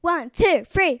1, 2,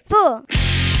 3, 4.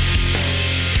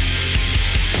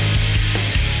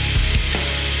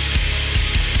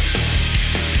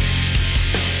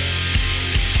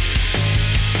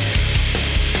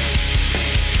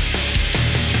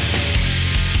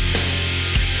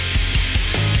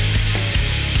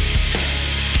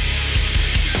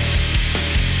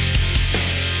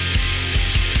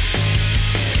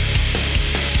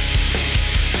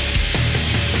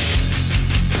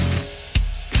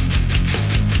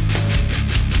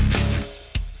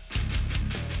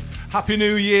 Happy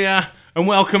New Year and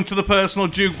welcome to the Personal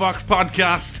Jukebox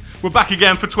Podcast. We're back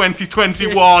again for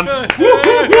 2021.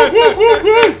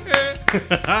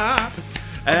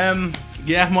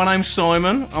 My name's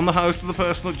Simon. I'm the host of the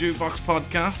Personal Jukebox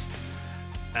Podcast.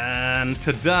 And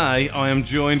today I am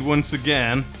joined once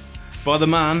again by the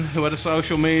man who had a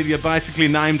social media basically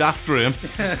named after him,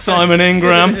 Simon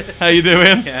Ingram. How you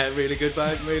doing? Yeah, really good,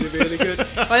 mate. Really, really good.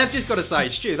 I have just got to say,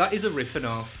 Stu, that is a riff and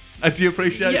half. Do you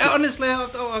appreciate it? Yeah, honestly,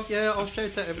 I'll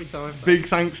shout out every time. Big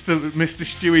thanks to Mr.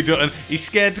 Stewie Dutton. He's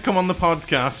scared to come on the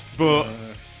podcast, but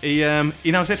he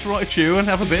knows how to write a tune and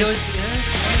have a bit. He does, yeah,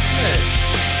 honestly.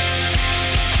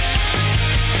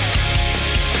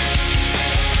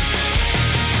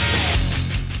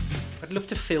 I'd love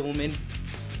to film him.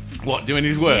 What, doing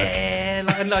his work? Yeah,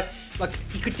 like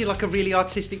you could do like a really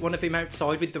artistic one of him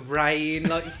outside with the rain,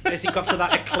 like as he got to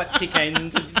that eclectic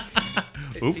end.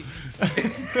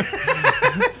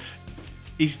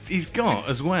 He's got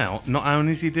as well. Not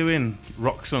only is he doing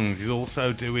rock songs, he's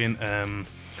also doing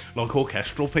like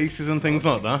orchestral pieces and things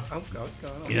like that. Oh God!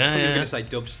 Yeah, You're going to say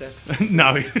dubstep.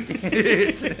 No,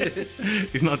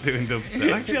 he's not doing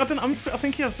dubstep. Actually, I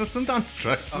think he has done some dance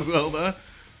tracks as well there.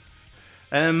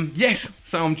 Yes,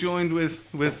 so I'm joined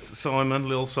with Simon,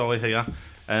 Lil Si here.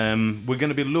 We're going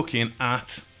to be looking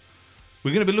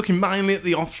mainly at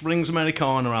the Offspring's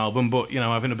Americana album, but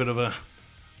having a bit of a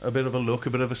look,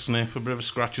 a bit of a sniff, a bit of a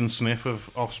scratch and sniff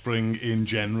of Offspring in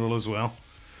general as well.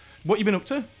 What you been up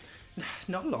to?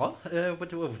 Not a lot.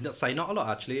 Not say not a lot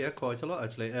actually. Quite a lot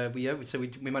actually. We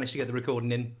managed to get the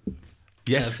recording in.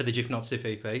 Yes. For the Jif Not Sif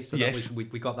EP. So yes. we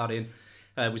got that in.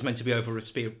 It was meant to be over a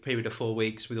period of 4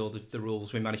 weweeks with all the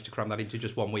rules. We managed to cram that into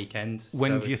just one weekend.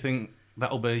 When do you think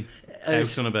that'll be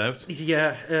out and about?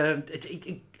 Yeah,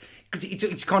 because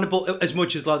it's kind of, as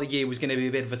much as like the year was going to be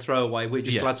a bit of a throwaway, we're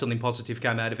just glad something positive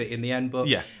came out of it in the end. But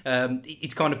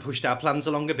it's kind of pushed our plans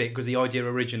along a bit, because the idea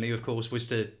originally, of course, was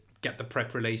to get the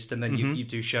prep released and then you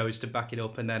do shows to back it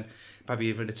up and then maybe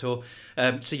even a tour.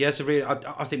 So really,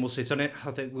 I think we'll sit on it.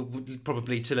 I think we'll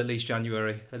probably till at least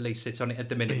January, at least sit on it at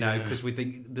the minute now, because we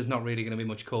think there's not really going to be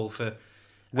much call for.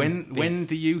 When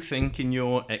do you think, in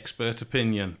your expert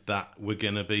opinion, that we're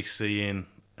going to be seeing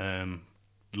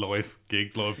live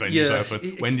venues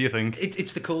open? When do you think?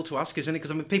 It's the call to ask, isn't it?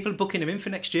 Because people are booking them in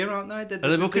for next year, aren't they? Are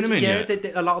they booking them in? Yeah,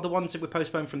 a lot of the ones that were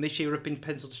postponed from this year have been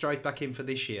penciled straight back in for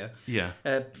this year. Yeah.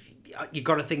 You've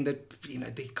got to think that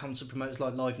the concert promoters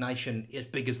like Live Nation, as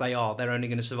big as they are, they're only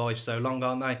going to survive so long,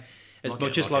 aren't they? As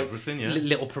much as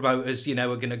little promoters, are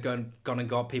going to go and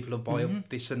got people to buy up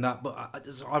this and that, but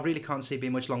I really can't see it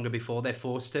being much longer before they're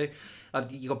forced to.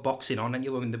 You got boxing on,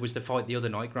 and there was the fight the other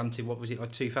night. Granted, what was it,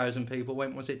 like 2,000 people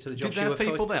went? Was it to the Joshua fight? Did they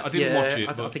have people there? I didn't watch it.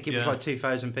 I think it was like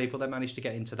 2,000 people. They managed to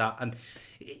get into that, and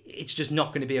it's just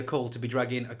not going to be a call to be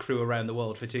dragging a crew around the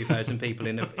world for 2,000 people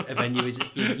in a venue.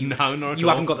 No, not at you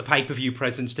all. haven't got the pay-per-view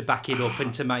presence to back it up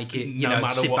and to make it,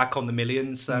 sit back on the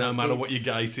millions. So no matter what your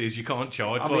gate is, you can't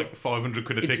charge like 500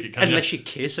 quid a ticket, can unless you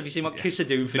Kiss. Have you seen what Kiss are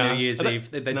doing for New Year's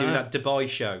Eve? They're doing that Dubai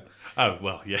show. Oh,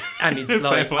 well, yeah. And it's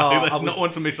like, I was not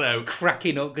one to miss out.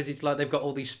 Cracking up, because it's like they've got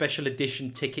all these special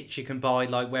edition tickets you can buy,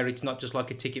 like where it's not just like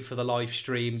a ticket for the live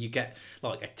stream. You get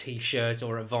like a t-shirt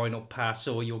or a vinyl pass,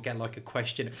 or you'll get like a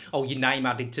question. Oh, your name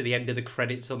added to the end of the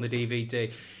credits on the DVD.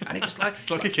 And it was like...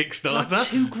 it's like a Kickstarter. Like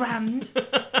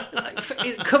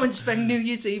 $2,000. Come and spend New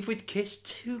Year's Eve with Kiss.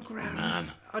 $2,000.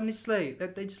 Man. Honestly, they're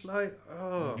just like,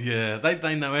 oh. Yeah,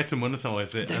 they know how to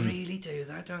monetize it. They really do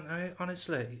that, don't they?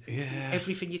 Honestly. Yeah.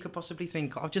 Everything you could possibly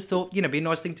think of. I've just thought, be a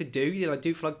nice thing to do.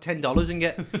 Do for like $10 and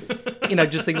get,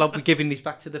 just think like we're giving this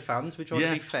back to the fans, which ought to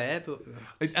be fair. But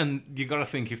and you got to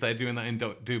think, if they're doing that in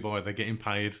Dubai, they're getting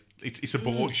paid. It's a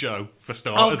bought show for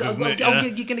starters, isn't it?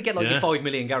 You're going to get like your 5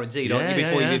 million guaranteed, aren't you,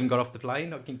 before you even got off the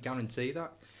plane? I can guarantee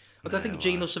that. I don't think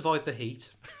Gene will survive the heat.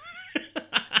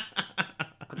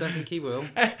 I don't think he will.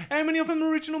 How many of them are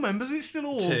original members? It's still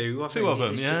all two of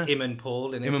them. Yeah, just him and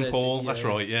Paul. Him and Paul. That's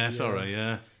right. Yeah, sorry.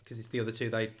 Yeah, because it's the other two.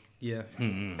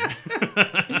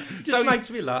 Just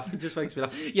makes me laugh. It just makes me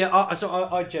laugh. Yeah.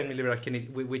 I generally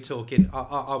reckon we're talking.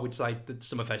 I would say that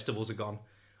summer festivals are gone.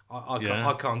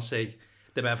 I can't see.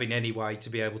 them having any way to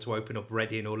be able to open up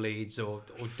Reading or Leeds or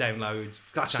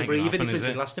downloads Glastonbury. Even if it's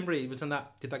Glastonbury, did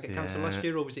that get cancelled last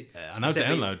year, or was it? I know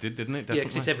Download did, didn't it? Definitely. Yeah,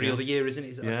 because it's every other year, isn't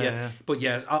it? Yeah. But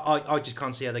yeah, I just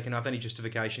can't see how they can have any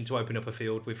justification to open up a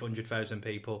field with 100,000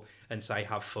 people and say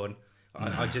have fun.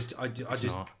 I just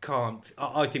can't.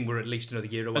 I think we're at least another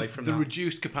year away from the that.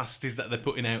 reduced capacities that they're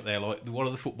putting out there. Like, what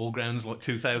are the football grounds? Like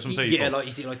 2,000 people. Yeah, like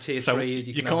is it like tier 3?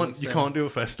 You can't do a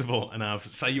festival and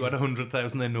have, say you had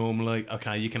 100,000 there normally.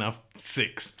 Okay, you can have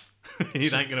 6.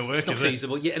 It ain't going to work. It's not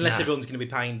feasible. Yeah, unless everyone's going to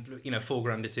be paying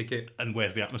 $4,000 a ticket. And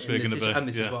where's the atmosphere going to be? And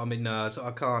this is what I mean. No, so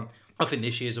I can't. I think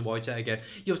this year's a whiteout again.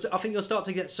 I think you'll start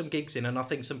to get some gigs in, and I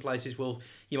think some places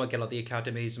you might get like the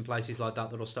academies and places like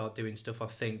that that'll start doing stuff. I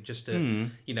think just to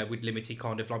with limited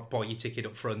kind of like buy your ticket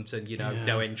up front and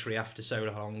no entry after so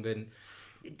long. And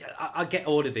I get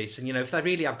all of this, and if they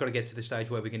really have got to get to the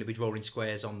stage where we're going to be drawing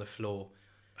squares on the floor,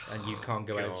 and you can't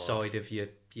go outside of your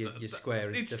square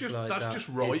and stuff like that. That's just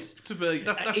right to be.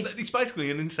 It's basically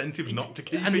an incentive not to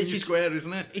keep in your square,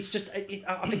 isn't it? It's just.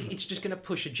 I think it's just going to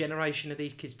push a generation of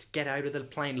these kids to get out of the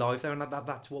playing live there, and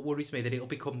that's what worries me. That it'll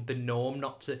become the norm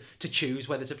not to choose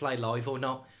whether to play live or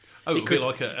not. Oh, it'll be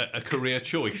like a career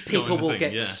choice. People will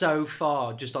get so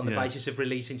far just on the basis of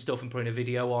releasing stuff and putting a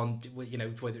video on,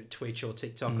 whether it's Twitch or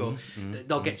TikTok, or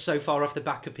they'll get so far off the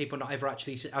back of people not ever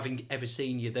actually having ever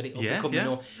seen you that it'll become the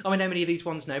norm. I mean, how many of these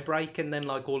ones now break and then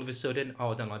like all of a sudden,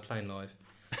 I don't like playing live.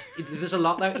 There's a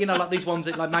lot though, like these ones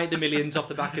that like made the millions off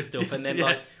the back of stuff, and then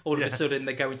like all of a sudden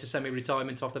they go into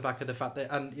semi-retirement off the back of the fact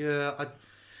that, and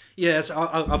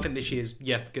so I think this year's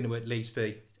going to at least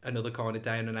be another kind of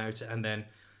down and out, and then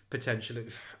potentially,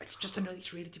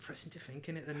 it's really depressing to think,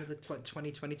 isn't it? Another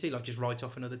 2022, like just write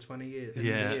off another 20 years.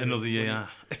 Another year.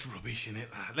 It's rubbish, isn't it?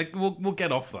 Like we'll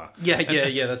get off that. Yeah.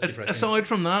 That's depressing. Aside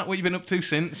from that, what you been up to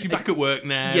since? You're back at work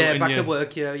now. Yeah, back at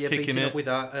work. Yeah, beating up with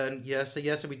that, and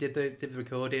so we did the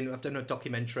recording. I've done a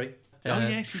documentary.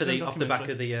 Off the back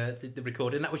of the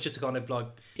recording. That was just a kind of like,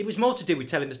 it was more to do with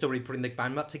telling the story, putting the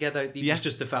band map together. It was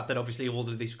just the fact that obviously all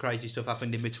of this crazy stuff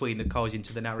happened in between that ties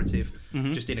into the narrative,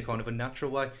 just in a kind of a natural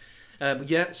way.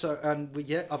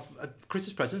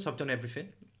 Christmas presents, I've done everything.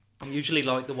 I'm usually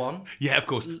like the one. Yeah, of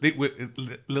course.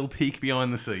 Little peek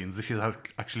behind the scenes. This has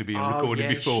actually been recorded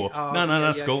before.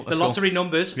 That's cool. The lottery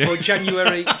numbers for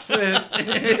January 1st. I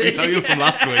can tell you from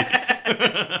last week.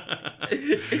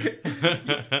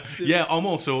 Yeah, I'm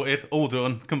all sorted, all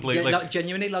done, completely. Yeah,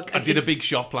 genuinely, I did a big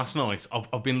shop last night.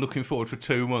 I've been looking forward for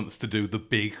 2 months to do the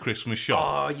big Christmas shop.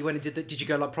 Oh, you went and did that? Did you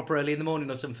go like proper early in the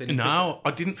morning or something? No, I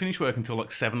didn't finish work until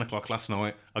like 7 o'clock last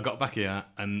night. I got back here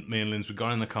and me and Linz we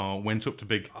got in the car, went up to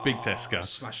big Tesco.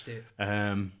 Smashed it.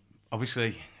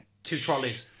 Obviously 2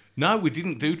 trolleys. No, we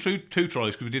didn't do two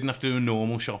trolleys because we didn't have to do a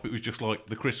normal shop. It was just like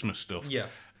the Christmas stuff. Yeah.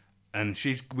 And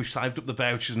we saved up the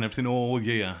vouchers and everything all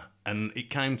year, and it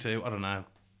came to, I don't know,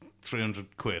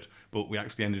 300 quid, but we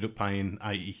actually ended up paying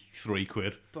 83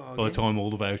 quid by the time all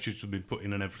the vouchers had been put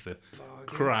in and everything.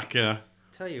 Cracker.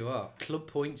 Tell you what, club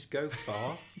points go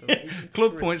far.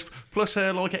 Club points plus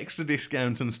like extra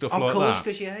discount and stuff like that. Of course,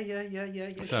 because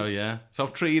yeah. So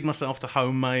I've treated myself to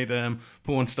homemade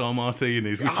porn star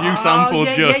martinis, which you sampled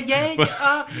just.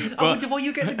 I wonder why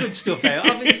you get the good stuff out.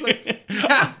 Obviously.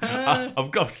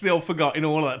 I've still forgotten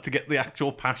all that to get the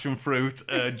actual passion fruit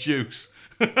juice.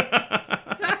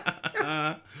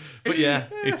 But yeah,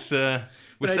 we're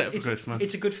set for Christmas.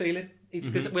 It's a good feeling. It's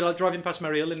because we're like driving past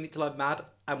Mariel and it's like mad,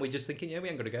 and we're just thinking, we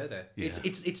ain't got to go there. Yeah.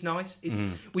 It's nice.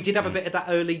 We did have a bit of that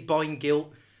early buying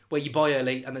guilt, where you buy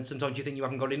early and then sometimes you think you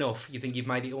haven't got enough. You think you've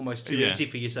made it almost too easy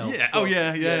for yourself. Yeah. But,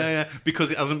 yeah.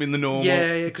 Because it hasn't been the normal.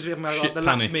 Yeah. Because we haven't had like the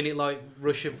last minute like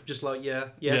rush of just like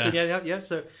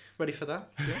So ready for that.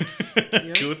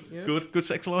 Yeah. Good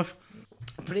sex life.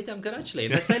 Pretty damn good actually,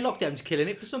 and they say lockdown's killing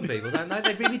it for some people, don't they?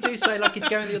 They really do say like it's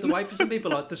going the other way for some people.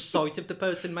 Like the sight of the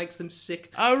person makes them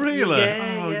sick. Oh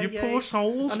really? Poor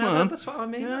souls, man. No, that's what I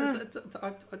mean. Yeah.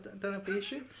 I don't have the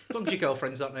issue as long as your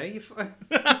girlfriend's not there. You're fine.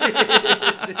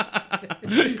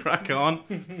 Crack on.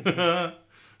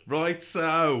 Right,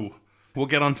 so we'll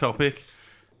get on topic.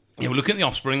 We're looking at the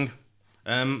Offspring.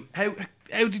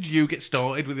 How did you get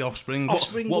started with the Offspring?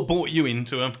 What brought you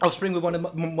into them? Offspring were one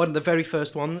of the very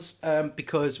first ones,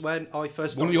 because when I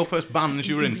first started, one of your first bands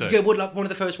you were into. Yeah, one of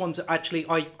the first ones that actually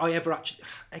I ever how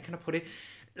can I put it?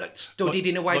 Like studied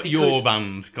in a way like because your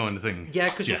band kind of thing. Yeah,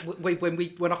 because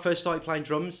when I first started playing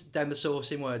drums down the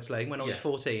Source in Wordsley when I was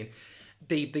 14,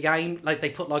 the game, like they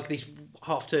put like this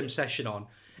half-term session on.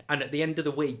 And at the end of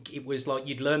the week, it was like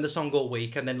you'd learn the song all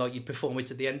week, and then like you'd perform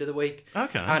it at the end of the week.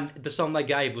 Okay. And the song they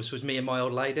gave us was "Me and My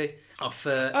Old Lady" off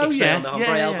Ixnay on the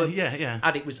Hombre album. Yeah.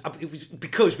 And it was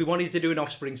because we wanted to do an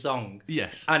Offspring song.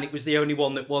 Yes. And it was the only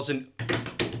one that wasn't,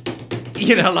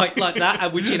 you know, like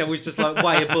that, which, you know, was just like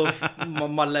way above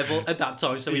my level at that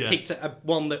time. So we picked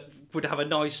one that would have a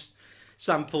nice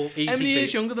sample, easy. How many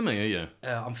years younger than me are you?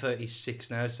 I'm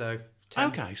 36 now, so 10.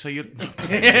 Okay, so you're...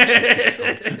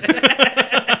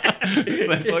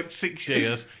 That's like 6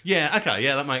 years. Yeah, okay,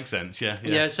 yeah, that makes sense.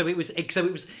 Yeah. So it was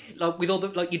like with all the,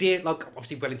 like, you'd hear, like,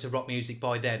 obviously well into rock music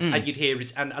by then, and you'd hear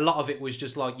it, and a lot of it was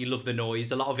just like you love the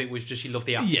noise, a lot of it was just you love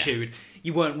the attitude.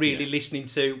 You weren't really listening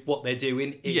to what they're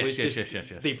doing. It was just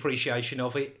the appreciation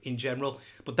of it in general.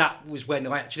 But that was when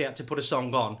I actually had to put a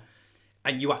song on,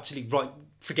 and you actually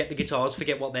forget the guitars,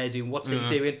 forget what they're doing, what's he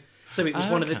doing. So it was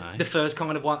one of the first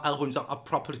kind of albums I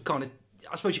properly kind of,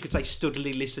 I suppose you could say,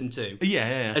 studily listened to.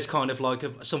 Yeah. As kind of like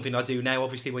something I do now.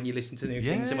 Obviously, when you listen to new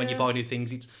things and when you buy new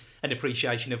things, it's an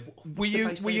appreciation of. Were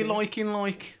you liking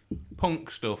like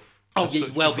punk stuff? Oh yeah,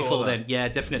 well before then. Yeah,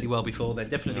 definitely well before then.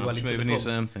 Definitely well into the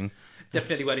punk. Thing.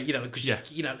 Definitely well, you know, because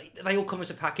you know they all come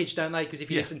as a package, don't they? Because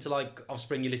if you listen to like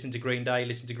Offspring, you listen to Green Day, you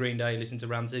listen to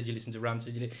Rancid, you listen to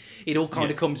Rancid. It all kind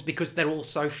of comes because they're all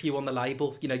so few on the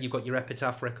label. You know, you've got your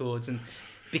Epitaph records and.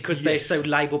 Because they're so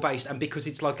label based, and because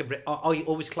it's like I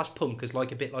always class punk as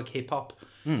like a bit like hip hop.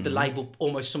 The label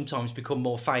almost sometimes become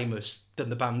more famous than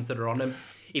the bands that are on them.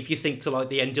 If you think to like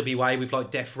the NWA with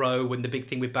like Death Row and the big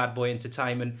thing with Bad Boy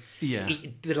Entertainment,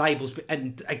 the labels,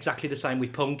 and exactly the same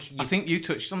with punk. I think you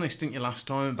touched on this, didn't you, last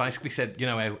time? And basically said, you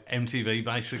know, how MTV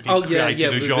basically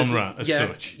created a genre as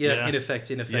such. Yeah, in effect.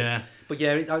 Yeah. But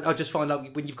yeah, I just find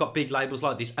like when you've got big labels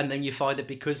like this, and then you find that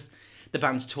because the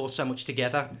bands tour so much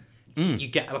together. You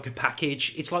get like a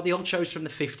package. It's like the old shows from the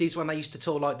 50s when they used to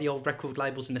tour, like the old record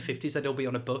labels in the 50s. They'd all be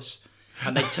on a bus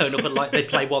and they'd turn up and like they'd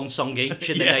play one song each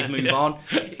and then they'd move on.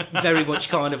 Very much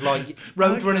kind of like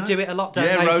Roadrunner do it a lot, don't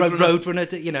they?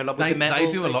 Roadrunner, you know, like with the metal.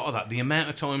 They do a lot of that. The amount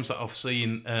of times that I've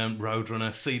seen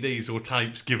Roadrunner CDs or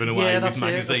tapes given away with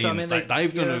magazines,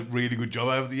 they've done a really good job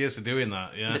over the years of doing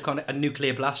that. Yeah, the kind of a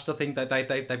Nuclear Blast, I think that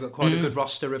they've got quite a good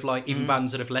roster of like even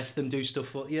bands that have left them do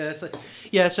stuff. So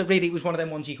really it was one of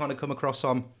them ones you kind of come across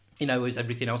on, you know, as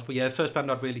everything else. But yeah, first band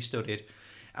I'd really studied,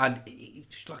 and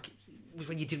it's like.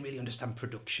 When you didn't really understand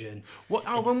production. What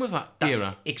album was that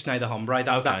era? Ixnay the Hombre.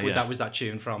 That was that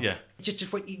tune from. Yeah.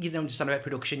 Just what you don't understand about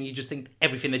production, you just think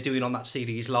everything they're doing on that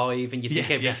CD is live, and you think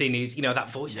everything is, you know,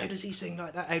 that voice. How does he sing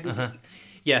like that? How does he?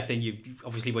 Yeah. Then you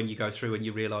obviously when you go through and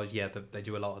you realise, they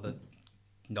do a lot of the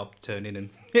knob turning and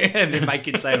and make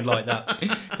it sound like that.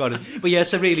 Got it. But yeah,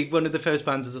 so really one of the first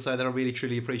bands, as I say, that I really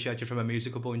truly appreciated from a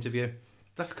musical point of view.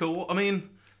 That's cool. I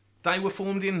mean. They were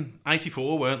formed in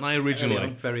 '84, weren't they, originally?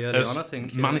 Very early on, I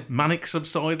think. Manic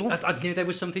Subsidal? I knew there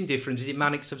was something different. Is it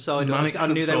Manic Subsidal?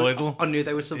 I knew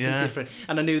there was something different.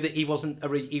 And I knew that he wasn't...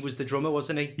 He was the drummer,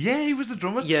 wasn't he? Yeah, he was the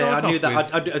drummer. Yeah, I knew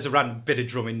that. As a random bit of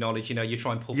drumming knowledge, you know, you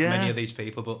try and pull from any of these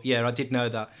people. But yeah, I did know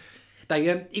that.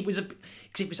 It was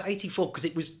 '84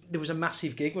 because there was a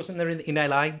massive gig, wasn't there, in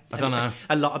LA? I don't know.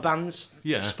 A lot of bands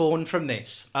spawned from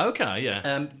this. Okay,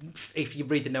 yeah. If you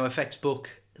read the NoFX book...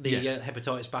 The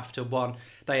Hepatitis BAFTA one,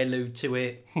 they allude to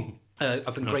it. I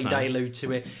think Green Day allude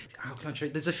to it.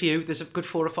 There's a few. There's a good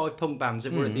 4 or 5 punk bands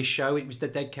that were at this show. It was the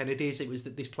Dead Kennedys. It was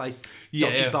this place,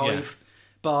 Dodgy Bive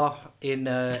Bar in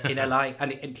LA,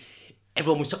 and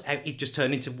everyone was. It just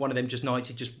turned into one of them just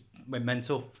nights. It just went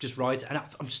mental, just right. And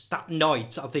that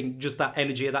night, I think, just that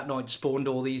energy of that night spawned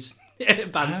all these.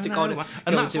 Bands to kind of,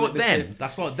 and that's like then.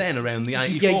 That's like then around the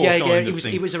 '84.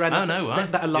 It was around.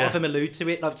 That a lot of them allude to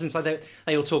it. Like since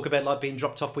they all talk about like being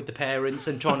dropped off with the parents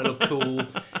and trying to look cool,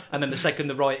 and then the second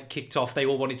the riot kicked off, they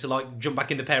all wanted to like jump back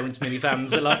in the parents'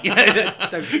 minivans. And, like, you know,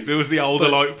 there was the older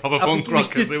like proper punk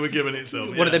rockers they were giving it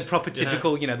some. One of them proper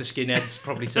typical, you know, the skinheads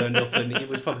probably turned up, and it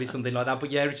was probably something like that.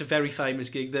 But yeah, it's a very famous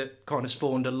gig that kind of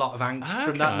spawned a lot of angst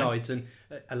from that night, and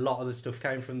a lot of the stuff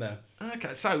came from there.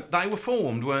 Okay, so they were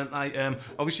formed, weren't they?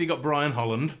 Obviously, you got Brian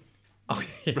Holland. Oh,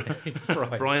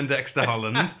 yeah. Brian Dexter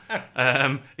Holland.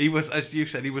 He was, as you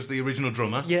said, he was the original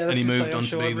drummer. Yeah, and he moved on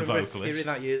to be the vocalist. Hearing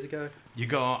that years ago. You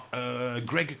got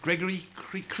Gregory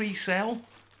Kreisel,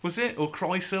 was it? Or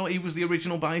Kreisel? He was the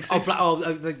original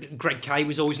bassist. Greg Kay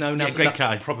was always known as. Greg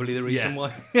Kay. Probably the reason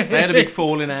why. They had a big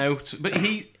falling out. But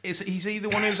he's he the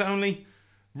one who's only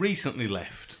recently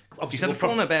left. He's had a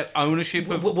problem about ownership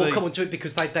of We'll come on to it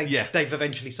because they've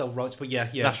eventually sold rights, but yeah.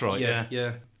 That's right,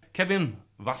 yeah. Kevin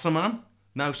Wasserman?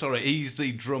 No, sorry, he's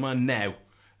the drummer now.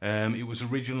 It was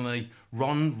originally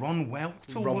Ron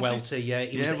Welter. Ron Welter, yeah.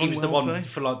 He was the one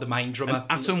for like the main drummer.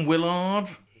 And Atom Willard.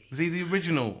 Was he the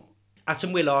original?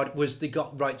 Atom Willard was the guy,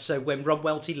 right? So when Rob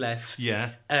Welty left,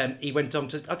 yeah, he went on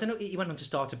to, I don't know, he went on to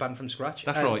start a band from scratch.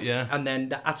 That's right, yeah. And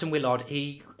then Atom Willard,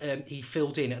 he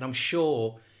filled in, and I'm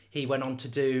sure he went on to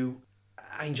do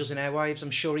Angels and Airwaves. I'm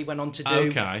sure he went on to do.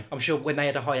 Okay. I'm sure when they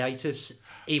had a hiatus,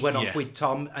 he went off with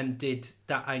Tom and did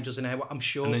that Angels and Airwaves. I'm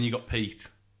sure. And then you got Pete.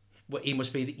 Well, he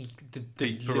must be the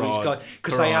Pete Lewis guy,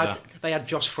 because they had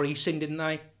Josh Freese in, didn't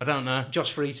they? I don't know.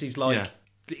 Josh Freese is like. Yeah.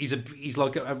 He's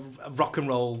like a rock and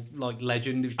roll like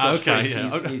legend. Okay,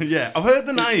 yeah. I've heard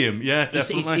the name. Yeah,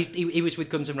 definitely. He was with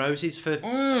Guns N' Roses for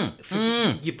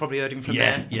you probably heard him from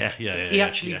there. Yeah. He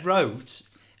actually wrote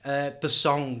the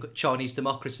song Chinese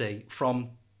Democracy from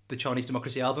the Chinese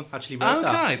Democracy album. Actually wrote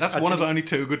that. Okay, that's one of only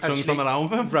 2 good songs on that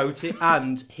album. Wrote it,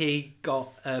 and he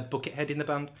got Buckethead in the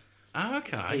band.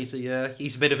 Okay.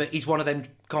 He's a bit of he's one of them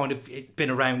kind of been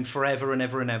around forever and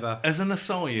ever and ever. As an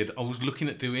aside, I was looking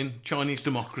at doing Chinese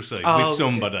Democracy with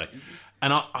somebody. Okay.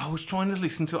 And I was trying to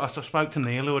listen to it. I spoke to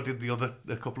Neil, who I did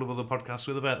a couple of other podcasts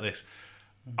with about this.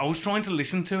 I was trying to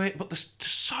listen to it, but there's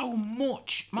so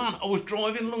much. Man, I was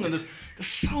driving along and there's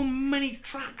so many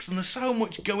tracks and there's so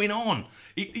much going on.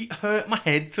 It hurt my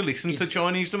head to listen to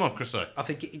Chinese Democracy. I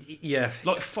think,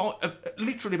 Like,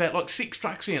 literally about like 6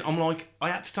 tracks in, I'm like, I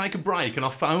had to take a break and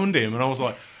I phoned him and I was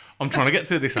like, I'm trying to get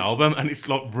through this album and it's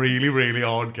like really, really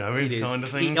hard going kind of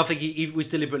thing. I think he was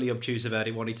deliberately obtuse about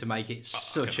it, wanting to make it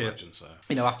such a... So.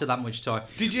 After that much time.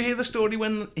 Did you hear the story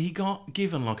when he got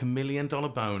given like $1 million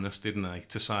bonus, didn't he?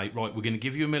 To say, right, we're going to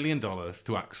give you $1 million to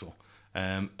Axl.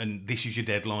 And this is your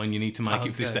deadline. You need to make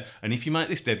it for this. And if you make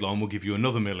this deadline, we'll give you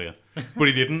another $1 million. But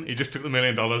he didn't. He just took the $1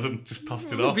 million and just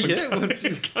tossed it off. When you're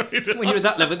at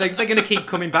that level, they're going to keep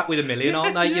coming back with $1 million,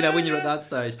 aren't they? When you're at that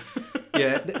stage.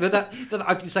 Yeah, but that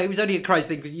I can say it was only a crazy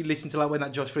thing because you listen to like when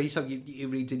that Josh Freese song, you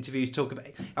read interviews talk about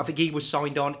it. I think he was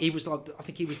signed on. He was like, I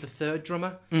think he was the 3rd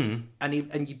drummer, and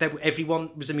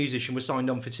everyone was a musician was signed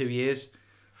on for 2 years.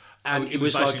 And it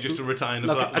was like just a retainer,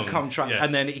 like a contract. Yeah.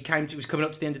 And then it was coming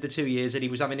up to the end of the 2 years, and he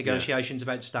was having negotiations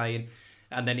about staying.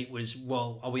 And then it was,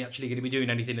 well, are we actually going to be doing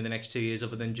anything in the next 2 years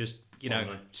other than just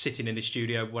sitting in the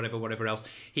studio, whatever else?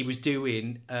 He was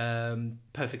doing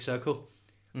Perfect Circle.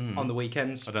 On the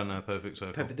weekends. I don't know Perfect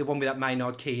Circle. The one with that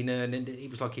Maynard Keenan, and it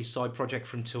was like his side project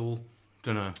from Tool.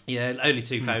 Don't know. Yeah, early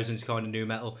 2000s kind of new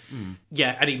metal.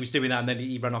 Yeah, and he was doing that, and then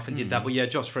he ran off and did that. But yeah,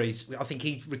 Josh Freese, I think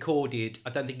he recorded. I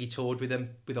don't think he toured with them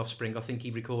with Offspring. I think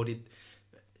he recorded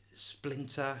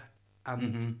Splinter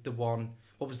and the one.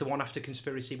 What was the one after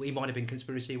Conspiracy? He might have been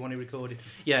Conspiracy one he recorded.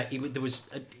 Yeah,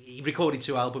 he recorded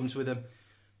 2 albums with them.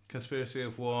 Conspiracy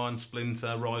of One,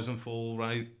 Splinter, Rise and Fall,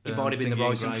 right? It might have been the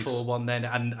Rise and Fall one then,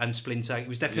 and Splinter. It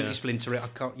was definitely Splinter. I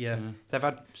can't. Yeah, they've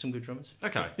had some good drummers.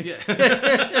 Okay, yeah.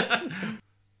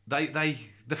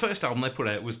 The first album they put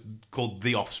out was called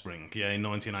The Offspring. Yeah, in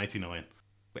 1989.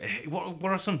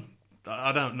 What are some?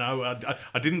 I don't know.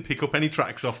 I didn't pick up any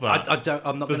tracks off that.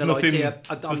 I'm not going to lie to you.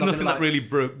 There's nothing that really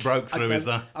broke through, is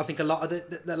there? I think a lot of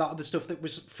the stuff that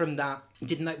was from that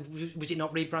was it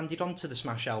not rebranded onto the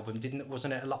Smash album?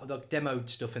 Wasn't it a lot of like demoed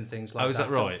stuff and things like that? Oh, is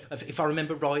that right? So, if I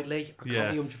remember rightly, I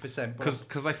can't be 100%.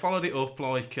 Because they followed it up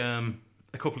like a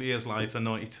couple of years later,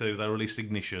 '92. They released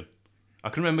Ignition. I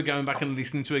can remember going back and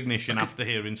listening to Ignition after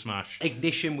hearing Smash.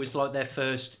 Ignition was like their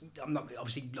first,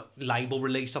 label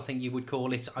release, I think you would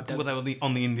call it. Well, they were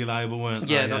on the indie label, weren't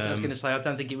they? Yeah, that's what I was going to say. I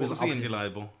don't think it was... What was the indie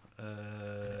label?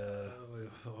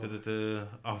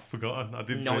 I've forgotten. I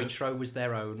didn't. Nitro was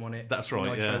their own, wasn't it? That's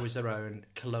right. Nitro was their own.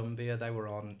 Columbia, they were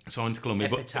on. Signed to Columbia,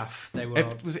 Epitaph, they were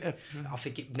on. Was it? I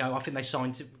think they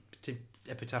signed to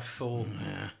Epitaph 4.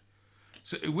 Yeah.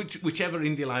 So whichever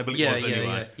indie label it was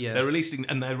anyway, they're releasing,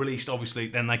 and they released obviously.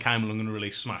 Then they came along and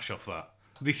released Smash off that.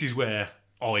 This is where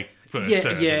I first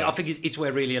heard I think it's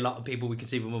where really a lot of people we can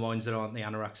see with my minds that aren't the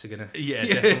Anoraks are gonna. Yeah,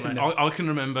 definitely. No. I can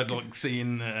remember like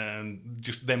seeing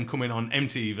just them coming on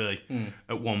MTV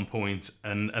at one point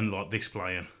and like this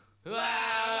playing.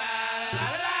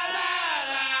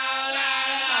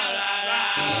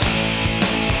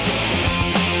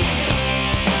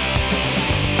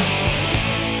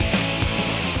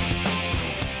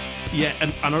 Yeah,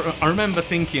 and I remember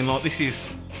thinking, like, this is,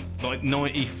 like,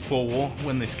 94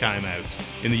 when this came out,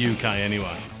 in the UK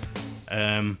anyway.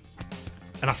 And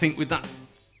I think with that,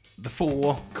 the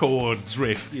 4 chords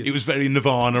riff, it was very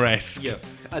Nirvana-esque,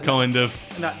 kind of.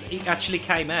 And that, it actually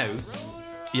came out,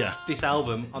 this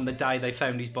album, on the day they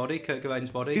found his body, Kurt Cobain's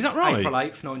body. Is that right? April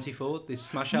 8th, 94, this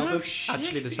Smash album. Shit.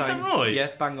 Actually the same. Is that right? Yeah,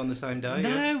 bang on the same day.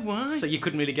 No way. So you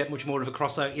couldn't really get much more of a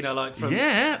crossover, like from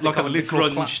like a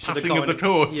literal passing of the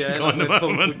torch kind of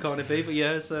moment. Would kind of be, but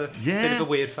it's a bit of a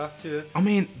weird fact. Yeah. I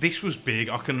mean, this was big.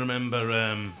 I can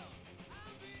remember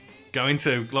going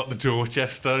to like the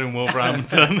Dorchester in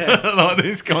Wolverhampton, like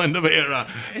this kind of era,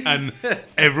 and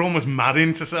everyone was mad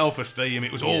into Self-Esteem.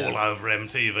 It was all over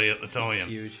MTV at the time. It was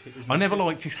huge. I never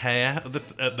liked his hair at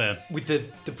the with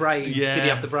the braids. Yeah. Did he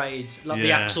have the braids? Like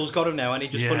the Axel's got him now, and he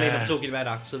just funnily enough talking about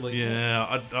Axel.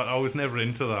 I was never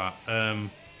into that.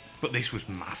 But this was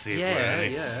massive. Wasn't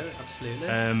it?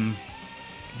 Absolutely.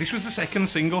 This was the second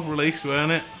single released,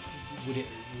 weren't it? Would it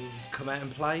come out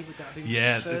and play? Would that be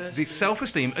first? The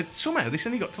Self-Esteem. Somehow this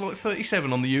only got to like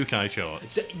 37 on the UK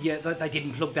charts. They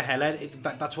didn't plug the hell out.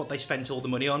 That's what they spent all the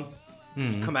money on.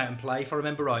 Come out and play. If I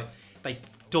remember right, they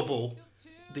double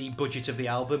the budget of the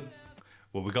album.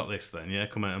 Well, we got this then. Yeah,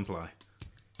 Come Out and Play.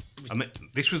 I mean,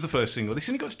 this was the first single. This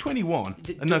only got to 21.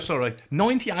 No, sorry,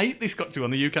 98. This got to on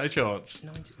the UK charts.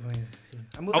 90. Oh,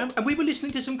 yeah. And we were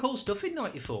listening to some cool stuff in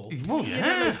 '94. Well,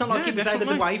 yeah, it's not like it was out of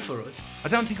the way for us. I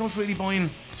don't think I was really buying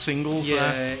singles.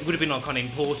 Yeah, it would have been like on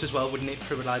import as well, wouldn't it,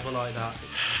 for a label like that?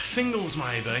 Singles,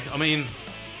 maybe. I mean,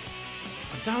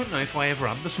 I don't know if I ever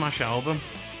had the Smash album.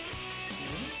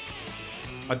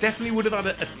 I definitely would have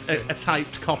had a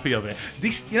taped copy of it.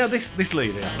 This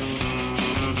lead here.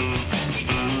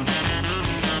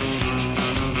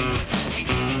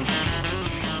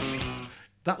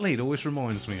 That lead always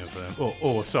reminds me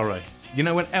of... sorry. You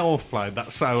know when Elf played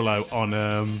that solo on...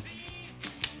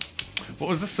 what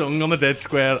was the song on the Dead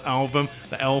Square album?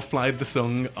 The Elf played the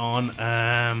song on...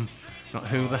 not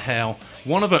Who the Hell.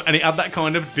 One of them. And it had that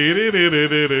kind of...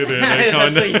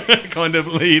 kind of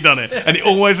lead on it. And it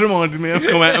always reminded me of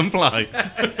Come Out and Play.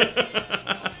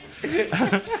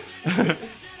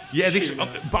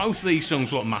 Both these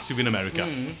songs were massive in America.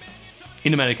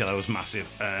 In America, that was massive.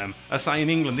 I say in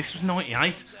England, this was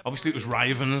 98. Obviously, it was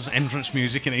Raven's entrance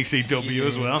music in ECW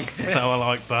as well. So I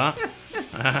like that.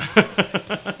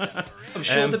 I'm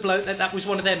sure the bloke that was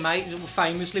one of their mates,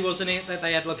 famously, wasn't it? That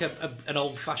they had like an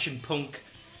old-fashioned punk.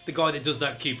 The guy that does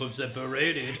that keep up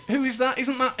separated. Who is that?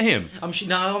 Isn't that him? I'm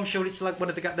sure it's like one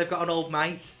of the guys. They've got an old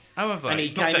mate. Oh, have they? And he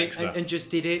came in and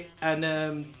just did it. And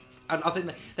I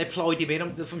think they plied him in.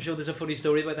 I'm sure there's a funny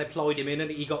story where they plied him in and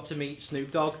he got to meet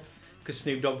Snoop Dogg. Because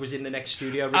Snoop Dogg was in the next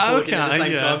studio recording at the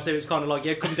same time, so it was kind of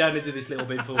like, come down and do this little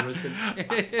bit for us. And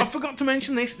I forgot to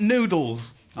mention this,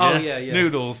 Noodles. Oh, yeah.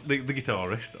 Noodles, the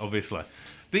guitarist, obviously.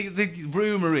 The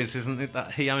rumour isn't it,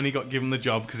 that he only got given the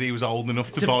job because he was old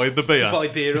enough to buy the beer? To buy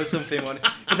beer or something.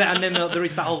 And then there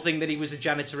is that whole thing that he was a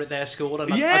janitor at their school,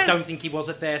 and I don't think he was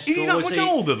at their school. Is he that much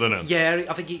older than him? Yeah,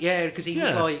 I think because he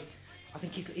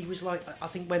was like, I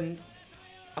think when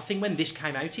this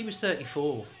came out, he was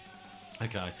 34.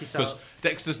 Okay, because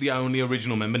Dexter's the only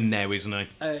original member now, isn't he?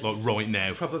 Like right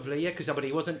now. Probably, yeah, because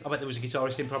he wasn't. I bet there was a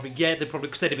guitarist in probably. Yeah,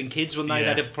 because they'd have been kids, wouldn't they?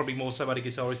 Yeah. They'd have probably more so had a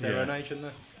guitarist their own age,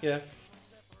 wouldn't they? Yeah.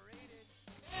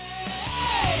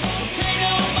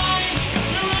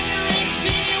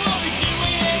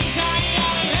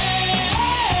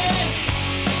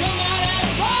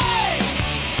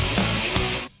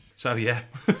 So yeah,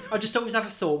 I just always have a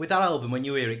thought with that album when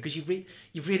you hear it, because you've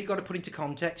really got to put into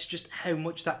context just how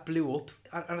much that blew up,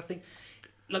 and I think.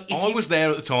 Like, I was there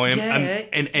at the time,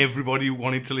 and everybody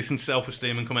wanted to listen to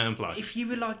Self-Esteem and Come Out and Play. If you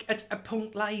were like at a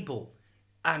punk label,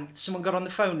 and someone got on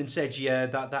the phone and said,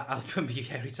 that album,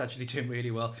 it's actually doing really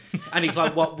well, and he's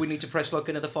like, what, we need to press like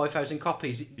another 5,000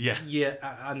 copies,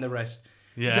 and the rest.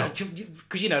 Yeah,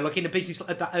 because like in a business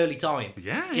at that early time,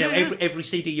 every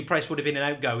CD you press would have been an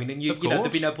outgoing, and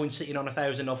there'd be no point sitting on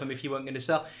 1,000 of them if you weren't going to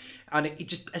sell. And it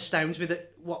just astounds me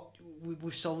that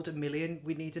we've sold 1 million,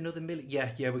 we need another 1 million.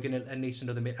 Yeah, we're going to need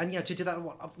another 1 million, and to do that,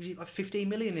 like 15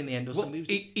 million in the end or something.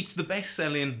 It's the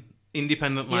best-selling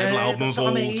independent label album of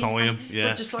all time.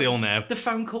 Yeah, still like, now. The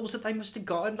phone calls that they must have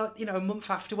got, and a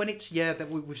month after when it's that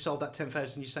we've sold that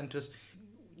 10,000 you sent us.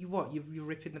 You're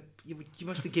ripping you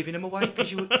must be giving them away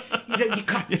because you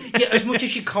can't. As much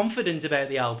as you're confident about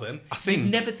the album, you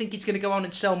never think it's going to go on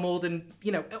and sell more than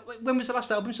When was the last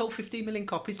album sold 15 million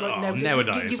copies?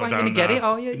 Nowadays, you ain't going to get it,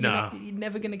 are you? No, you're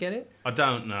never going to get it. I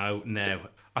don't know. No,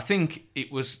 I think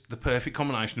it was the perfect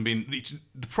combination of being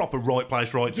the proper right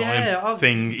place, right time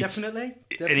thing. Definitely,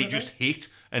 and it just hit,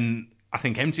 and I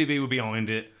think MTV were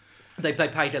behind it. They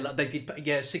paid a lot. They did.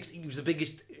 Yeah, it was the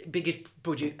biggest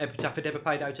budget Epitaph had ever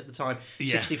paid out at the time.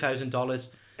 $60,000.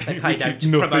 They paid out to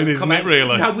nothing, promote. Isn't it,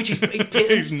 really? No, which is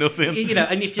it's nothing.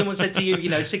 And if someone said to you,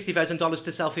 $60,000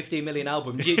 to sell 15 million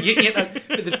albums,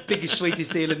 the biggest,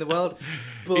 sweetest deal in the world.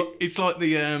 But it's like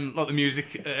the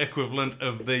music equivalent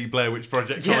of the Blair Witch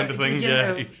Project kind of thing.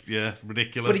 Yeah, it's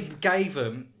ridiculous. But it gave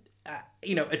them,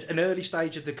 at an early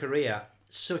stage of the career,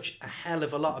 such a hell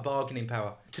of a lot of bargaining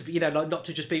power to be, not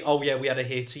to just be, oh yeah, we had a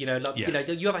hit, you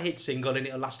have a hit single and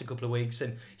it'll last a couple of weeks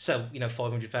and sell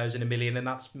 500,000, 1 million, and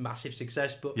that's massive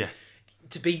success. But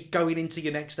to be going into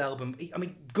your next album, I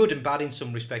mean, good and bad in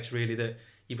some respects, really, that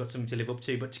you've got something to live up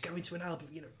to, but to go into an album,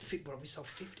 we sold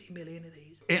 50 million of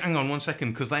these. Hang on 1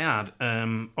 second, because they had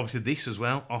obviously this as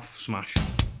well off Smash.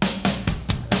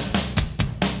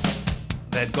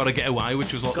 They'd Gotta Get Away,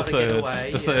 which was like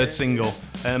the third single.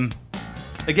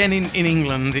 Again, in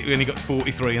England, it only got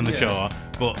 43 in the chart,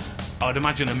 but I'd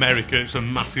imagine America, it's a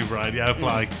massive radio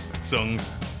play song.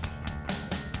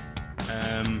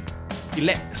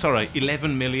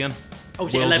 11 million. Oh,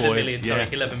 was it 11 million? Sorry,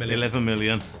 11 million. 11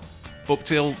 million. Up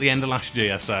till the end of last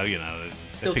year, so,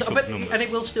 still and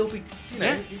it will still be,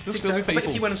 there'll still be people. But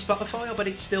if you went on Spotify, I bet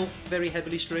it's still very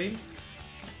heavily streamed.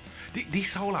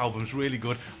 This whole album's really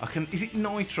good. Is it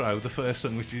Nitro, the first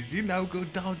song, which is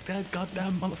good dog, dead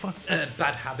goddamn motherfucker?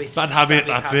 Bad Habit. Bad Habit.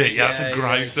 That's it. Yeah, that's a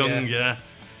great song. Yeah,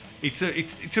 it's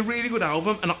a really good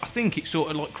album, and I think it's sort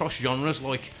of like cross genres.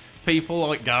 Like people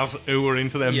like Gaz who were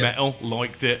into their metal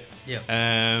liked it. Yeah.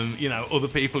 Other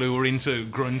people who were into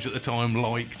grunge at the time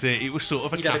liked it. It was sort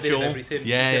of a catch-all.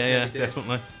 Yeah,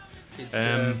 definitely.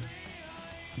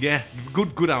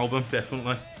 Good album,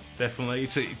 definitely.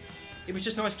 It was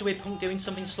just nice to hear punk doing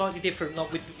something slightly different,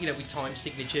 like with time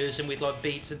signatures and with like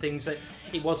beats and things. That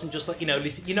it wasn't just like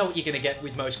listen, you know what you're going to get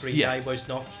with most Green Day, most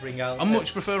Offspring albums. I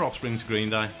much prefer Offspring to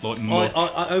Green Day.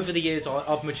 I over the years,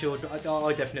 I've matured.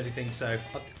 I definitely think so.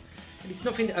 It's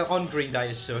nothing on Green Day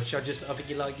as such. I think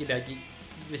you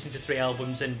listen to 3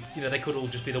 albums and they could all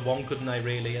just be the one, couldn't they?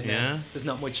 Really, and there's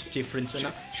not much difference.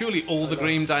 And surely all the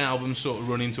Green Day albums sort of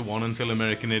run into one until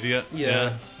American Idiot.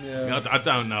 Yeah. I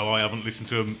don't know. I haven't listened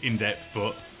to them in depth,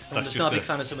 but I'm just not a big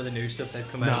fan of some of the new stuff they've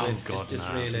come out with.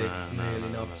 Really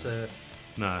not.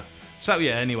 No. So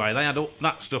anyway, they had all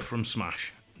that stuff from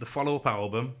Smash. The follow-up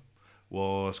album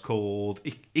was called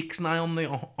Ixnay on the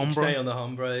Hombre. Ixnay on the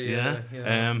Hombre. Yeah.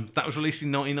 That was released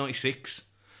in 1996.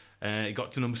 It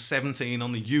got to number 17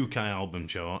 on the UK album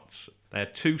charts. They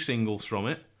had 2 singles from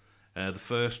it. The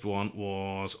first one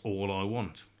was All I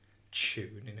Want.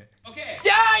 Tune, innit? Okay.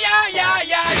 Yeah.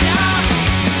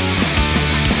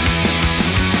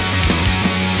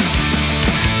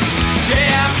 Day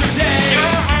after day, your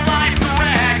whole life's a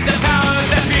wreck. The powers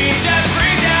that be just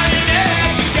bring down your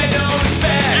neck. You get no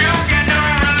respect. You get no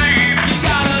relief. You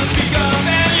gotta speak up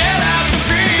and yell out your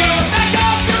grief. So back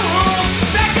up the rules,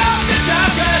 back up the job,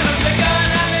 'cause I'm sick of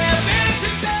not living to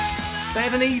say. They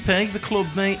had an EP, the Club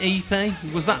Me EP.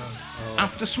 Was that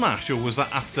after Smash or was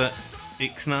that after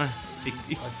Ixnay? I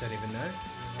don't even know.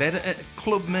 They had a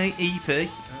Club Me EP.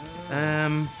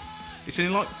 It's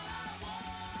only like,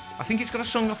 I think it's got a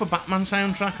song off a Batman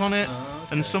soundtrack on it,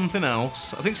 and something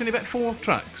else. I think it's only about 4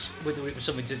 tracks. Whether it was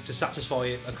something to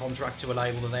satisfy a contract to a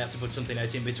label and they had to put something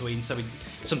out in between, so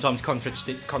sometimes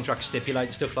contracts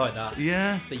stipulate stuff like that.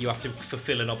 Yeah. That you have to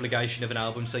fulfil an obligation of an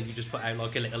album, so you just put out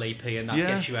like a little EP and that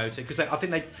gets you out. Because I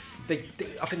think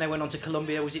they went on to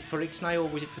Columbia. Was it for Ixnay or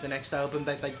was it for the next album?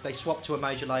 They swapped to a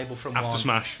major label from after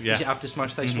Smash. Yeah. Was it after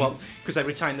Smash they swapped because they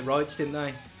retained the rights, didn't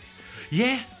they?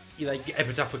 Yeah.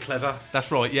 Epitaph were clever.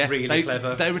 That's right, yeah. Really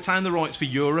clever. They retained the rights for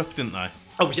Europe, didn't they?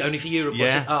 Oh, was it only for Europe? Yeah,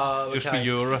 was it? Oh, okay. Just for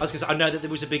Europe. I know that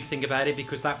there was a big thing about it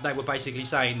because they were basically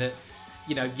saying that,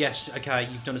 yes, okay,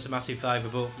 you've done us a massive favour,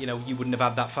 but, you wouldn't have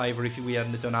had that favour if we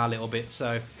hadn't done our little bit,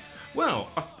 so... Well,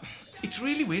 it's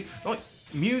really weird. Like,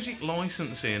 music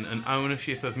licensing and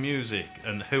ownership of music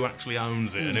and who actually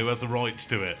owns it and who has the rights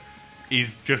to it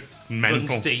is just mental.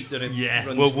 Runs deep, doesn't it? Yeah,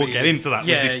 we'll get into that with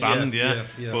this band, yeah.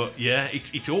 But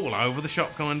it's all over the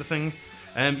shop kind of thing.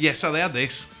 So they had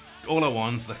this, All I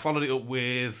Want. They followed it up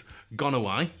with Gone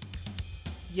Away.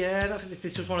 Yeah,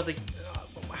 this was one of the...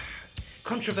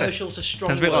 controversial's a strong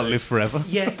word. Sounds a bit like Live Forever.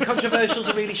 Yeah, controversial's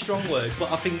a really strong word,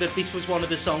 but I think that this was one of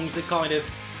the songs that kind of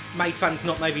made fans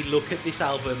not maybe look at this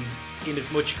album in as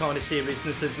much kind of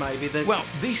seriousness as maybe the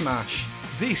Smash.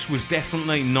 This was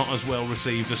definitely not as well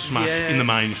received as Smash in the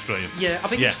mainstream. Yeah, I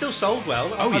think it still sold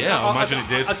well. I imagine it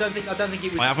did. I don't think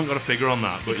it was. I haven't got a figure on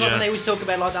that, but it's like when they always talk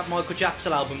about like that Michael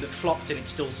Jackson album that flopped and it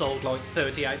still sold like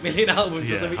 38 million albums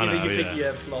or something. You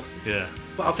think flopped. Yeah.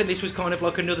 But I think this was kind of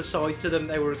like another side to them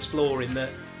they were exploring that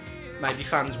maybe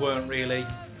fans weren't really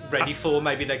ready for.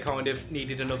 Maybe they kind of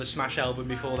needed another Smash album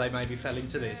before they maybe fell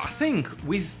into this. I think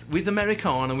with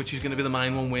Americana, which is going to be the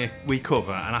main one we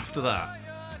cover, and after that,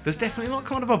 there's definitely like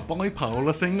kind of a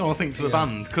bipolar thing, I think, to the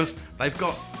band, because they've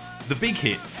got the big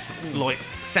hits, like,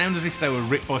 sound as if they were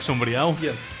ripped by somebody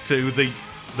else, to the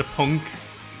punk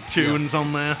tunes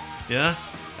on there,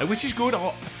 which is good.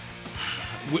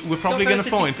 we're probably going to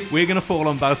find Diversity's good. we're going to fall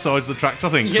on both sides of the tracks. I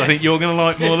think. So Yeah. I think you're going to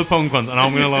like more the punk ones, and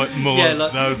I'm going to like more those no,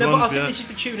 ones. but I think yeah. this is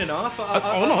a tune and a half.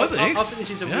 I like this. I think this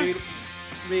is a Yeah.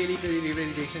 really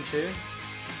decent tune.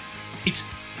 It's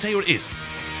tell you what it is.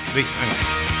 This. Hang on.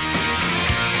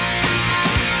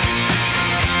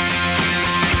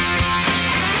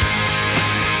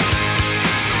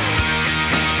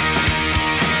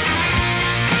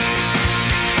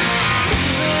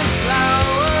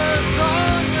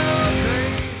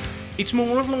 It's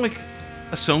more of like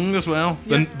a song as well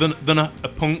than a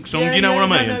punk song. Do you know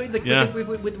what I mean?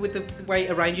 With the way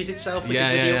it arranges itself, with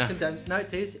the ups and downs. No,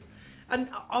 it is. And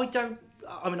I don't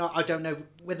know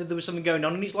whether there was something going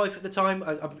on in his life at the time.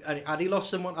 Had he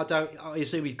lost someone? I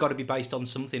assume he's got to be based on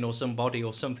something or somebody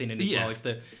or something in his life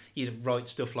that he'd write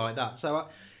stuff like that. So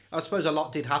I suppose a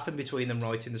lot did happen between them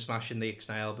writing the Smash and the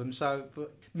Ixnay album. So,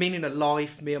 but Meaning of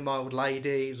Life, Me and My Old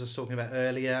Lady, as I was talking about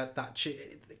earlier,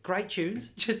 great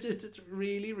tunes. Just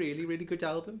really good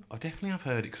album. I definitely have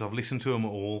heard it because I've listened to them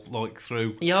all like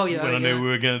through. When I knew we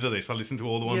were going to do this, I listened to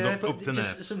all the ones up to now.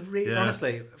 Some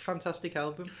honestly fantastic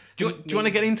album. Do you want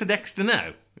to get into Dexter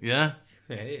now? Yeah.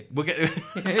 Yeah. We're going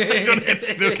to get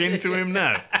stuck into him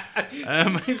now.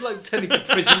 He's like turning to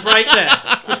Prison Break there.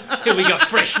 Here we got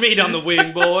fresh meat on the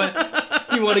wing, boy.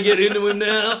 You want to get into him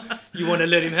now? You want to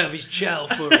let him have his chow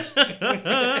for us?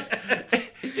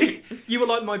 You were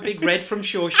like my Big Red from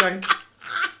Shawshank.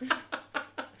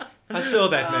 I saw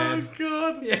that, man. Oh,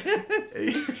 God. Yeah.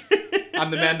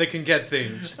 I'm the man that can get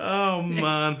things. Oh,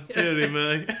 man. Dearie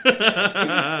me.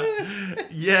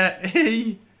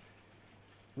 Yeah,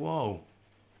 Whoa.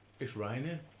 It's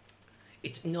raining.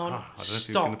 It's I don't know if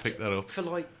you're going to pick that up. for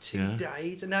like 2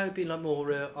 days, and now it'd be like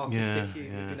more artistic.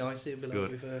 It'd be nice. It'd be like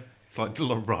good. with It's like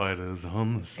the Riders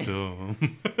on the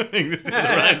Storm. Just in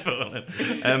the rain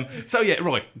falling. So yeah,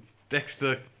 right.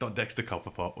 Dexter, not Dexter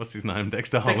Copperpot. What's his name?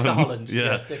 Dexter Holland. Dexter Holland.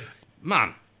 Yeah.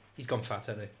 Man, He's gone fat,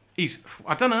 hasn't he's.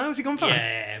 I don't know. Has he gone fast?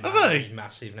 Yeah, Has man, he? he's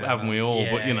massive now. Haven't man. we all?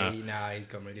 Yeah, But you know. Nah, he's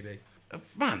gone really big.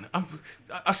 Man,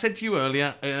 I said to you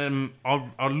earlier,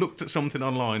 I looked at something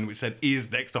online which said, is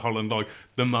Dexter Holland like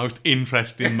the most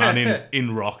interesting man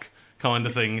in rock kind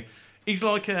of thing? He's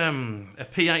like a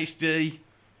PhD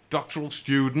doctoral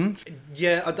student.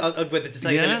 Yeah, I'd whether to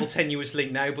say a little tenuous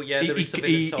link now, but yeah, there is something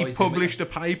that ties he published a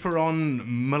paper on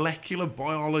molecular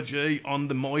biology on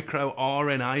the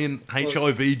microRNA and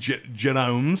HIV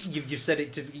genomes. You've said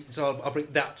it to, so I'll bring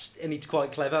that's, and it's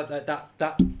quite clever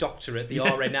that doctorate, the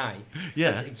RNA.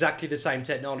 Yeah, it's exactly the same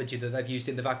technology that they've used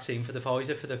in the vaccine for the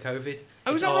Pfizer for the COVID.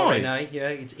 Oh, is it's that RNA, right? yeah,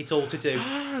 it's all to do.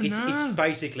 It's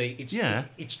basically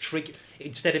it's trick.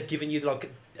 Instead of giving you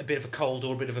like a bit of a cold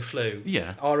or a bit of a flu,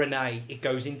 RNA, it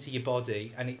goes into your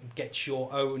body and it gets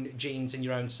your own genes and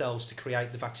your own cells to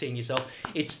create the vaccine yourself.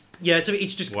 So it's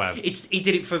just he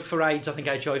did it for AIDS, I think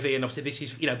HIV, and obviously this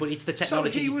is but it's the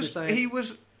technology. So the same. He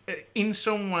was in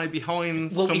some way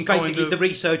behind. Well, some basically, kind of... the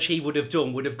research he would have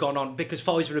done would have gone on because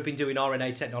Pfizer have been doing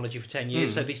RNA technology for 10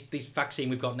 years. So this vaccine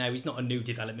we've got now is not a new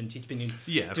development. It's been in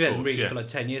development really for like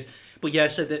 10 years. But yeah,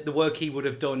 so the work he would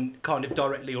have done, kind of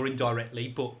directly or indirectly,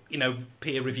 but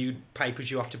peer-reviewed papers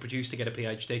you have to produce to get a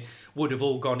PhD, would have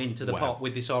all gone into the pot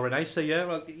with this RNA. So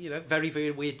yeah, very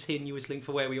very weird tenuous link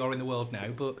for where we are in the world now.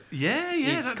 But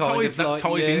that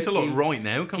ties into like right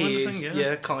now kind of thing.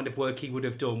 Yeah, kind of work he would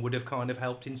have done would have kind of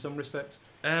helped in some respects.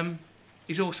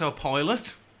 He's also a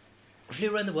pilot.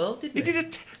 Flew around the world, didn't he? He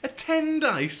did a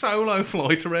 10-day solo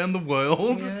flight around the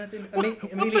world. Yeah,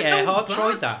 Amelia Earhart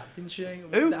tried that, didn't she?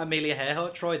 Who? Amelia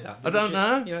Earhart tried that. I don't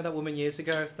know. You know that woman years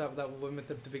ago, that woman with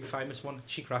the big famous one.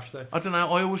 She crashed though. I don't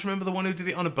know. I always remember the one who did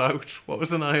it on a boat. What was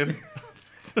the name?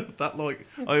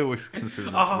 I always consider.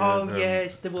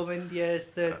 Yes, the woman.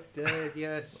 Yes,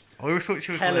 yes. I always thought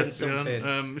she was Helen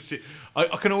lesbian. something. I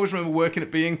can always remember working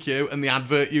at B&Q and the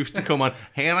advert used to come on.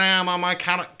 Here I am on my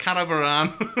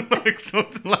catamaran, like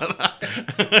something like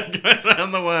that, going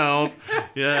around the world.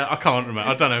 Yeah, I can't remember.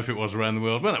 I don't know if it was around the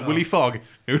world. Wasn't that Willie Fogg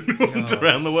who went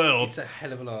around the world? It's a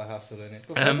hell of a lot of hassle, isn't it?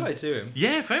 But fair play to him.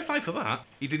 Yeah, fair play for that.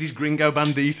 He did his Gringo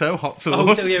Bandito hot sauce.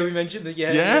 Oh, so yeah, we mentioned that.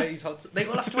 Yeah, he's hot. They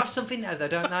all have to have something now, though,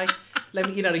 don't they?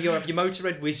 You have your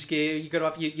Motorhead whiskey. You got to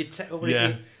have your what is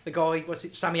it? The guy, what's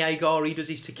it? Sammy Hagar. He does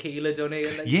his tequila, doesn't he?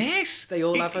 Yes. They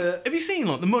all have a. Have you seen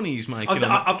like the money he's making?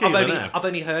 I've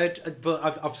only heard, but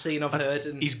I've heard.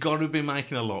 And he's got to be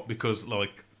making a lot because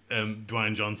like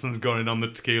Dwayne Johnson's going on the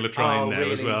tequila train now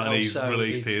as well, and he's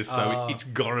released his, so it's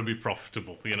got to be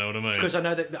profitable. You know what I mean? Because I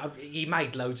know that he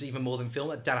made loads, even more than film.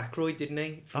 Like Dan Aykroyd, didn't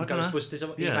he? From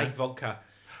Ghostbusters, he made vodka,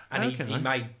 and he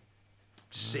made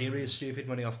serious stupid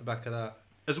money off the back of that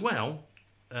as well.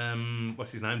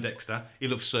 What's his name? Dexter. He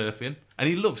loves surfing and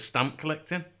he loves stamp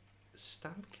collecting.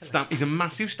 Stamp collector. He's a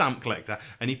massive stamp collector,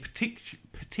 and he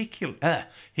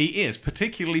is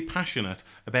particularly passionate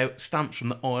about stamps from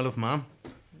the Isle of Man.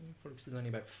 Probably because there's only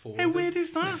about 4. How weird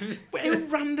is that? How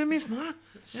random is that?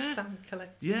 Stamp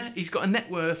collector. Yeah, he's got a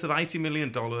net worth of $80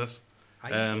 million.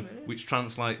 $80 which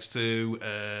translates to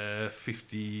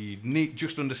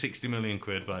just under 60 million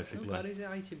quid, basically. What is it,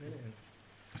 80 million?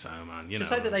 So, man, to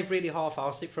say that they've really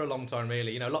half-arsed it for a long time,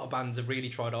 really. You know, a lot of bands have really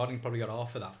tried hard and probably got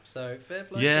half of that. So, fair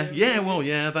play. They've.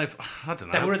 I don't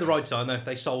know. They were at the right time, though.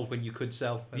 They sold when you could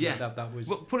sell. And that was.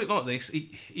 Well, put it like this: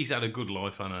 he's had a good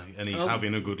life, hasn't he? And he's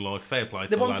having a good life. Fair play.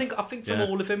 The one thing I think from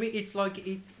all of them, it's like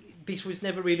this was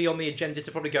never really on the agenda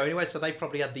to probably go anywhere. So they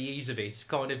probably had the ease of it,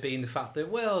 kind of being the fact that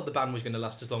the band was going to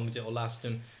last as long as it'll last,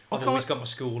 and I've always got my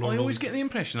school. I always get the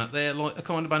impression that they're like a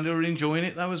kind of band who are enjoying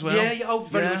it though as well.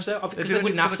 Very much so. Because they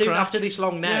wouldn't have to after this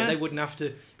long now. They wouldn't have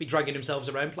to be dragging themselves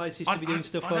around places to be doing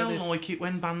stuff like this. I don't like it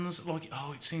when bands like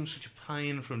it seems such a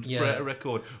pain for them to create a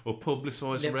record or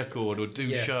publicise a record or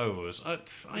do shows. I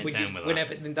ain't down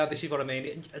with that. This is what I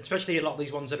mean. Especially a lot of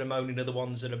these ones that are moaning are the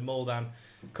ones that are more than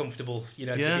comfortable,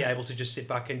 to be able to just sit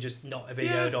back and just not be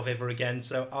heard of ever again.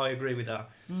 So I agree with that.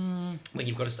 When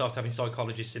you've got to start having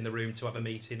psychologists in the room to have a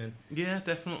meeting and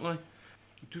definitely.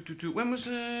 When was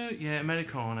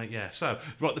Americana? Yeah. So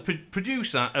right, the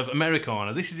producer of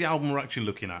Americana. This is the album we're actually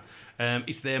looking at.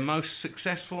 It's their most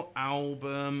successful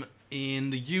album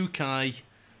in the UK.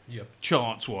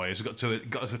 Charts wise, it got to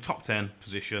a top 10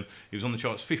 position. It was on the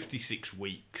charts 56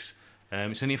 weeks.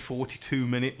 It's only a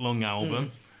 42-minute long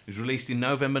album. It was released in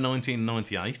November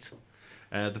 1998.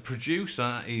 The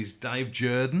producer is Dave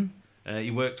Jerden.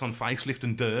 He worked on Facelift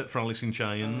and Dirt for Alice in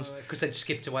Chains. Because they'd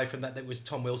skipped away from that. There was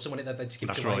Tom Wilson, wasn't it? They'd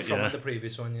skipped away from the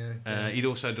previous one, He'd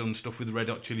also done stuff with the Red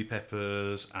Hot Chili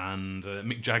Peppers and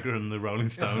Mick Jagger and the Rolling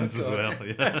Stones as well.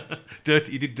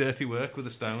 He did dirty work with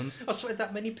the Stones. I swear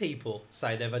that many people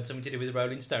say they've had something to do with the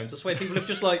Rolling Stones. I swear people have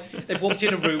just they've walked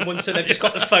in a room once and they've just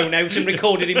got the phone out and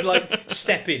recorded him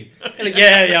stepping. And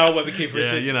I'll work with Keith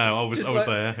Richards. I was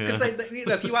there. Because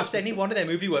if you asked any one of them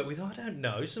who you work with, I don't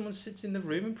know, someone sits in the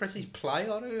room and presses play. I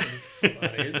don't know what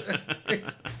that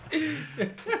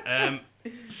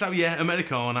is.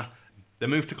 Americana. They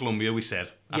moved to Columbia, we said.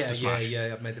 After Smash.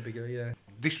 I've made the bigger,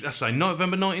 This,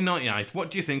 November 1998. What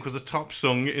do you think was the top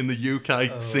song in the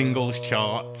UK singles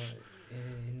charts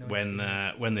when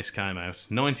this came out?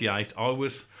 98.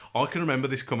 I can remember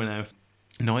this coming out.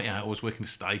 98. I was working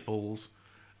for Staples.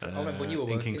 I remember when you were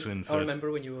working. In Kingswinford. I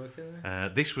remember when you were working there.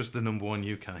 This was the number 1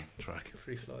 UK track.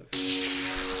 Free Flow.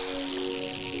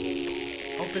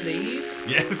 I Believe.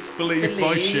 Yes, Believe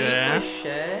by Cher.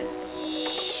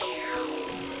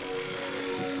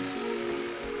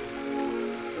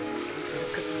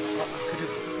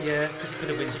 Because it could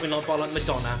have been something by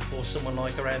Madonna or someone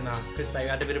around that, because they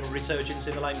had a bit of a resurgence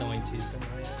in the late 90s.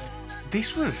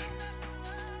 This was...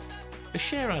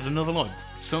 Cher had another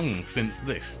song since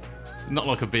this. Not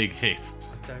like a big hit.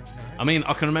 I don't know. I mean,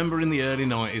 I can remember in the early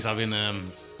 90s having...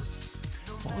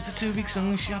 what was the 2 big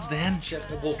songs she had then? She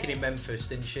had Walking in Memphis,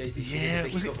 didn't she?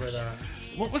 Was it?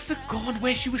 What was the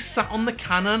where she was sat on the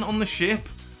cannon on the ship?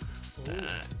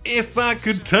 If I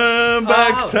could turn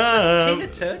back time.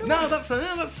 That's Tina Turner? No, that's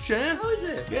Cher. Oh, is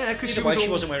it? Yeah, because she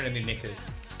wasn't wearing any knickers.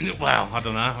 Well, I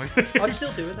don't know. I'd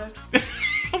still do it though.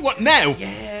 What now?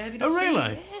 Yeah. Oh,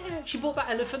 really? Yeah. She bought that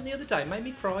elephant the other day. Made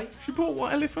me cry. She bought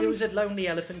what elephant? There was a lonely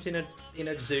elephant in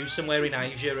a zoo somewhere in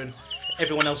Asia, and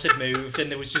everyone else had moved,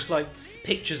 and there was just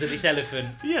pictures of this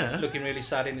elephant looking really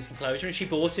sad in this enclosure, and she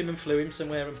bought him and flew him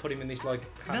somewhere and put him in this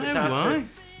habitat. No, why?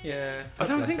 Yeah. I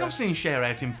don't think I've seen Cher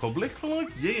out in public for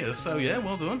years, so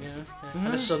well done. Yeah.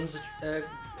 And the son's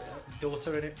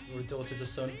daughter in it, or a daughter's a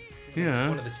son. Yeah.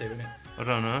 One of the two in it. I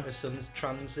don't know. Her son's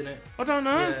trans in it. I don't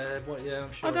know. Yeah,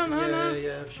 I'm sure. I don't know.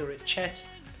 Yeah, I'm sure it. Chet.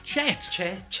 Ches.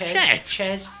 Yeah,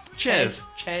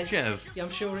 I'm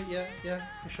sure it. Yeah,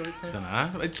 I'm sure it's him. I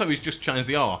don't know. So he's just changed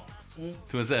the R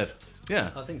to a Z.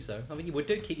 Yeah. I think so. I mean, you would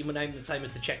do keep your name the same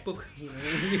as the checkbook.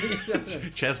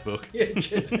 Chess book. Yeah,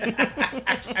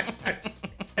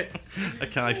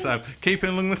 Okay, so keeping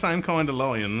along the same kind of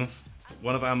lines,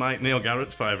 one of our mate Neil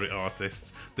Garrett's favourite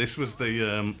artists. This was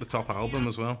the top album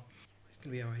as well. It's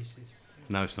gonna be Oasis.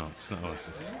 No, it's not. It's not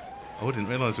Oasis. Oh, I didn't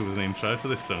realise there was an intro to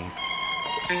this song.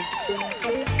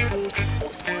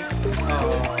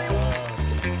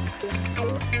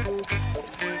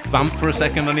 Vamp for a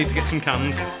second. I need to get some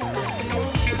cans.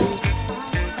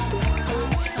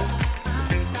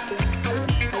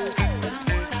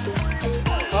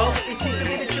 It is a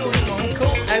bit of George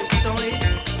Michael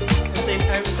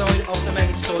outside of the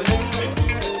men's toilet,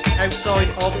 outside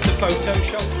of the photo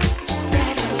shop.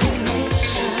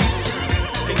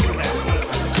 The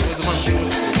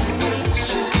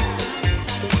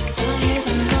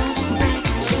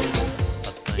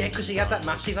because he had that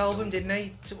massive album, didn't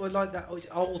he? Like that, was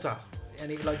older,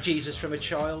 and it like Jesus from a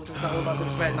Child. Was that all that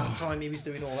was about that time he was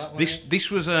doing all that?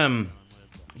 This was a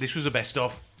best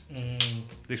of.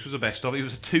 This was a best of. It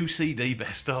was a 2 CD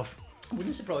best of.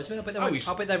 Wouldn't surprise me. I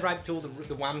bet they raped all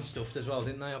the Wham stuff as well,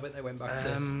 didn't they? I bet they went back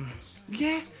to.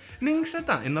 Yeah, Ning said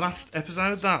that in the last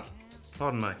episode.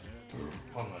 Pardon me.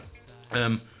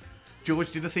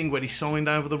 George did a thing where he signed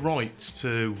over the rights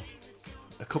to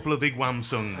a couple of big Wham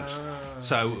songs.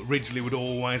 So Ridgely would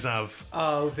always have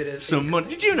a bit of some money.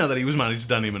 Did you know that he was married to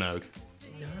Danny Minogue?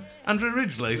 No. Andrew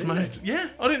Ridgely's married. Yeah,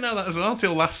 I didn't know that as well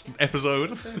till last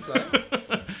episode.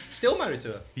 Still married to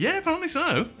her? Yeah, apparently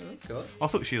so. Oh, God. I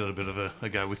thought she had a bit of a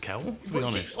go with Kel, to be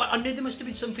honest. I knew there must have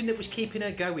been something that was keeping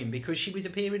her going because she was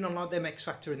appearing on like them X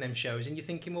Factor and them shows, and you're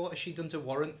thinking, well, what has she done to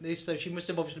warrant this? So she must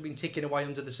have obviously been ticking away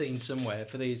under the scenes somewhere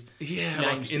for these names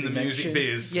like in the music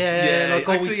biz. Yeah, like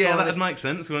always. Actually, that'd make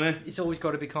sense, wouldn't it? It's always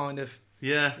got to be kind of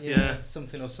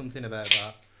something or something about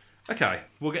that. Okay,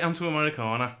 we'll get on to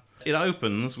Americana. It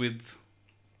opens with,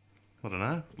 I don't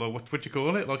know, like what you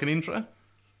call it, like an intro.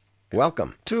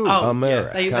 Welcome to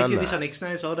Americana. They do this on X now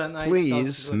as well, don't they?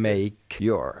 Please make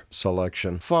your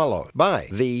selection followed by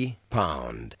the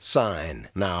pound sign.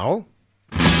 Now.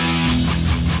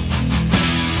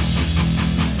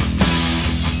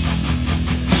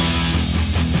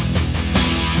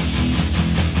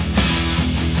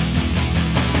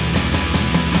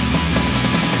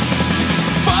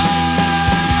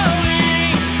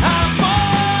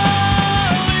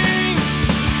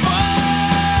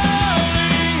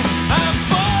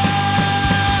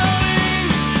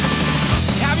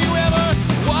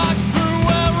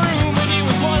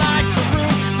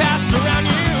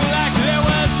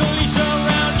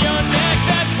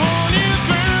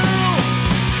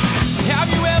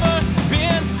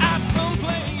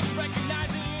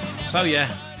 So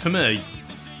yeah, to me,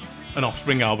 an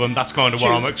Offspring album, that's kind of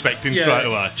what I'm expecting straight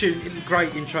away.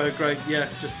 Great intro,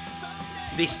 just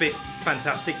this bit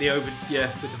fantastic, with the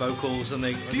vocals and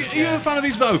the... Are you a fan of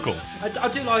his vocal? I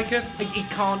do like her. He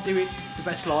can't do it the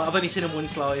best live. I've only seen him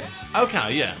once live.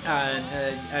 Okay, yeah.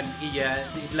 And he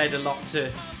led a lot to...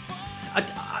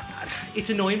 it's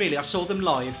annoying really, I saw them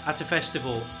live at a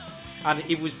festival and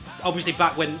it was obviously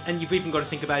back when, and you've even got to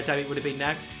think about how it would have been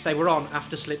now, they were on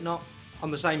after Slipknot. On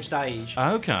the same stage.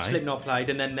 Okay. Slipknot played,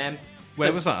 and then them.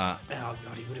 Where was that at? Oh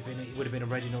God, it would have been a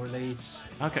Reading or a Leeds.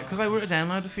 Okay, because they were at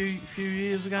Download a few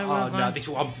years ago. Oh no, this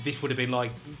would have been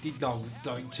like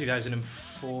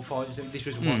 2004, 5. This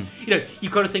was one. You know,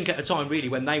 you've got to think at a time really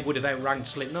when they would have outranked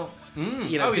Slipknot.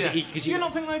 You know, because you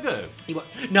not think they do?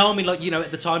 No, I mean like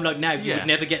at the time like now you would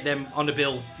never get them on a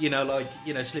bill.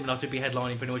 Slipknot would be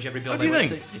headlining pretty much every bill they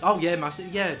went to. Oh yeah,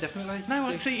 massive. Yeah, definitely.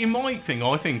 No, see, in my thing,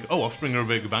 I think Offspring are a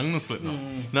bigger band than Slipknot.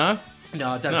 No.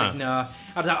 No, I don't think. No,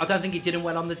 I don't think it did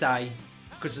well on the day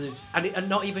because and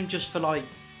not even just for like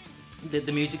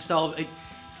the music style,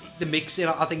 the mixing.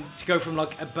 I think to go from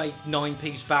like a big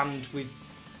 9-piece band with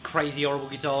crazy horrible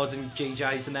guitars and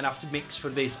GJs, and then have to mix for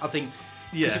this, I think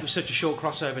because it was such a short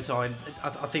crossover time, I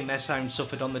think their sound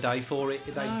suffered on the day for it.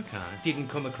 They didn't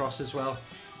come across as well.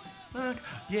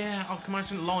 Yeah, I can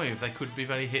imagine live they could be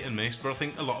very hit and miss, but I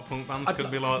think a lot of punk bands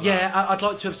could be like that. Yeah, I'd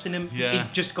like to have seen them.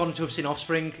 Just gone to have seen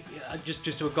Offspring, just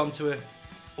to have gone to a.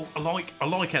 Oh, I like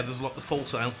how there's like the Full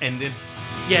Sail ending.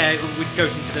 Yeah, it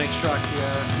goes into the next track.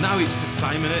 Yeah. No, it's the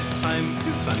same in it. It's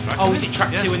the same track. Oh, is it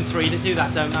track 2 and 3 that do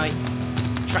that, don't they?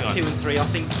 Track 2 and 3, I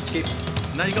think. Skip.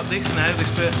 Now you got this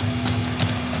bit.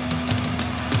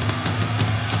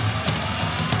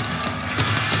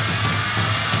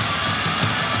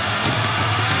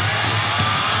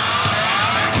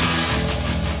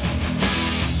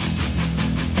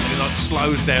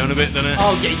 Slows down a bit, doesn't it?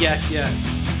 Oh yeah. Yeah,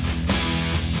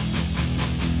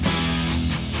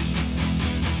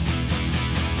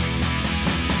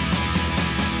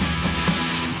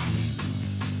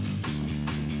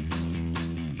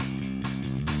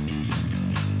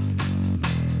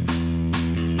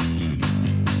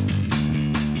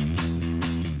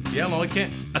 I like it.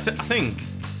 I think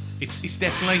it's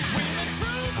definitely.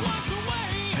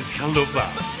 I love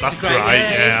that. That's great.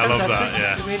 Yeah, I love that.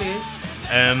 Yeah, it really is.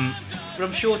 But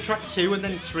I'm sure track 2 and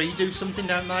then 3 do something,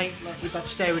 don't they? Like that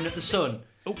staring at the sun.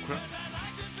 Oh crap!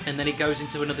 And then it goes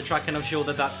into another track, and I'm sure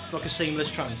that's like a seamless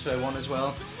transfer one as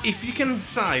well. If you can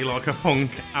say like a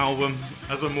punk album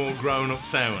has a more grown-up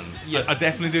sound, I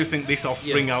definitely do think this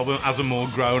Offspring album has a more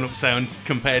grown-up sound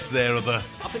compared to their other.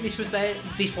 I think this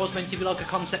was meant to be like a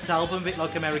concept album, a bit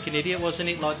like American Idiot, wasn't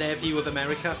it? Like their view of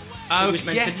America. It was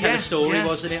meant to tell a story,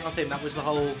 wasn't it? I think that was the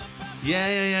whole.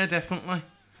 Yeah, definitely.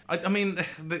 I mean,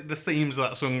 the themes of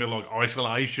that song are like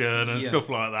isolation and stuff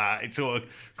like that. It sort of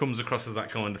comes across as that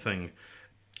kind of thing.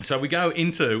 So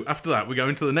after that, we go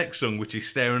into the next song, which is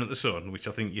Staring at the Sun, which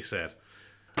I think you said.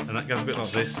 And that goes a bit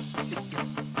like this.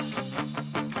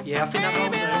 Yeah, I think that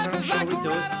rolls over. I'm sure it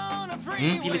does.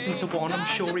 If you listen to one, I'm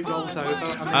sure it rolls over.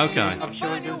 I'm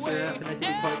sure it does. I think they did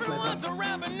it quite clever.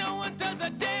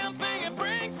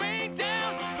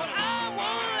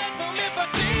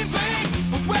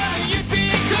 You'd be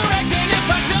correct, and if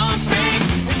I don't speak,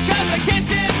 it's 'cause I can't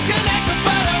disconnect,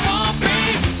 but I won't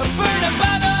be burned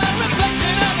by the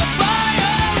reflection of the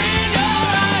fire in your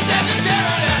eyes as you're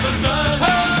staring at the sun.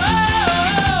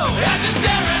 Oh, as you're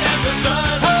staring at the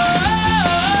sun.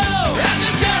 Oh, as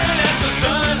you're staring at the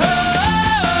sun.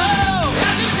 Oh,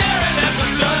 as you're staring at the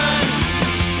sun.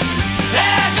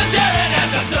 As you're staring at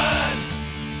the sun.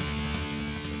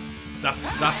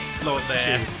 That's like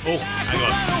there. Oh, hang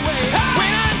on. When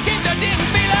I escaped, I didn't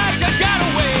feel like I got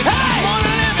away. It's more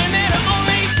than living than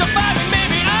only surviving.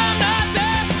 Maybe I'm not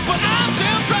there, but I'm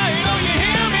still trying. Oh, you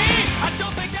hear me? I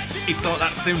don't think that you. It's not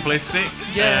that simplistic.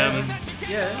 Yeah.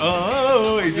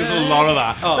 He does a lot of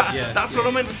that. Yeah. That's what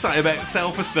I meant to say about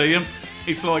self-esteem.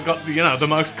 It's like got the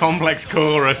most complex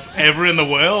chorus ever in the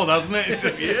world, hasn't it? It's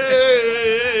just,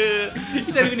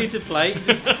 You don't even need to play. You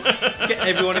just get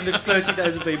everyone in the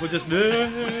 30,000 people just.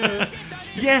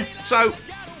 Yeah. So,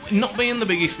 not being the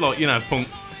biggest punk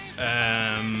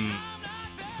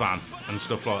fan and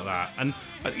stuff like that, and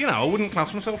I wouldn't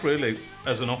class myself really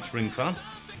as an Offspring fan.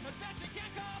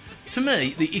 To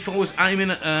me, if I was aiming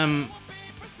at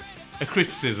a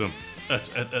criticism at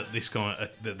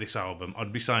this album,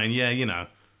 I'd be saying,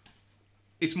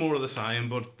 it's more of the same.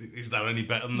 But is that any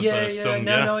better than the first song?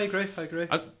 No, I agree.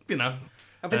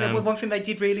 I think that was one thing they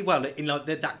did really well in like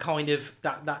that kind of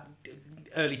that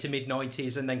early to mid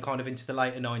 90s and then kind of into the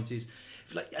later 90s.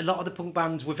 Like a lot of the punk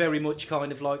bands were very much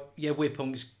kind of like, we're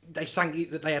punks. They sang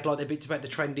it, that they had like their bits about the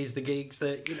trendies, the gigs,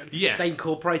 they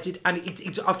incorporated, and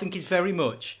it's I think it's very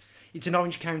much. It's an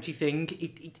Orange County thing.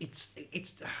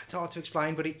 It's hard to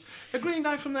explain, but it's a Green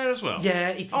Day from there as well.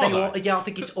 Yeah, I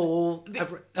think it's all.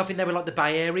 I think they were like the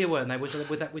Bay Area, weren't they? Was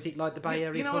it like the Bay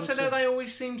Area? I said how they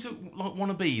always seem to like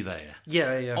want to be there.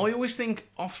 Yeah. I always think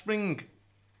Offspring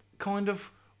kind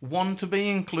of want to be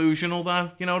inclusional,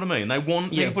 though. You know what I mean? They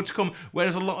want people to come,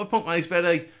 whereas a lot of punk is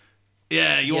very.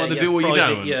 You either do or you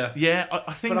don't. Yeah,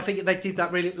 I think. But I think they did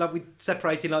that really, like with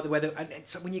separating like the weather. And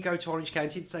so when you go to Orange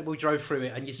County, say we drove through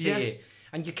it and you see it,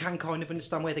 and you can kind of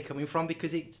understand where they're coming from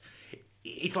because it's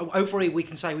like over here we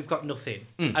can say we've got nothing,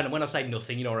 and when I say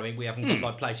nothing, you know what I mean. We haven't got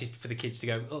like places for the kids to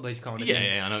go. Oh, those kind of things.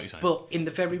 Yeah, I know what you're saying. But in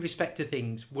the very respect of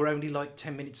things, we're only like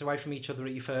 10 minutes away from each other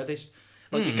at your furthest.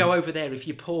 Like you go over there, if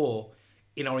you're poor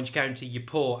in Orange County, you're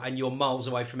poor and you're miles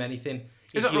away from anything.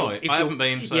 Is that right? I haven't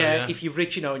been, so yeah. If you're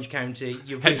rich in Orange County,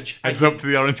 you're rich. Heads up to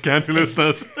the Orange County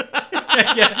listeners.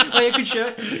 Good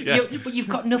shirt. But you've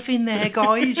got nothing there,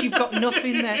 guys. You've got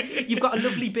nothing there. You've got a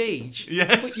lovely beach.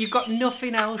 Yeah. But you've got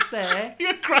nothing else there.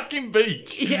 You're a cracking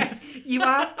beach. Yeah, you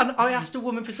have. And I asked a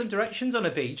woman for some directions on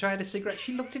a beach. I had a cigarette.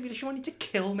 She looked at me. She wanted to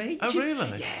kill me. Oh,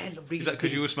 really? Yeah. Is that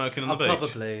because you were smoking on the beach?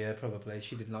 Probably.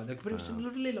 She didn't like that. But it was a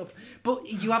lovely love. But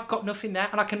you have got nothing there.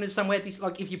 And I can understand where this,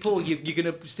 like, if you're poor, you're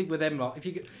going to stick with them. Like,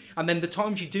 and then the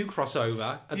times you do cross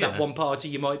over at that one party,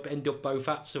 you might end up both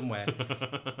at somewhere.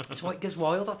 That's why it goes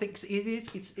wild. I think it is.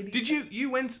 Did you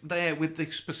went there with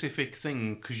the specific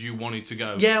thing because you wanted to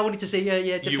go? Yeah, I wanted to see. Yeah,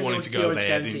 definitely. You wanted to go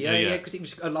there, didn't you? Yeah, because it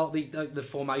was a lot of the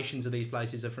formations of these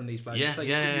places are from these places. Yeah,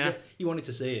 so you wanted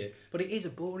to see it, but it is a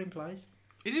boring place.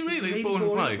 Is it really a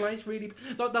boring place? Really,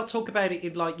 like they'll talk about it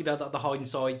in like the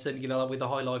hindsights and like with the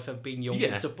high life of being young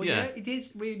and stuff. But it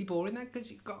is really boring there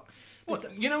because you've got. What?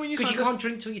 When you can't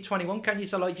drink till you're 21, can you?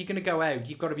 So like, if you're going to go out,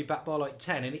 you've got to be back by like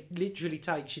 10, and it literally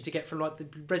takes you to get from like the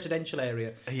residential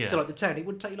area to like the town. It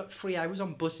would take you like 3 hours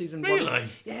on buses and. Really?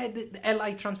 The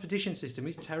LA transportation system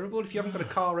is terrible. If you haven't got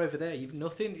a car over there, you've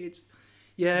nothing. It's.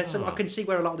 So I can see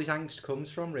where a lot of this angst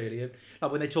comes from, really.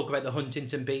 Like when they talk about the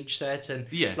Huntington Beach set and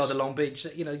like the Long Beach,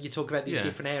 you talk about these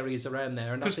different areas around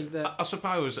there, and I think that I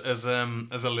suppose as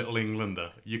a little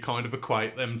Englander, you kind of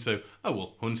equate them to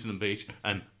Huntington Beach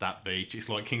and that beach. It's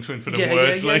like King Swinford and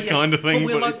Worsley kind of thing,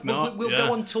 but it's not. We'll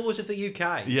go on tours of the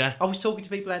UK. Yeah, I was talking to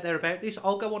people out there about this.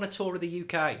 I'll go on a tour of the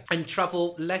UK and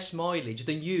travel less mileage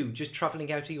than you just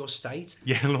travelling out of your state.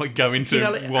 Yeah, like going to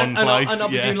one place. And I'll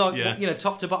be doing like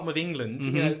top to bottom of England.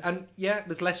 And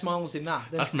there's less miles in that.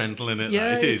 That's mental, isn't it?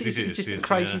 Yeah, it is. It's just a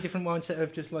crazy different mindset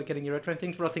of just like getting your head around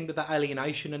things. But I think that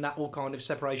alienation and that all kind of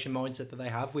separation mindset that they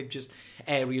have with just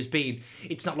areas being,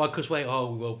 it's not like us where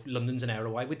London's an hour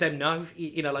away. With them, no,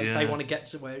 they want to get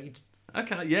somewhere.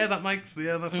 Okay, yeah, that makes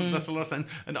that's a lot of sense.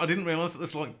 And I didn't realise that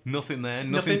there's like nothing there,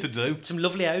 nothing to do. Some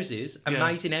lovely houses,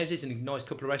 amazing houses, and a nice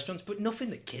couple of restaurants, but nothing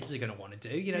that kids are going to want to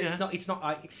do. You know, it's not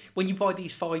like when you buy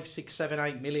these 5, 6, 7,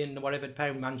 8 million or whatever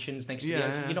pound mansions next to the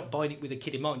ocean, you're not buying it with a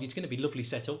kid in mind. It's going to be lovely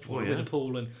set up for it with a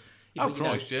pool and.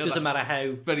 Doesn't matter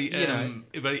how very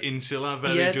insular,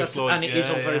 very and it is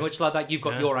all very much like that. You've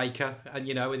got your acre, and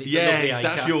and it's a lovely acre.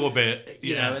 That's your bit,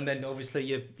 and then obviously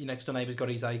your next door neighbour's got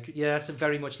his acre. Yeah, so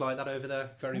very much like that over there,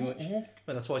 very much. And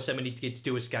that's why so many kids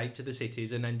do escape to the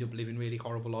cities and end up living really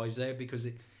horrible lives there because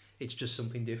it's just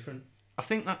something different. I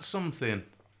think that's something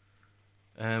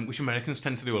which Americans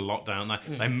tend to do a lot, don't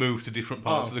they? They move to different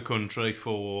parts of the country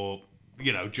for.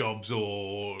 Jobs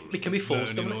or it can be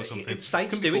forced or something.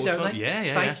 States do it, don't they? Yeah,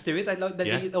 States do it.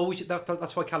 They always.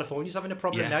 That's why California's having a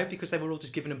problem now because they were all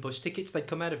just giving them bus tickets. They'd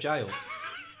come out of jail,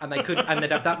 and they couldn't. And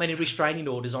they'd have that many restraining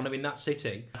orders on them in that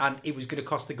city, and it was going to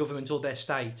cost the government or their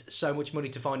state so much money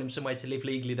to find them somewhere to live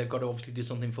legally. They've got to obviously do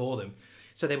something for them,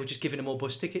 so they were just giving them all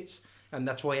bus tickets. And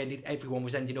that's why everyone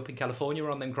was ending up in California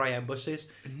on them Greyhound buses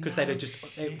because they'd have just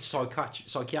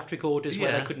psychiatric orders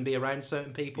where they couldn't be around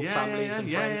certain people, families and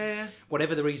friends.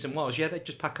 Whatever the reason was, they'd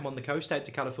just pack them on the coast out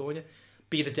to California.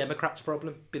 Be the Democrats'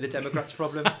 problem.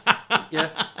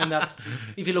 And that's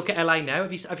if you look at LA now.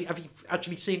 Have you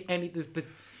actually seen any the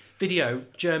video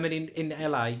German in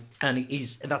LA? And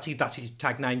that's his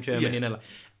tag name, German in LA.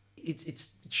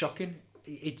 It's shocking.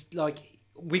 It's like.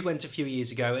 We went a few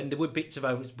years ago and there were bits of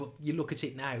homes, but you look at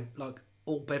it now, like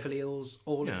all Beverly Hills,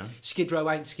 Skid Row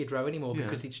ain't Skid Row anymore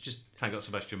because it's just... Thank God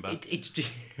Sebastian Bach. It's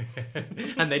just...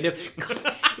 and they know...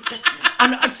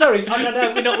 I'm sorry, I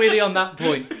know we're not really on that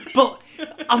point, but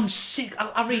I'm sick.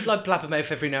 I read like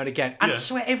Blabbermouth every now and again, and I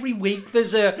swear every week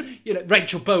there's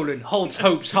Rachel Bolan holds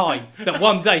hopes high that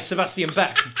one day Sebastian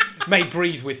Bach may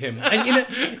breathe with him, and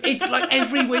it's like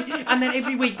every week, and then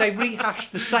every week they rehash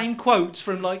the same quotes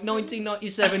from like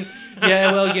 1997.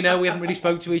 Yeah, well, we haven't really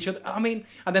spoke to each other. I mean,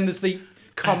 and then there's the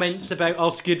comments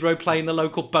about Skid Row playing the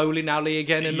local bowling alley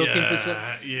again and looking for some.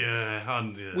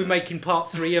 We're making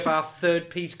part 3 of our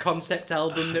 3rd-piece concept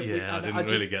album. That I didn't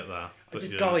really get that. But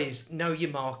guys, know your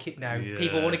market now. Yeah.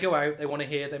 People want to go out, they want to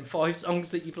hear them 5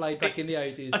 songs that you played back in the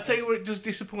 80s. I tell you what, it does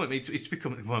disappoint me. It's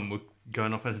become, we're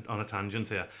going off on a tangent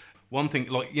here. One thing,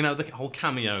 like, the whole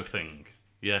cameo thing.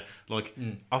 Yeah, like,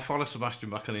 I follow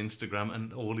Sebastian Bach on Instagram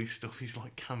and all his stuff, he's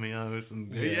like cameos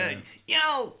and...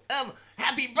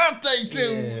 happy birthday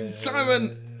to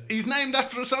Simon! He's named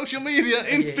after a social media,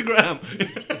 Instagram.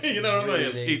 You know what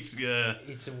I mean?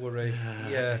 It's a worry.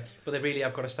 But they really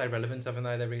have got to stay relevant, haven't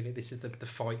they? This is the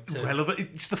fight. Relevant.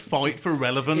 It's the fight for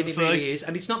relevance. It really is,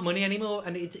 and it's not money anymore.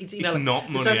 And it's not money anymore.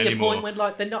 There's only a point when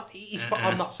they're not.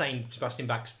 I'm not saying Sebastian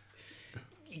Bach's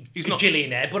he's not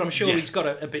gillionaire, but I'm sure he's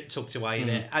got a bit tucked away in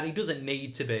it, and he doesn't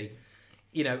need to be,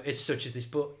 as such as this.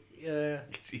 But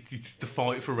it's the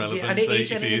fight for relevance. And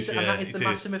that is the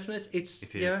massiveness.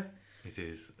 It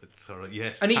is. Sorry,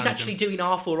 yes. And he's actually doing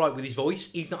half all right with his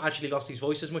voice. He's not actually lost his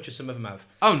voice as much as some of them have.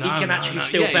 Oh, no. He can actually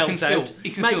still belt out.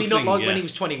 Maybe not like when he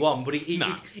was 21, but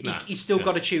he's still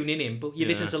got a tune in him. But you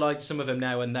listen to like some of them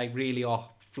now and they really are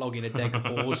flogging a dead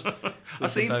horse. I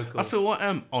saw what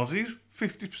Ozzy's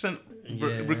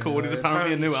 50% recorded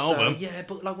apparently a new album. Yeah,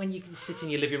 but like when you sit in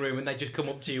your living room and they just come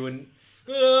up to you and...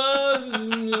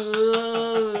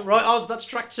 right, Oz, that's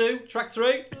track 2. Track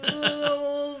 3.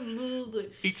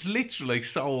 It's literally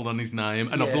sold on his name,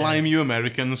 and I blame you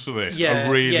Americans for this. I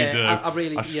really do.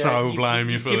 I so blame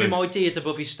you for this. You give him ideas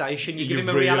above his station. You give him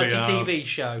a reality TV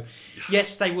show.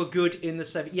 Yes, they were good in the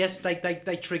 70s. Yes,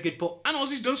 they triggered, but... And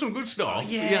Ozzy's done some good stuff.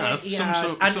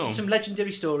 Some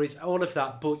legendary stories, all of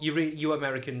that, but you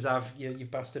Americans have...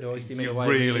 You've bastardised him in a way.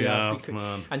 You really have,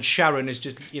 man. And Sharon is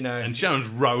just, And Sharon's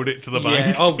rode it to the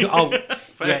bank.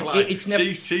 Fair play.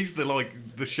 She's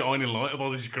the shining light of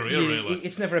Ozzy's career, really.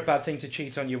 It's never a bad thing to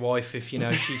cheat on your wife if,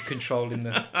 she's controlling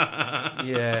the...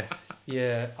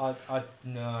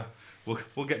 No.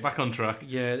 We'll get back on track.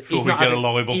 Yeah, before we get a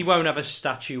libel. He won't have a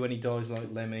statue when he dies like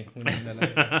Lemmy.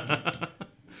 The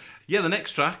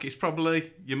next track is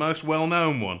probably your most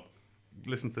well-known one.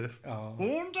 Listen to this. Oh.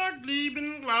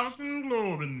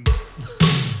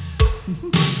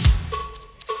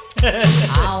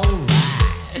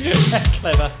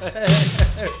 Clever.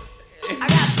 I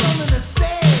got something to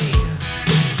say.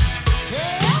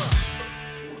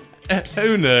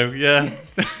 Who knew? Yeah.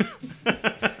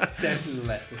 Def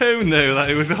Leppard. Who knew that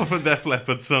it was off a Def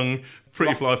Leppard song?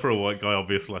 Pretty Fly for a White Guy,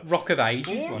 obviously. Rock of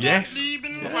Ages. Yes.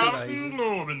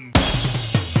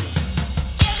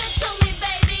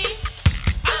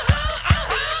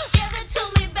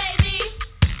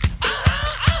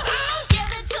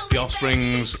 The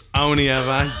Offspring's Only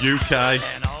Ever UK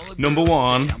number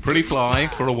 1, Pretty Fly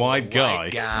for a White Guy.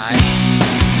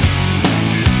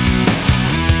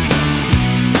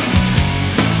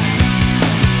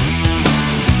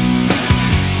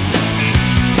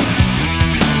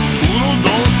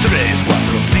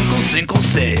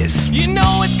 You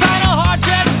know it's kinda hard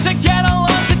just to get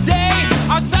along today.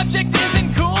 Our subject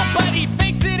isn't cool, but he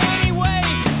thinks it anyway.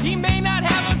 He may not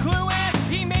have a clue and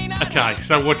he may not. Okay,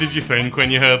 so what did you think when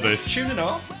you heard this? Tune and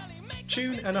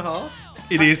a half.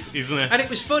 It is, isn't it? And it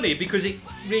was funny because it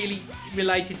really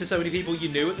related to so many people you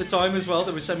knew at the time as well.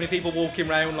 There were so many people walking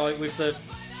around like with the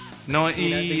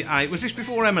 98. Was this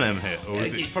before Eminem hit? Or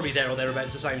was it's it probably there or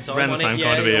thereabouts at the same time. around the wasn't same it?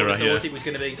 kind of I era? thought Yeah. it was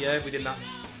going to be within that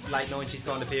late 90s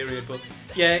kind of period. But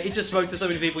yeah, it just spoke to so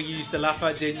many people you used to laugh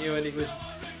at, didn't you? And it was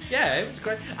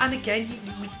great. And again,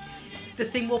 the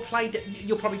thing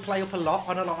you'll probably play up a lot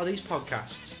on a lot of these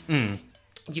podcasts.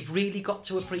 You've really got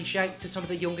to appreciate, to some of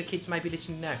the younger kids maybe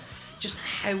listening now, just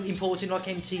how important like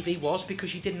MTV was,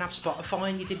 because you didn't have Spotify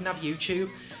and you didn't have YouTube,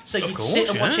 so you'd sit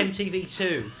and watch MTV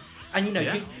too. And you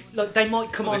know, they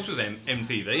might come on. This was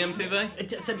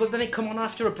MTV. So, but then they'd come on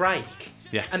after a break.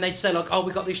 Yeah. And they'd say like, "Oh,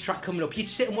 we got this track coming up." You'd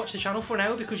sit and watch the channel for an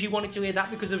hour because you wanted to hear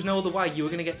that, because there was no other way you were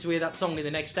going to get to hear that song in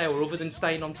the next hour other than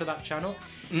staying onto that channel.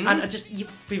 And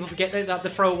people forget that the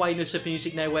throwawayness of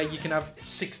music now, where you can have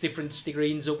 6 different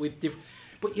screens up with different.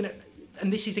 But you know,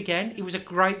 and this is again, it was a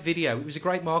great video. It was a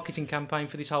great marketing campaign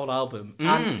for this whole album,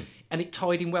 and it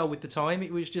tied in well with the time.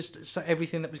 It was just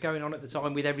everything that was going on at the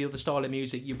time with every other style of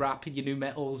music, your rap and your new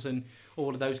metals and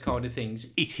all of those kind of things.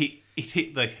 It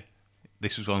hit the.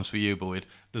 This was one's for you, Boyd.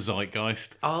 The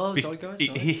zeitgeist. Oh, zeitgeist.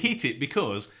 He hit it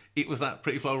because it was that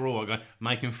Pretty Fly Raw guy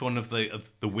making fun of the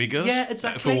wiggers. Yeah,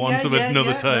 exactly. For want of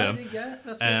another term. Yeah,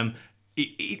 that's it.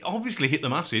 It obviously hit the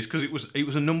masses because it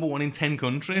was a number 1 in 10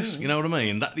 countries. You know what I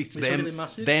mean? That it's really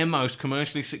massive. Their most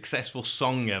commercially successful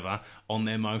song ever on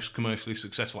their most commercially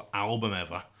successful album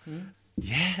ever.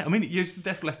 Yeah, I mean, it used the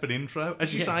Def Leppard intro,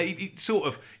 as you say. It sort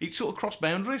of crossed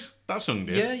boundaries. That song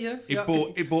did. Yeah.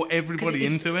 It brought everybody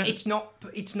into it.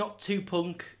 It's not too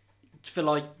punk for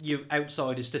like you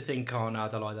outsiders to think, "Oh no, I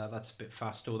don't like that. That's a bit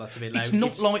fast or that's a bit loud." It's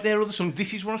not like their other songs.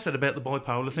 This is what I said about the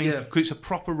bipolar thing, because it's a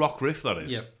proper rock riff. That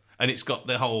is. Yeah. And it's got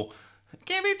the whole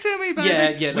 "Give it to me, baby,"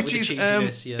 Yeah, which with is the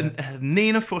cheesiness,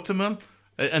 Nina Futterman.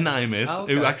 Her name is,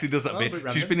 who actually does that bit.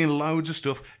 Bit She's been in loads of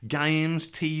stuff, games,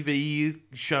 TV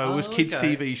shows, kids'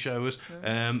 TV shows,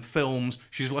 films.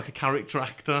 She's like a character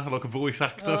actor, like a voice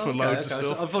actor for loads of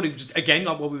stuff. So I thought it was just, again,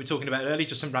 like what we were talking about earlier,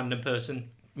 just some random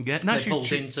person. Yeah, no, she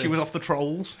was off the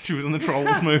Trolls. She was in the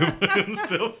Trolls movie and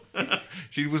stuff.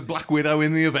 She was Black Widow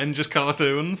in the Avengers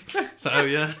cartoons. So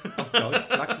yeah.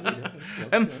 Black Widow.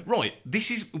 Right,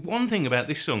 this is one thing about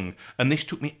this song, and this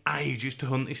took me ages to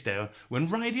hunt this down. When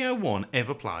Radio 1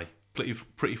 ever play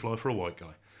Pretty Fly for a White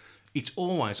Guy, it's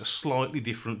always a slightly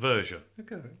different version.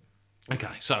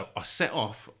 Okay, so I set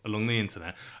off along the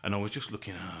internet, and I was just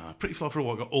looking at Pretty Fly for a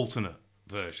White Guy alternate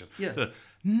version. Yeah.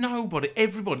 Everybody,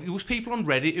 there was people on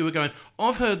Reddit who were going,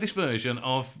 "I've heard this version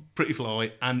of Pretty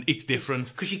Fly and it's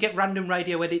different." Because you get random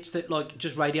radio edits that like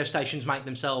just radio stations make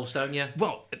themselves, don't you?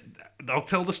 Well, I'll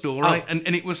tell the story. And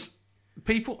it was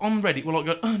people on Reddit were like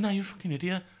going, "Oh no, you're a fucking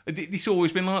idiot. It's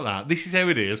always been like that. This is how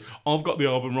it is. I've got the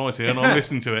album right here and I'm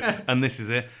listening to it and this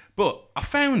is it." But I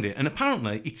found it, and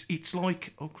apparently it's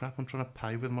like, oh crap, I'm trying to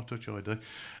pay with my Touch ID.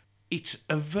 It's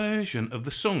a version of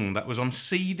the song that was on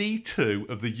CD 2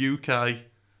 of the UK.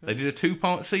 They did a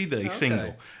 2-part CD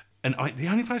single. And the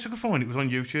only place I could find it was on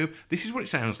YouTube. This is what it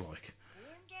sounds like.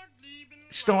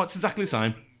 It starts exactly the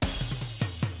same.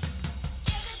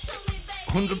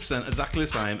 100% exactly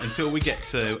the same until we get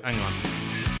to... Hang on.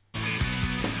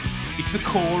 It's the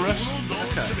chorus.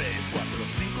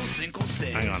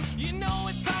 Hang on.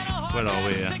 Where are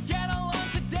we here?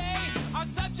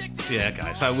 Yeah,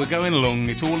 okay, so we're going along,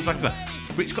 it's all exactly that.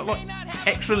 But it's got like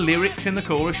extra lyrics in the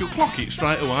chorus, you'll clock it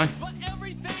straight away.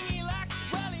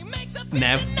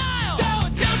 Now.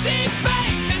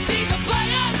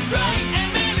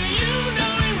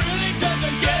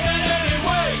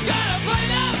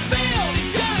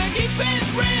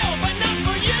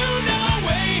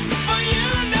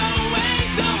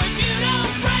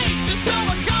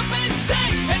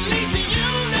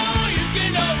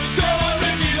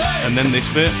 And then this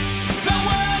bit.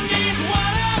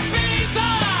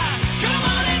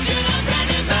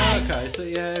 Okay, so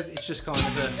yeah, it's just kind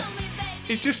of a...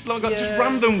 It's just like got just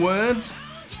random words.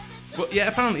 But yeah,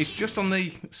 apparently it's just on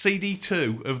the CD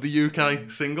 2 of the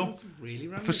UK single. That's really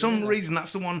random. For some reason,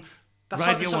 that's the one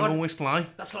Radio will always play.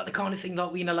 That's like the kind of thing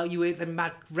like you hear the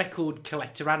mad record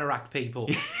collector anorak people,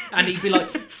 and he'd be like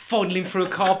fondling through a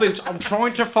car boot. I'm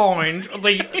trying to find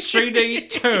the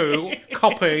CD2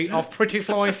 copy of Pretty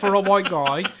Fly for a White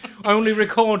Guy, only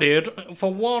recorded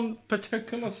for one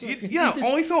particular.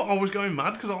 I thought I was going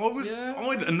mad because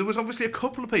and there was obviously a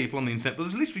couple of people on the internet, but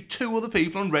there's literally 2 other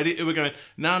people on Reddit who were going,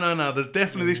 no, there's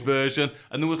definitely this version,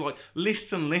 and there was like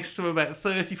lists and lists of about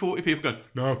 30-40 people going,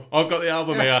 no, I've got the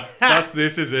album here.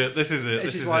 This is it. This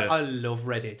is why it. I love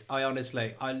Reddit. I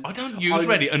don't use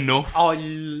Reddit enough.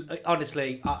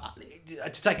 Honestly,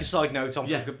 to take a side note on,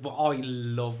 but I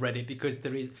love Reddit because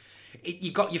there is.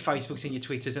 You got your Facebooks and your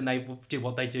Twitters, and they will do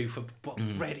what they do for. But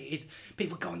Reddit is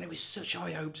people go on there with such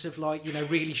high hopes of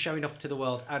really showing off to the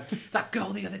world. And that girl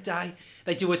the other day,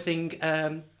 they do a thing,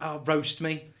 roast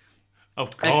me. Oh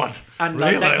God! And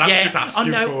really? That's just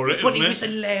asking for it, but isn't it was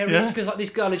hilarious because this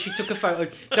girl, and she took a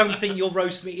photo. Don't think you'll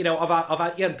roast me. I've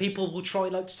had, and people will try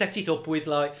set it up with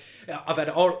I've had,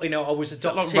 I was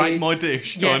adopted. Like rate my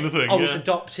dish kind of thing. I was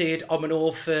adopted. I'm an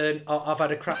orphan. I've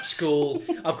had a crap school.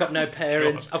 I've got no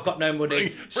parents. I've got no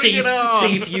money. See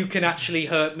if you can actually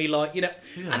hurt me,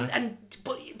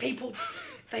 but people.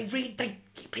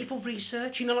 People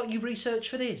research, you research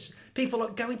for this. People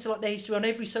go into their history on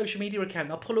every social media account.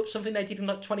 They'll pull up something they did in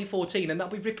 2014, and they'll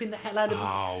be ripping the hell out of it.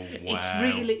 Wow. It's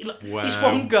really this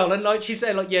one girl, and she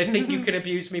said, think you can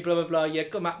abuse me, blah blah blah. Yeah,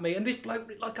 come at me. And this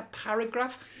bloke wrote a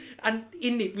paragraph, and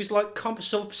in it was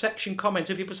subsection comments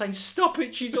of people saying, "Stop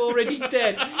it, she's already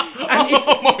dead." And it's,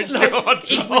 oh my God!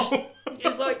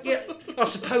 It's like, I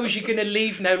suppose you're going to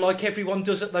leave now, like everyone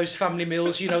does at those family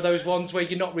meals, those ones where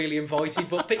you're not really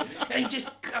invited. And he just,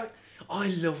 I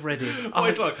love Reddit.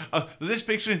 It's like, this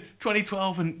picture in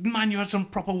 2012, and man, you had some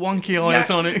proper wonky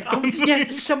eyes on it.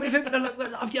 Some of it,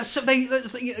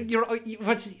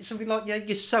 something like,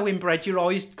 you're so inbred, your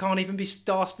eyes can't even be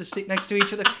asked to sit next to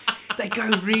each other. They go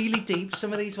really deep,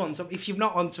 some of these ones. If you're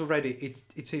not onto Reddit,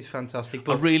 it is fantastic.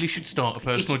 But I really should start a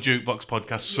personal jukebox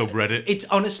podcast subreddit. It's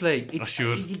honestly, I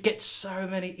should. You get so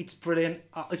many. It's brilliant.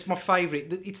 It's my favourite.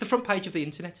 It's the front page of the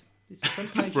internet. It's the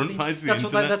front page. Of the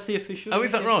internet. That's the official. Oh,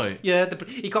 is that right? Yeah,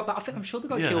 he got that. I'm sure the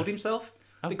guy killed himself.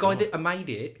 The guy that made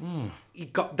it, he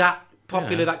got that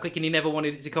popular that quick, and he never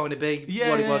wanted it to kind of be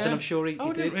what it was. And I'm sure he did.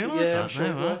 I didn't realise that. I'm sure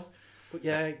it was. But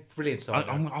yeah, brilliant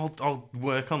song. I'll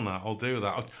work on that. I'll do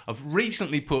that. I've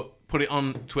recently put it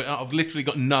on Twitter. I've literally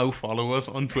got no followers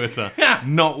on Twitter.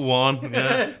 Not one.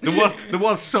 Yeah. There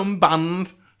was some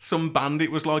band. It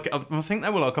was I think they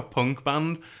were a punk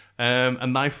band.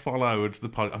 And they followed the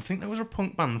podcast. I think there was a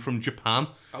punk band from Japan,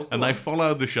 and they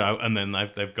followed the show, and then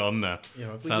they've gone there.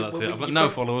 That's it. I've got no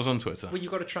followers on Twitter. Well,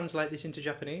 you've got to translate this into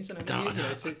Japanese, and I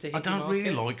don't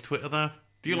really like Twitter though.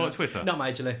 Do you like Twitter? Not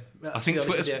majorly. I think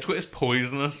Twitter's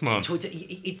poisonous, man. Twitter,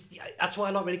 that's why I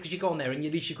like Reddit, because you go on there and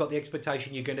at least you've got the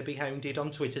expectation you're going to be hounded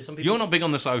on Twitter. Some people. You're not big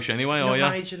on the social anyway, are you?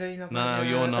 Majorly, No,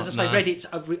 you're not. As I say,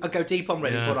 Reddit. I go deep on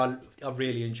Reddit, but I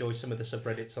really enjoy some of the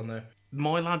subreddits on there.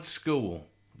 My lad's school,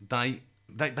 they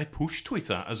push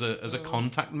Twitter as a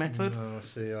contact method. Oh, I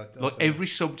see. Every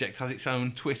subject has its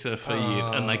own Twitter feed,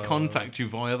 and they contact you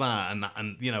via that,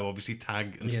 and obviously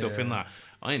tag and stuff in that.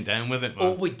 I ain't down with it, man.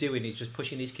 All we're doing is just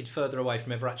pushing these kids further away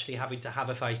from ever actually having to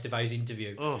have a face-to-face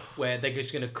interview where they're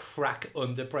just going to crack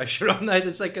under pressure, aren't they?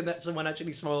 The second that someone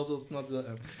actually smiles or nods at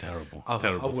them. It's terrible. It's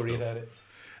terrible. I'll worry about it.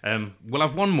 We'll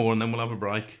have one more and then we'll have a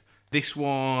break. This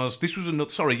was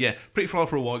another. Pretty Fly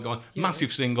for a White Guy,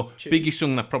 massive single, biggest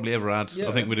song they've probably ever had.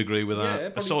 I think we'd agree with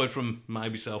that. Aside from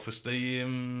maybe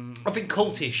Self-Esteem, I think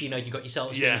cultish. You got your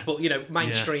Self-Esteem, but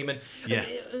mainstream and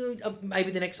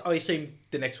maybe the next. I assume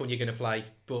the next one you're going to play,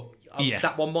 but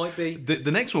that one might be the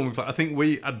next one we played. I think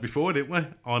we had before, didn't we?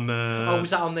 On was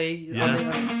that on the?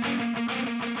 Yeah.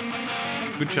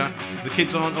 Good chat. The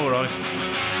kids aren't all right.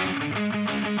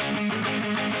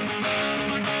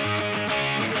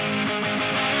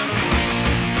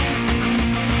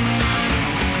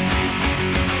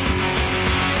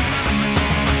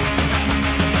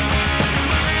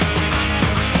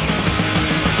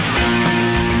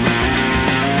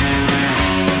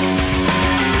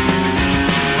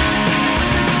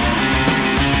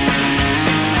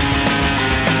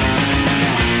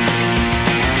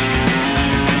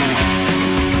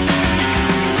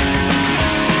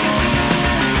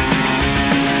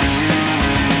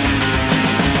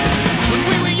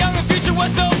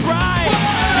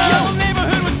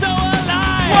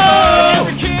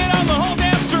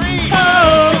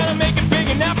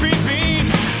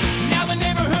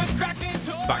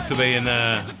 Being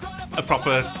a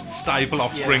proper staple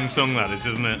Offspring song, that is,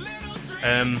 isn't it?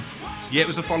 Yeah, it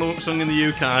was a follow-up song in the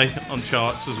UK on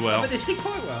charts as well. But they did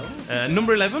quite well.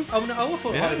 Number 11. Oh, no, I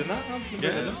thought Yeah. higher than that.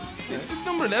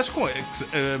 Number 11, that's quite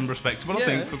respectable, I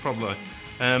think, for probably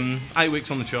 8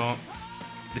 weeks on the chart.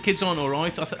 The kids aren't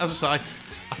alright. As I say,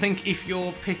 I think if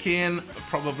you're picking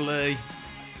probably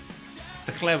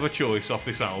a clever choice off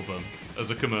this album as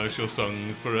a commercial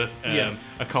song for a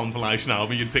compilation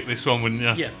album, you'd pick this one, wouldn't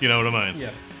you? Yeah. You know what I mean?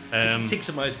 Yeah. It ticks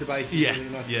on most of the bases. Yeah, I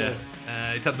mean, that's yeah.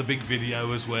 It had the big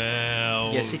video as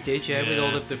well. Yes, it did. Yeah, with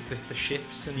all the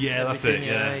shifts and yeah, that's it.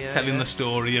 everything. Yeah, telling the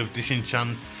story of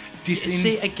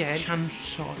See again.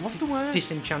 What's the word?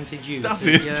 Disenchanted youth. That's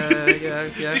it.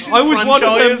 Yeah. I was one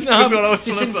of them. That's what I was trying to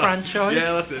say. Disenfranchised.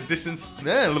 Yeah, that's it.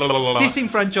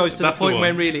 Disenfranchised to That's the point the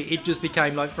where one. really it just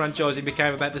became like franchising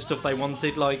became about the stuff they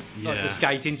wanted, like the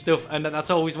skating stuff, and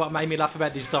that's always what made me laugh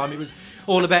about this time. It was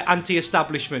all about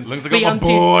anti-establishment. As long as I got my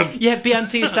board. Yeah, be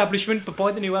anti-establishment, but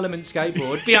buy the new Element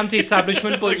skateboard. Be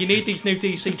anti-establishment, but you need these new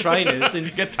DC trainers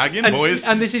and Get tagging, boys.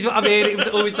 And this is what I mean. It was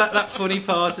always that funny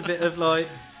part, a bit of like.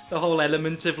 The whole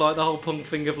element of like the whole punk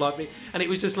thing of like, and it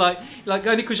was just like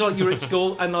only because like you were at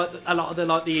school and like a lot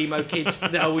of the emo kids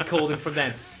that I would call them from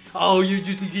then. Oh, you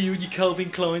and your Calvin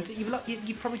Kleins. You were like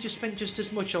you probably just spent just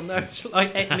as much on those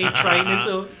like Etny trainers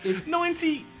or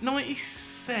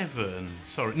 97.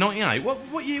 Sorry, 98.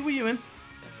 What year were you in?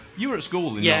 You were at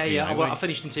school in 98. Yeah. Well, I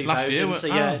finished in 2000. Last year, so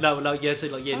yeah, so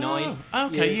like year 9.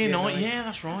 Okay, year 9. Yeah,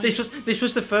 that's right. This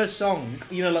was the first song.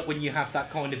 You know, like when you have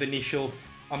that kind of initial.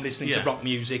 I'm listening to rock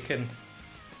music, and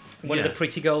one of the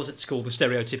pretty girls at school, the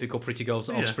stereotypical pretty girls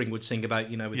that Offspring would sing about,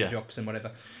 you know, with the jocks and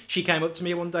whatever. She came up to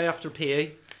me one day after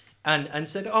PE and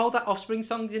said, "Oh, that Offspring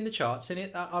song's in the charts, in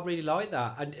it. I really like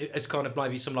that." And it's kind of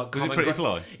maybe some like Was common it Pretty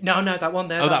Fly? No, that one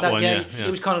there. Oh, that one, yeah.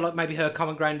 It was kind of like maybe her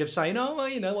common ground of saying, "Oh, well,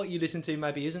 you know what you listen to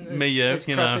maybe isn't as, Me, you, as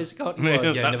you crap know. as God." Me,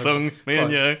 Well, that song, me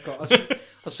and you. God,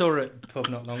 I saw her at the pub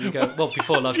not long ago. Well,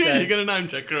 before lockdown. Yeah, you're going to name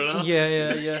check her now?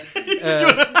 Yeah.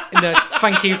 No,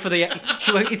 thank you for the.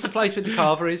 It's the place with the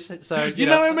carver is. So You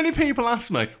know how many people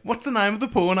ask me, what's the name of the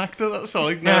porn actor that's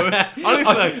like knows?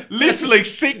 Honestly, literally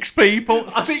 6 people.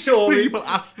 Six people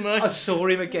asked me. I saw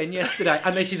him again yesterday,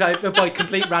 and this is by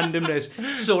complete randomness.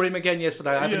 Saw him again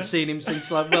yesterday. I haven't seen him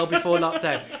since like well before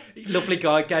lockdown. Lovely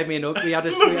guy, gave me a hug. We had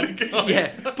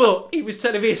but he was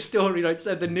telling me a story. Right,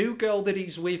 so the new girl that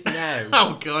he's with now.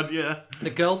 Oh God, yeah. The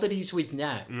girl that he's with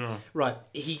now, right?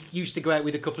 He used to go out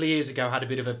with a couple of years ago. Had a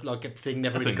bit of a thing,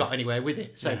 never really got anywhere with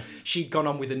it. So she'd gone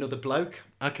on with another bloke.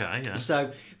 Okay, yeah.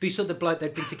 So this other bloke,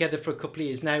 they'd been together for a couple of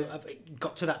years. Now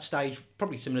got to that stage,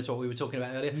 probably similar to what we were talking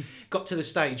about earlier. Got to the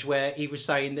stage where he was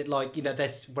saying that, like, you know,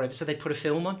 there's whatever. So they put a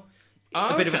film on.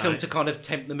 A bit of a film to kind of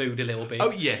tempt the mood a little bit.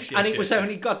 Oh yes. And it was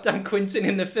only goddamn Quentin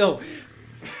in the film.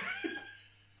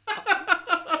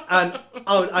 And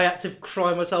I had to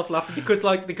cry myself laughing because,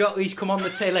 like, he's come on the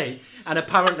telly, and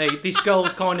apparently this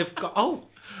girl's kind of got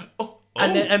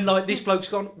and like this bloke's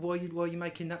gone. Why are you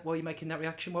making that? Why are you making that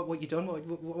reaction? What you done?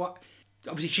 What?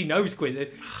 Obviously she knows Quentin,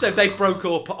 so they broke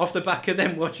up off the back of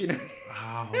them watching it.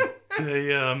 Oh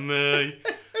dear me.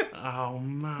 Oh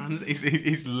man,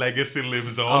 his legacy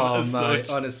lives on. Oh mate,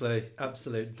 honestly,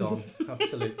 absolute Don.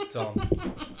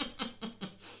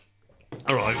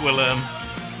 All right, well,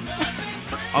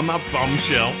 on that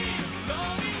bombshell,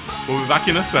 we'll be back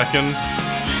in a second.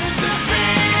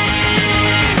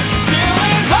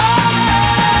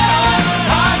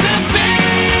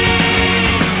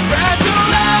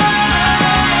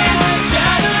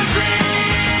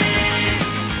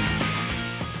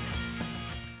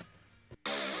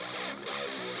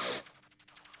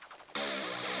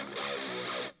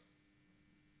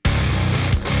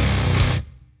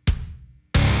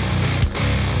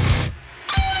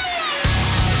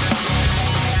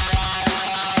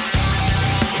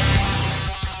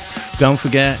 Don't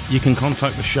forget, you can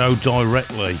contact the show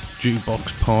directly,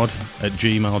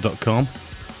 jukeboxpod@gmail.com.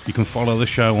 You can follow the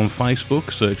show on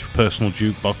Facebook, search for Personal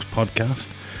Jukebox Podcast.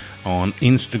 On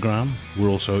Instagram, we're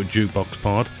also at Jukebox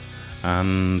Pod.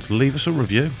 And leave us a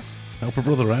review. Help a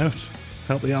brother out.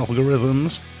 Help the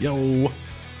algorithms. Yo!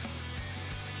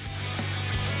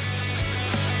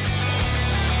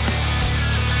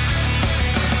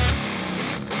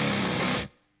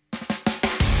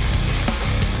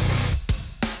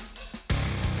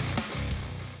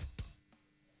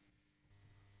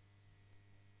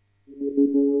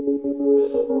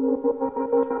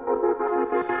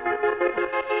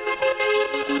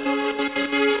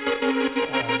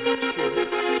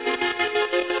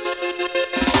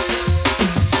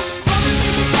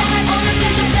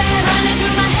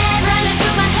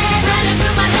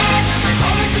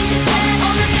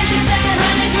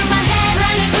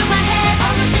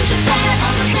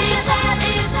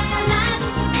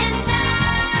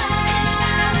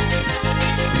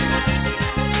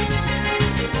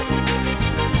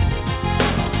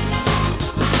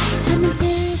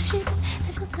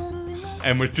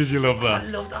 How much did you love I that?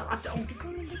 love that.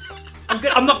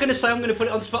 I'm not going to say I'm going to put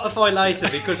it on Spotify later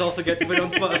because I'll forget to put it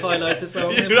on Spotify later. So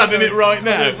You're having it right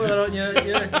now.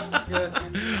 Yeah.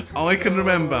 I can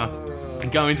remember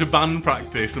going to band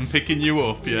practice and picking you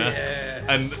up, Yes.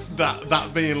 and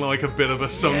that being like a bit of a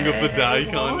song of the day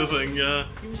it kind was. of thing, yeah.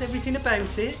 It was everything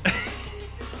about it.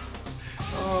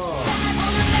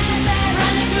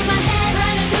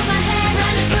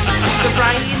 The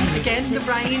rain, again, the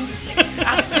rain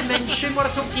adds dimension. What I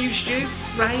talk to you, Stu?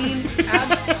 Rain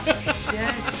adds,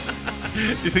 yes. Do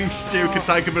you think Stu could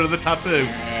take a bit of the tattoo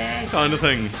kind of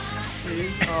thing?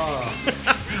 Oh.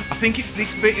 I think it's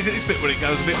this bit, is it this bit where it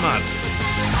goes a bit mad?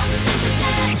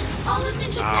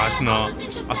 Ah, it's not.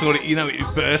 I thought it,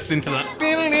 it bursts into that.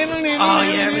 Oh,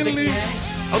 yeah, with the, yeah.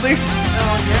 Oh, this.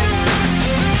 Oh, yes.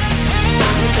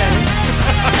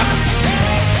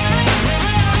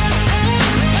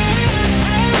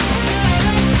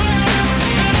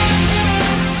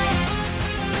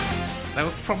 They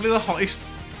were probably the hottest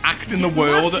act in the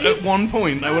world at one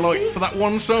point. They were like, for that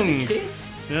one song.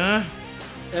 Yeah.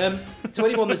 To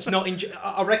anyone that's not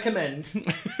I recommend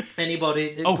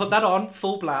anybody put that on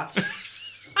full blast.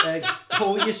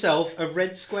 Pour yourself a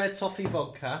Red Square toffee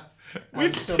vodka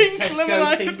and some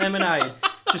Tesco pink lemonade.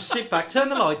 Just sit back, turn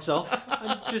the lights off,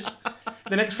 and just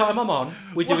the next time I'm on,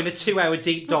 we're doing a 2-hour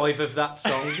deep dive of that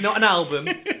song. Not an album,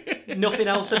 nothing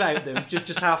else about them,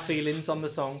 just our feelings on the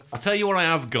song. I'll tell you what I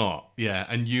have got, yeah,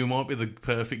 and you might be the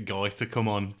perfect guy to come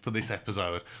on for this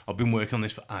episode. I've been working on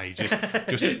this for ages.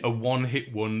 Just a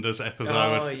one-hit wonders episode.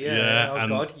 Oh, yeah. Oh,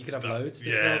 God, you could have loads.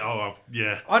 Yeah,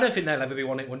 yeah. I don't think they'll ever be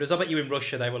one-hit wonders. I bet you in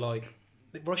Russia they were like...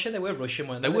 They were Russian,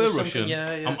 weren't they? They were Russian.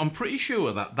 Yeah. I'm pretty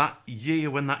sure that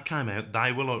year when that came out,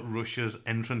 they were like Russia's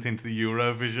entrant into the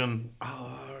Eurovision.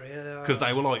 Oh, really? Because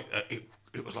they were like,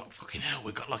 it was like, fucking hell,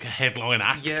 we got like a headline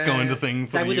act kind of thing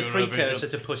for they were the Eurovision. precursor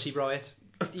to Pussy Riot.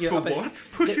 For what?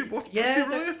 Pussy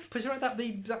Riot? Pussy Riot,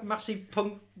 that massive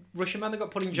punk Russian man that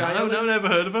got put in jail. No, never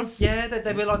heard of him. Yeah,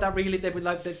 they were like that really, they were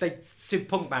like, they do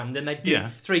punk band and they do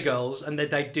 3 girls and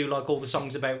they do like all the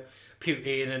songs about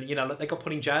Putin and like they got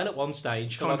put in jail at one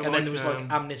stage for and then there was like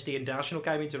Amnesty International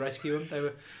came in to rescue them. They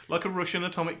were like a Russian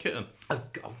Atomic Kitten. Oh,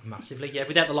 massively, yeah,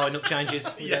 without the lineup changes.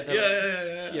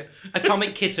 Yeah.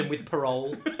 Atomic Kitten with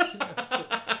parole.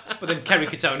 But then Kerry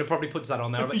Katona probably puts that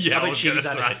on there. I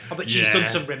bet she's done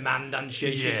some remand and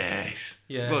shit. Yes.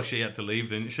 Yeah. Well, she had to leave,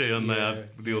 didn't she? And they had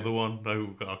the other one.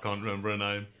 Oh, I can't remember her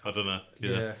name. I don't know.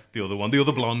 Yeah. The other one. The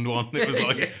other blonde one. It was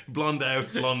like blonde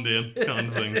out, blonde in kind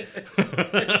of thing.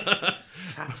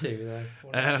 Tattoo,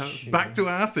 though. Back to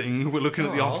our thing. We're looking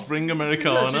at the Offspring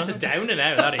Americana. That's just a down and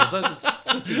out, that is.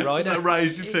 That's right. That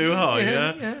raised you too high,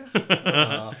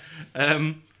 yeah?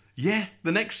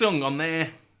 The next song on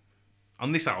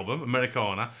this album,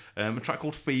 Americana, a track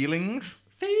called Feelings.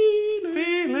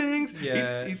 Feelings.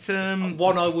 Yeah. It's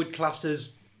one I would class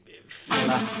as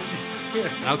filler.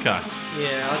 Okay.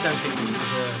 Yeah, I don't think this is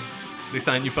a... This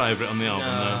ain't your favourite on the album,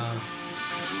 no.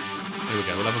 Here we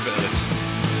go, we'll have a bit of this.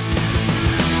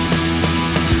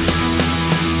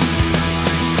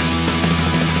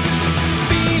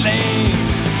 Feelings,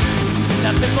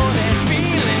 nothing more than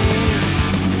feelings.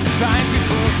 Trying to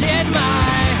forget my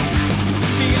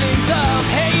feelings of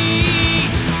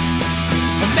hate.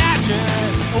 Imagine.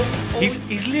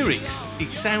 His lyrics,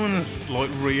 it sounds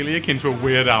like really akin to a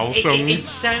Weird Al song. It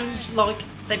sounds like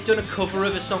they've done a cover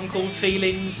of a song called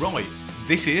Feelings. Right,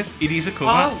 it is a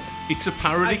cover. Oh. It's a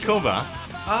parody cover.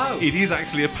 Oh. It is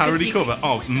actually a parody cover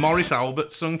of Maurice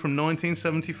Albert's song from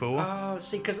 1974. Oh,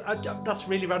 see, because that's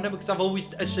really random because I've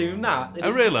always assumed that.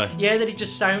 Oh, really? Yeah, that it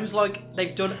just sounds like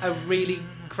they've done a really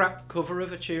crap cover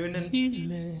of a tune. And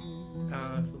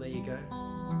well, there you go.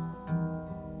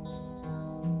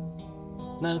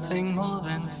 Nothing more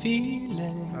than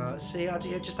feeling. See,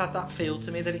 it just had that feel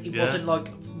to me that it wasn't like,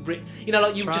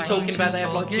 like you were just talking about. They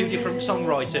have like 2 different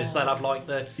songwriters. They'll have like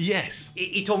the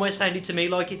It almost sounded to me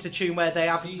like it's a tune where they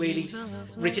haven't really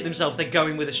written it themselves. They're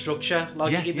going with a structure.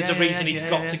 Like there's a reason it's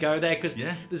got to go there because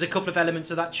there's a couple of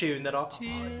elements of that tune that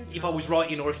if I was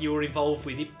writing or if you were involved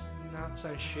with it, that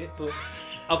sounds shit, but.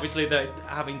 Obviously, they're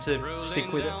having to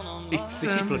stick with it. This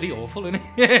is bloody awful, isn't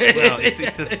it? Well,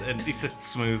 it's a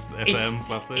smooth FM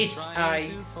classic. It's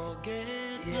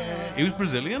He was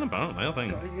Brazilian, apparently, I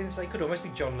think. God, it could almost be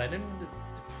John Lennon.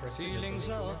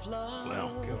 Well,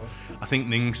 I think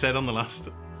Ning said on the last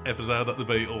episode that the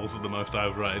Beatles are the most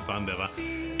overrated band ever.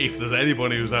 If there's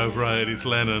anybody who's overrated, it's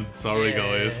Lennon. Sorry,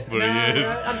 guys, but he is.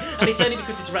 And it's only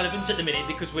because it's relevant at the minute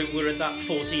because we're at that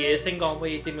 40-year thing, aren't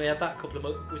we? Didn't we have that a couple of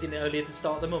months? Was it early at the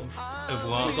start of the month? Of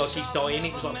what? It was like he's dying.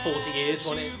 It was like 40 years,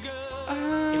 wasn't it?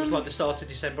 It was like the start of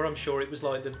December. I'm sure it was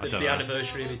like the know.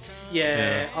 anniversary of it.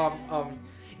 Yeah.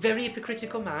 Very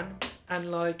hypocritical man, and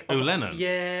like. Lennon?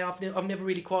 Yeah, I've never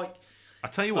really quite. I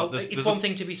tell you what, It's one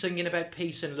thing to be singing about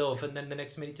peace and love, and then the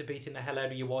next minute to beating the hell out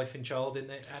of your wife and child in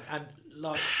there, and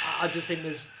like I just think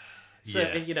there's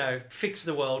certain, fix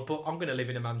the world, but I'm going to live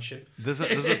in a mansion. There's a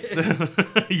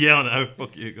yeah, I know.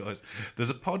 Fuck you guys. There's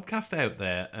a podcast out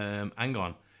there. Hang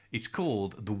on, it's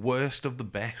called The Worst of the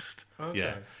Best. Okay.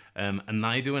 Yeah. And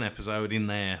they do an episode in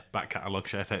their back catalogue.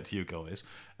 Shout out to you guys.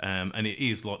 And it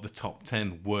is like the top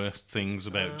 10 worst things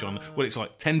about John. Well, it's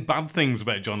like 10 bad things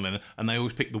about John Lennon, and they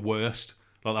always pick the worst.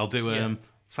 Like they'll do,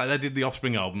 say they did the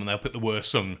Offspring album, and they'll pick the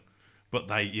worst song. But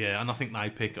and I think they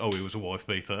pick, he was a wife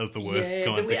beater as the worst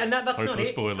kind of thing. And that's sorry not for the it.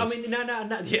 spoilers. I mean, no.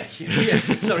 Yeah.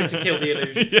 Sorry to kill the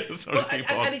illusion. Yeah, sorry but,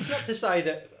 and it's not to say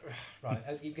that. Right,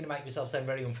 you're going to make myself sound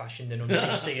very unfashioned and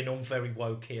I'm very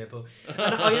woke here, but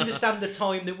and I understand the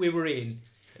time that we were in.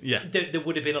 Yeah, there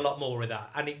would have been a lot more of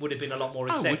that, and it would have been a lot more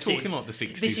accepted. We're talking about the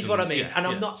 60s. This is what I mean, and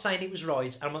I'm not saying it was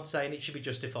right. I'm not saying it should be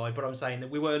justified, but I'm saying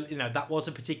that we were, that was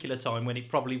a particular time when it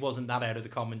probably wasn't that out of the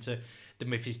common to the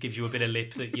Memphis gives you a bit of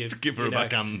lip that you to give her a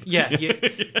backhand. Yeah,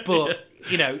 but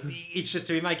it's just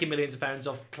to be making millions of pounds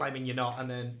off claiming you're not, and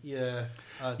then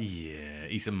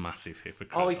he's a massive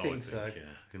hypocrite. I think so.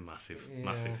 Yeah, massive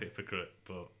hypocrite.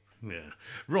 But yeah,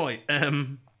 right.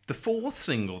 The fourth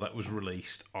single that was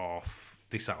released off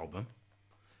this album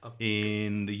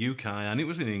in the UK, and it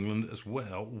was in England as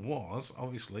well, was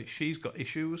obviously She's Got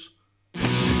Issues. Hold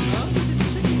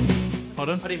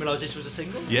on. I didn't realise this was a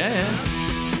single. Yeah.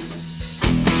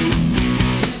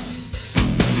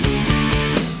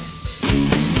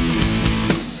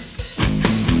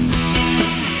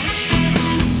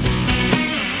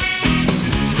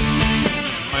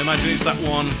 I imagine it's that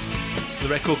one the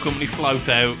record company float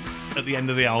out at the end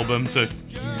of the album to,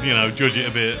 judge it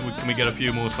a bit. Can we get a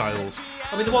few more sales?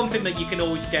 I mean, the one thing that you can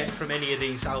always get from any of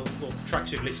these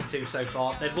tracks we've listened to so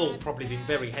far, they've all probably been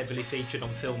very heavily featured on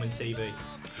film and TV.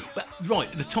 But,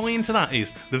 right, the tie into that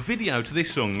is the video to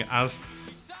this song as...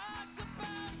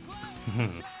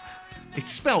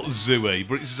 it's spelt Zooey,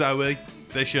 but it's Zoe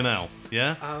Deschanel,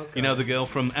 yeah? Okay. You know the girl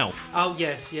from Elf? Oh,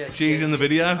 yes. She's in the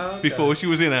video okay. before she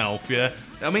was in Elf, yeah?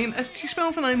 I mean, she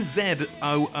spells her name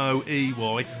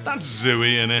Z-O-O-E-Y. That's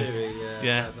Zooey, innit? Zooey,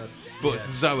 yeah.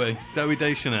 Zoe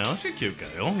Deschanel, she's a cute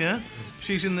girl, yeah?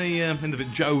 She's in the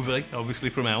Jovi, obviously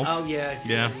from Elf. Oh, yeah.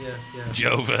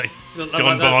 Jovi.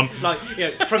 John Bon.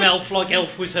 From Elf, like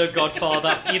Elf was her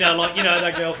godfather.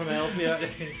 That girl from Elf,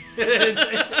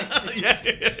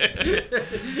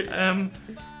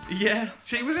 Yeah,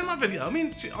 she was in that video. I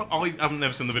mean, I haven't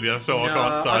never seen the video, so I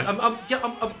can't say.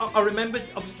 I remember,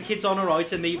 obviously, the Kids on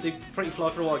Alright and the Pretty Fly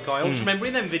for a White Guy. I was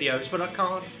remembering them videos, but I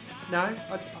can't. No,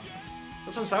 that's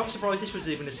what I'm saying. I'm surprised this was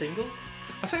even a single.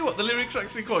 I tell you what, the lyrics are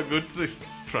actually quite good to this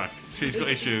track. She's Got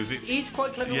Issues. He's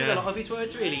quite clever with a lot of his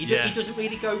words, really. He doesn't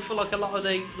really go for like a lot of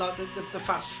the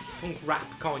fast punk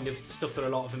rap kind of stuff that a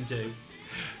lot of them do.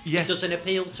 Yeah. He doesn't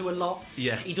appeal to a lot.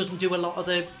 Yeah. He doesn't do a lot of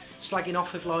the slagging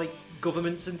off of like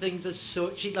governments and things as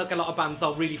such. Like a lot of bands,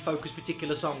 they'll really focus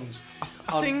particular songs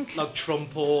I think like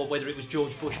Trump or whether it was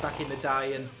George Bush back in the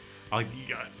day. And I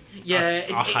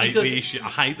hate the issue. I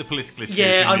hate the political issues.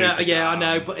 Yeah, I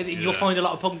know. But you'll find a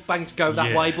lot of punk bands go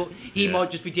that way. But he might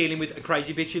just be dealing with a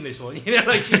crazy bitch in this one.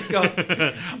 She's got.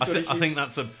 I think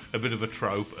that's a bit of a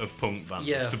trope of punk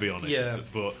bands, to be honest. Yeah.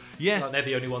 But like they're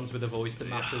the only ones with a voice that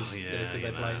matters because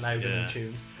they play loud and in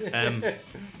tune.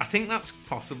 I think that's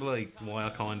possibly why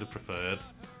I kind of preferred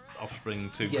Offspring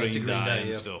to Green Day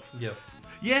and stuff. Yeah.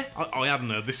 Yeah, I hadn't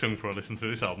heard this song before I listened to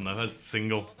this album. I heard a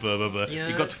single, blah, blah, blah. Yeah.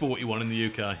 It got to 41 in the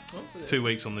UK. 2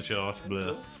 weeks on the chart,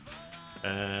 blah.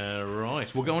 Right,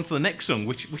 we'll go on to the next song,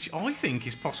 which I think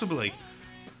is possibly,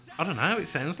 I don't know, it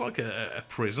sounds like a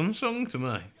prison song to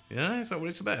me. Yeah, is that what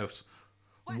it's about?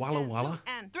 Walla Walla. 1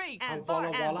 and 3 and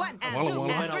Walla 4 Walla. and 1 and Walla 2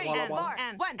 Walla. and 3 and 4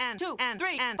 and 1 and 2 and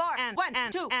 3 and 4 and 1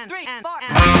 and 2 and 3 and 4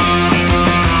 and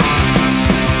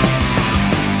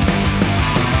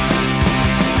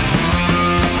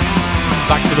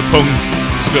Back to the punk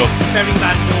stuff. Very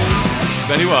Vandals.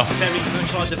 Very well. Very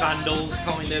much like the Vandals,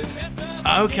 kind of.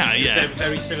 Okay, yeah.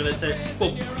 Very similar to.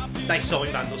 Well, they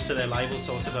signed Vandals to their label,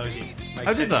 so I suppose it makes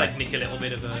did sense. they? They'd nick a little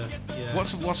bit of a. Yeah.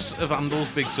 What's a Vandals'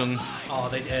 big song? Oh,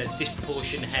 they did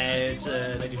Disproportion Head.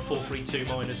 They did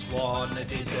 432-1. They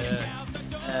did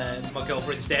My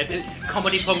Girlfriend's Dead.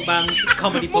 Comedy punk band.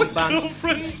 Comedy punk band.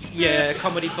 Girlfriend. Yeah,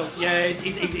 comedy punk. Yeah,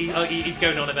 he's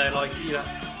going on about like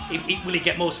will he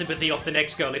get more sympathy off the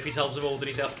next girl if he tells her all that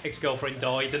his ex-girlfriend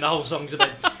died? And the whole song's about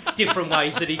different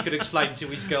ways that he could explain to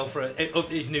his girlfriend,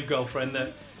 his new girlfriend,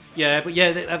 that. Yeah, but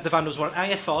the Vandals were on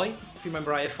AFI if you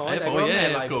remember AFI, they AFI, were on yeah, their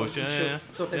of label, course, I'm yeah, sure. yeah.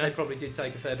 So I think Yeah. they probably did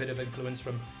take a fair bit of influence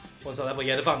from ones like that. But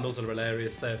yeah, the Vandals are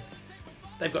hilarious.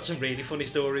 They've got some really funny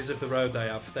stories of the road they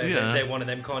have. They're one of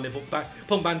them kind of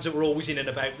punk bands that were always in and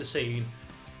about the scene,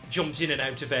 jumped in and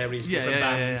out of various different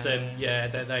bands, and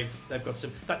they've got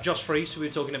some. That Josh Freese who we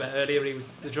were talking about earlier, he was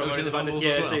the drummer in the band. Vandals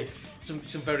Yeah, as well.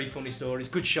 some very funny stories.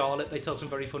 Good Charlotte, they tell some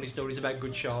very funny stories about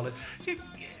Good Charlotte.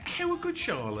 How were Good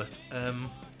Charlotte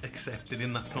accepted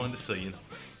in that kind of scene?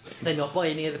 They're not by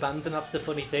any of the bands, and that's the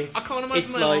funny thing. I can't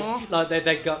imagine It's they are. like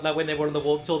they got like when they were on the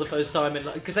Warped Tour the first time,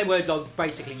 and because they were like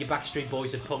basically your Backstreet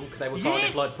Boys of punk. They were kind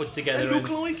of like put together. They look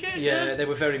and, like it. Yeah, they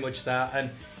were very much that,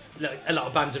 and like, a lot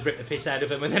of bands had ripped the piss out of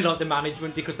them, and then like the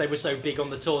management, because they were so big on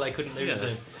the tour, they couldn't lose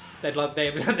them. They'd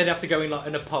have to go in like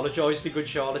and apologise to Good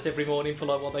Charlotte every morning for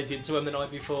like what they did to them the night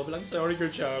before. But I'm sorry,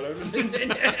 Good Charlotte.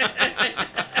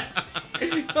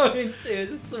 Going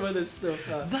into some of this stuff.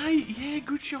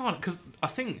 Good Charlotte, because I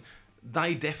think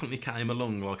they definitely came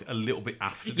along like a little bit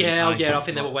after. I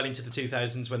think they were well into the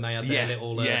 2000s when they had their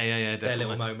little definitely. their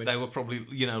little moment. They were probably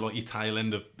like your tail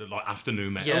end of like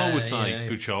afternoon metal. I would say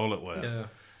Good Charlotte were.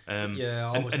 And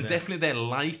definitely their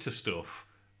later stuff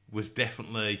was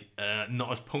definitely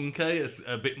not as punky, as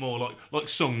a bit more like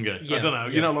Sunga. I don't know,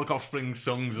 you know, like Offspring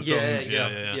songs or songs.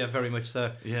 Yeah, very much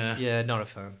so. Yeah, not a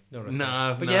fan. But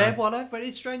no. yeah, what a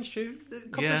very strange tune. A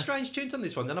couple of strange tunes on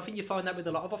this one, and I think you find that with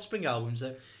a lot of Offspring albums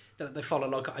that they follow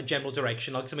like a general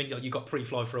direction. Like, I mean, you got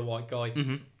Pre-Fly for a White Guy,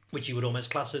 which you would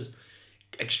almost class as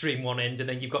extreme one end, and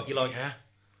then you've got you're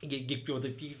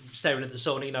staring at the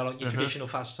sun, you know, like your traditional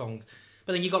fast songs.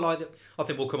 But then you got like, I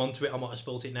think we'll come on to it, I might have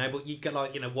spoilt it now, but you get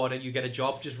like, why don't you get a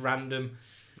job? Just random,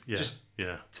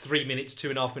 3 minutes,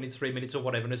 2.5 minutes, 3 minutes or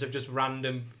whatever, and it's just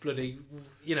random bloody,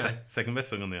 Second best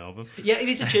song on the album. Yeah, it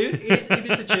is a tune.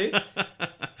 It is a tune.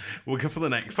 We'll go for the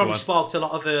next Probably one. sparked a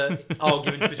lot of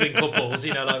arguments between couples,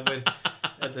 like when,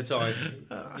 at the time.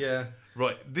 Yeah.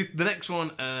 Right, the next one,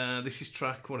 this is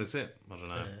track, what is it? I don't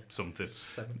know, something.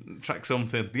 7. Track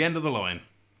something, The End of the Line.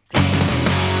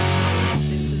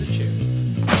 Listen to the tune.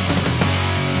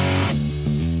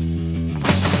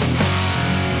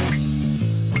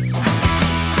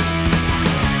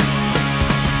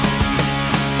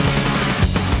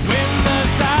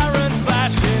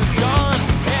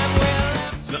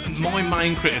 My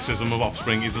main criticism of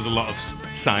Offspring is there's a lot of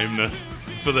sameness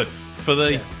there's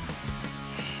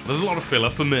a lot of filler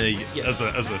for me as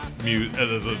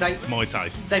my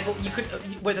taste. You could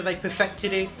whether they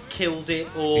perfected it, killed it,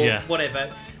 or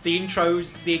whatever. The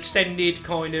intros, the extended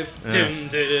kind of dun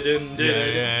dun dun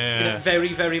dun, very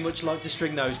very much like to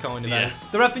string those kind of out.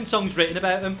 There have been songs written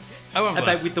about them.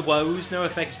 About with the woes, No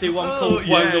Effects do one called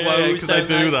Woe the Woes. Because they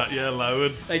do that,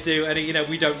 loads. They do, and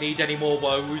we don't need any more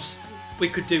woes. We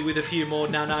could do with a few more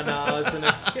na-na-nas and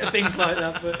things like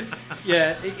that. But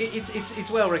yeah,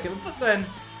 it's well recommended. But then,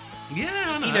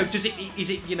 I know. Is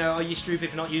it are you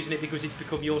stupid for not using it because it's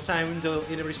become your sound, or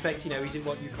in a respect, is it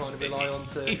what you kind of rely on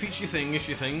to? If it's your thing, it's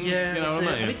your thing. Yeah, you know what I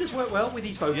mean. And it does work well with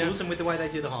these vocals and with the way they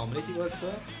do the harmonies. It works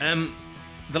well.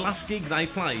 The last gig they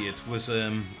played was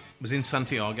in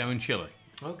Santiago in Chile.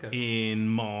 Okay. In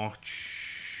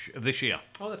March of this year.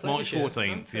 Oh, they played March this year.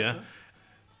 14th. Okay. Yeah.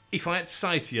 If I had to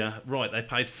say to you, right, they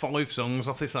played 5 songs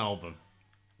off this album.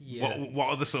 Yeah. What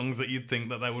are the songs that you'd think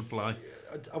that they would play?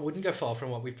 I wouldn't go far from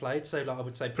what we've played. So, I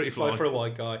would say Pretty Fly Fly for a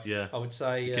White Guy. Yeah. I would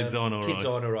say Kids On Alright. Kids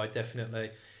On Alright,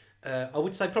 definitely. I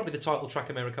would say probably the title track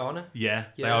Americana. Yeah,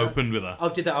 they opened with that. I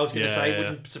did that. I was going to say, it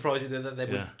wouldn't surprise me that they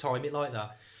would time it like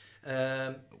that.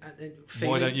 And then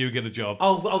Why Don't You Get a Job?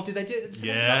 Oh, did they do it?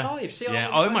 Live? See,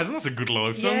 I imagine that's a good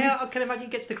live song. Yeah, I can imagine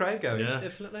it gets the crowd going. Yeah.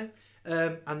 Definitely.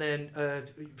 And then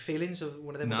Feelings of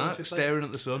one of them. No, Staring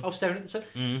at the Sun. Oh, Staring at the Sun.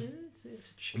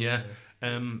 It's a tune. Yeah.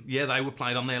 They were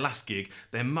played on their last gig.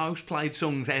 Their most played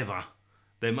songs ever.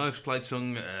 Their most played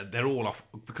song, they're all off,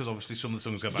 because obviously some of the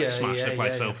songs go back to Smash, they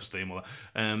play Self-Esteem, all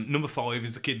that. Number 5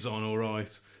 is The Kids On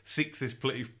Alright. 6th is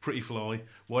Pretty Fly.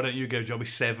 Why Don't You Get a Job is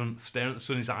 7th. Staring at the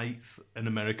Sun is 8th. And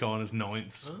Americana's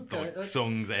 9th. Okay.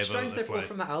 Songs ever. Strange they brought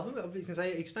from that album. I was going to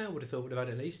say, Ixnay I would have thought would have had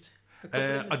at least a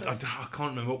couple. I can't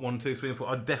remember what 1, 2, 3 and 4.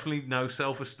 I definitely know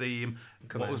Self-Esteem.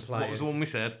 What was the one we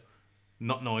said?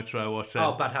 Not Nitro, I said.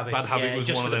 Oh, Bad Habits. Bad Habit was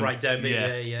just one for of them. the breakdown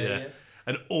bit. Yeah.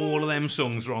 And all of them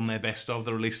songs are on their best of.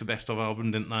 They released the best of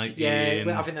album, didn't they? Yeah,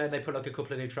 but I think they put like a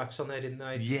couple of new tracks on there, didn't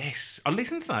they? Yes. I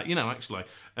listened to that, actually.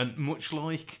 And much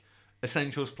like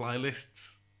Essentials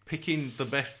playlists, picking the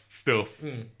best stuff,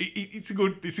 it's a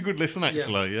good listen,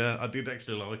 actually. Yeah, I did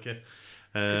actually like it.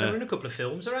 Because they were in a couple of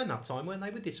films around that time, weren't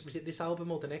they? With this, was it this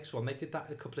album or the next one? They did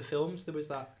that a couple of films. There was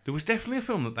definitely a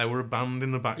film that they were a band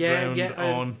in the background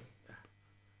on.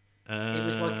 It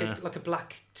was like a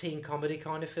black teen comedy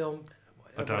kind of film.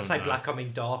 When I don't say know. black, I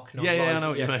mean dark. Not Yeah, like, I know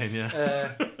what you mean.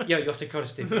 Yeah. Yeah, you have to kind of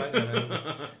stipulate.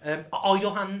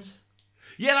 Idle Hands.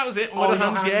 Yeah, that was it. Idle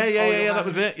Hands. Yeah. That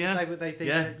was it. Yeah.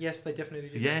 They yes, they definitely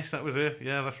did. Yes, that was it.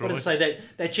 Yeah, that's right. But as I say,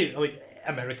 they're tune. I mean,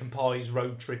 American Pies,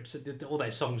 Road Trips, all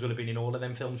their songs would have been in all of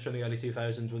them films from the early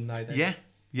 2000s, wouldn't they? Yeah.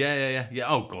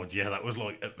 Oh god, yeah, that was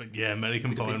like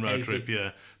American Pie and Road Trip.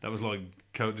 Yeah, that was like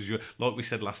Côte d'Azur. Like we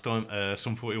said last time,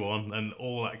 Sum 41 and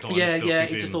all that kind of stuff. Yeah,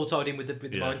 it just all tied in with the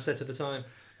mindset at the time.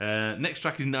 Next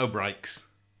track is No Brakes.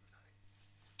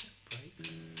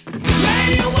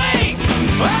 Lay awake,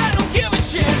 I don't give a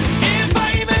shit if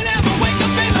I even ever wake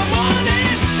up in the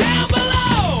morning. Down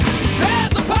below,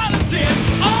 there's a policy,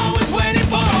 always waiting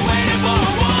for a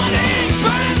warning.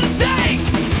 Burn the stake,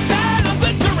 silent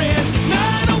glycerin,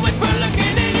 not a whisper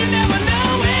looking in, you never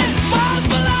know it. Miles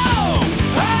below,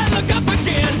 I look up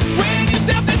again. When you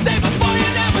step, they say before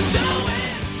you never show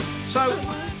it. So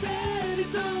Someone said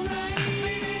it's alright,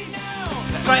 see me now.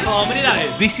 Great harmony, that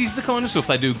is. this is the kind of stuff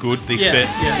they do good. This Yeah, bit.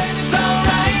 yeah. It's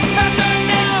alright, faster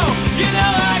now. You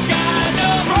know I got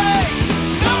no brakes,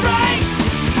 no brakes.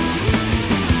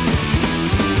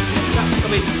 I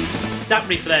mean, that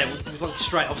riff there was like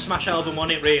straight off Smash album,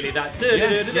 wasn't it? Really, that. You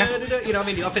know, what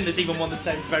I mean, I think there's even one that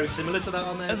sounds very similar to that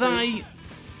on there. too.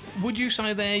 Would you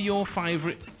say they're your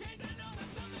favourite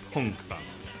punk band?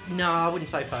 No, I wouldn't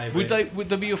say favourite. Would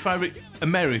they be your favourite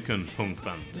American punk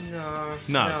band? No,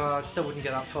 No. I still wouldn't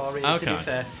get that far. Really, to be Okay.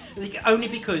 fair, only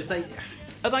because they.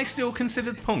 Are they still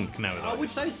considered punk nowadays? I would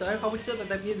say so. I would say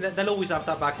that they'll always have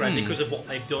that background because of what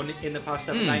they've done in the past,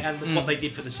 haven't they? And what they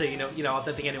did for the scene. You know, I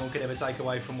don't think anyone could ever take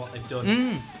away from what they've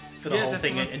done for the whole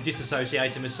thing and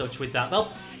disassociate them as such with that.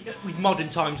 Well, with modern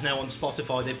times now on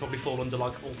Spotify, they'd probably fall under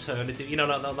like alternative. You know,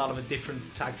 they'll have a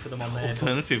different tag for them on there.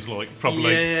 Alternatives like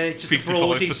probably just the 55%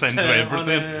 broadest of term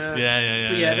everything. on,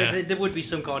 Yeah. There would be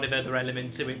some kind of other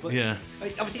element to it, but Yeah.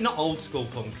 obviously not old school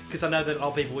punk, because I know that a lot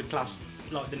of people would class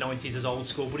like the 90s as old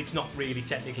school, but it's not really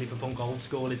technically for punk old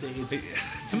school, is it?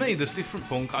 To me, there's different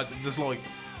punk. There's like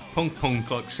punk,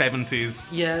 like 70s,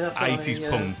 Yeah, that's what I mean, 80s yeah,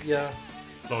 punk. Yeah.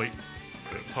 Like,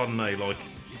 pardon me, like,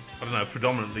 I don't know,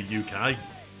 predominantly UK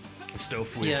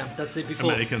stuff with Yeah, that's it.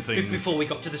 Before American things. Before we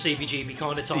got to the CBGB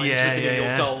kind of times Yeah, with the New York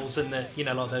yeah. Dolls and the, you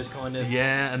know, like those kind of,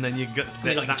 Yeah, and then you got I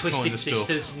mean, that like Twisted kind of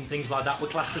Sisters stuff. and things like that were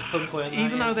classed as punk, weren't they?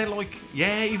 Even though they're like,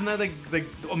 even though they,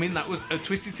 I mean, that was a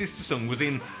Twisted Sister song was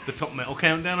in the top metal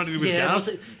countdown I did with was Gaz.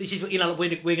 it, this is, you know,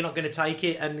 like, we're not going to take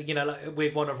it, and you know, like, we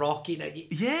want to rock. You know,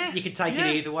 you could take it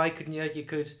either way, couldn't you? You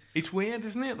could. It's weird,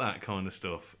 isn't it? That kind of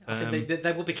stuff. I think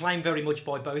they will be claimed very much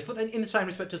by both, but then in the same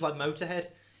respect as like Motorhead.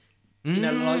 You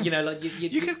know, like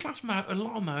you can class a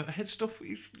lot of Motorhead stuff.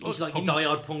 It's like your punk.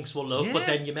 diehard punks will love, but Yeah.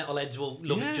 then your metalheads will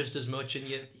love Yeah. it just as much.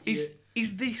 And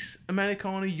Is this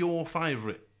Americana your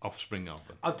favourite Offspring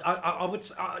album? I would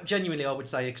genuinely, I would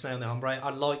say Ixnay on the Hombre. I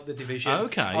like the Division.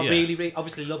 Okay, I yeah. really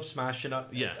obviously love Smash, and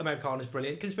Yeah. Americana's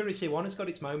brilliant. Conspiracy One has got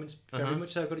its moments, very much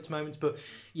so got its moments. But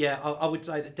yeah, I would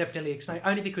say that definitely Ixnay,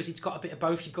 only because it's got a bit of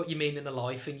both. You've got your Meaning of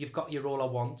Life, and you've got your All I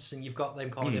Wants, and you've got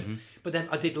them kind of. But then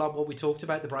I did like what we talked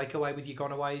about, the Breakaway with your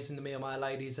Gonaways and the Me and My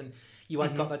Ladies, and you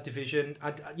hadn't got that Division.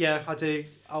 Yeah, I do.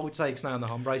 I would say Ixnay on the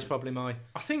Hombre is probably mine.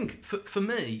 I think for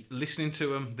me, listening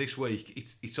to them this week,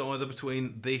 it's either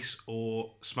between this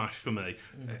or Smash for me.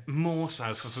 More so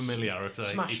for familiarity.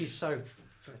 Smash It's- is so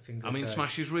flipping good. I mean, though.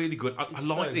 Smash is really good. I It's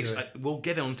like so this. good. We'll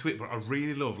get onto it, but I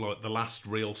really love like the last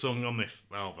real song on this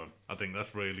album. I think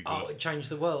that's really Oh, good. it changed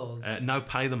the world. No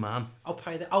Pay the Man. I'll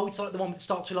pay that. Oh, it's like the one that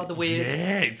starts with like the weird.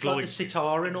 Yeah, it's like like the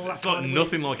sitar and all that. It's like kind of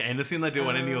nothing weird. like anything they do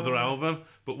on any other album.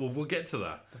 But we'll get to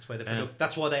that. That's why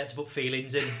that's why they had to put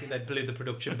feelings in. They blew the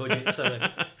production budget, so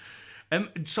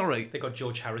Sorry, they got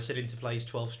George Harrison in to play his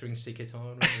 12-string stick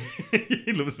guitar.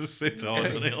 he loves to sit on,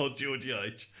 doesn't he, old Georgie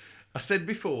H? I said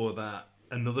before that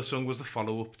another song was the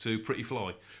follow-up to Pretty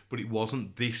Fly, but it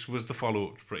wasn't. This was the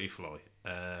follow-up to Pretty Fly.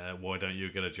 Why Don't You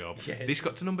Get a Job? Yeah. This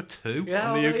got to number 2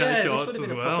 Yeah, on the UK this charts would have as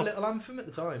been a proper well. little anthem at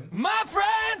the time. My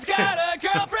friend's got a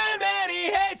girlfriend and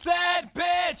he hates that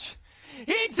bitch.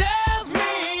 He tells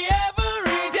me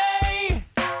every day.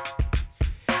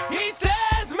 He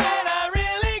says, man, I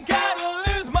really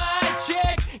gotta lose my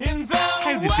chick in the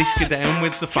How did this go down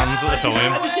with the fans at the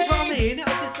And time? this is what I mean.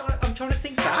 I'm trying to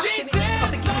think back. She and I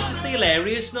think it said was just the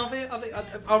hilarious of it.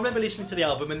 I remember listening to the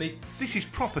album and This is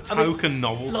proper I mean, token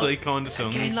novelty like, kind of song.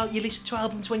 Again, like you listen to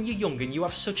albums when you're young and you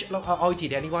have such, like I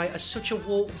did anyway, such a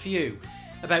warped view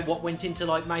about what went into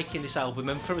like making this album.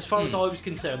 And for as far as I was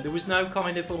concerned, there was no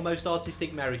kind of almost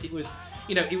artistic merit. It was,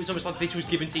 you know, it was almost like this was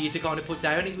given to you to kind of put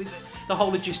down. It was the whole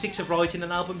logistics of writing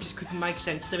an album just couldn't make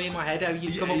sense to me in my head. How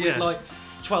you come up Yeah. with like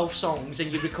 12 songs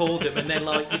and you'd record them and then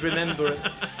like you'd remember it.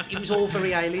 It was all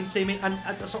very alien to me, and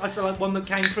that's like one that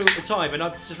came through at the time, and I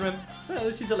just remember, oh,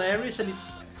 this is hilarious, and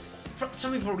it's.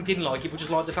 Some people probably didn't like it, but just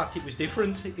liked the fact it was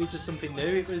different. It was just something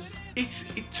new.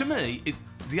 To me,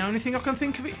 the only thing I can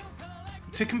think of it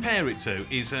to compare it to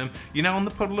is, you know, on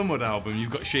the Puddle of Mud album,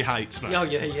 you've got She Hates Me. Oh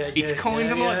yeah. It's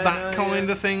kind of like that kind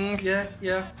of thing. Yeah.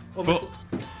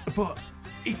 But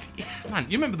man,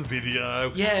 you remember the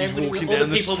video? Yeah, he's walking all down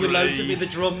the people street. with loads of the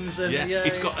drums and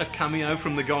it's got a cameo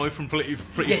from the guy from Pretty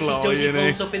Fly. Yes, he does. He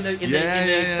pulls up in the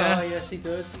car. Yes, he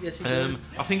does.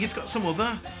 I think it's got some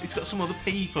other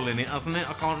people in it, hasn't it?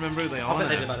 I can't remember who they are. I bet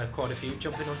they've had quite a few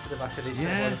jumping onto the back of this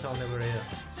by the time they were here.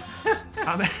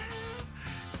 And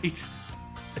it's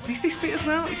this bit as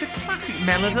well. It's a classic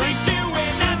melody.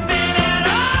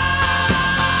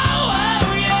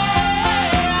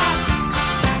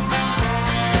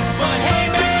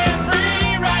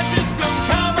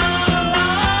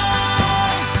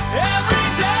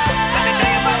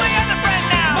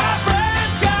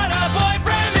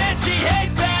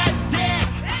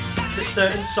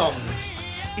 Certain songs.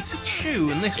 It's a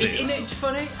tune, this is. It's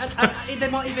funny, and they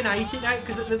might even hate it now,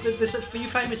 because there's a few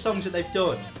famous songs that they've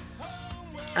done,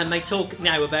 and they talk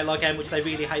now about like how much they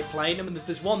really hate playing them, and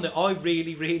there's one that I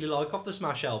really, really like off the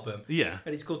Smash album. Yeah.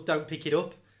 And it's called Don't Pick It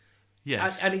Up.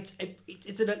 Yes. And it's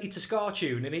a ska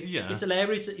tune, and it's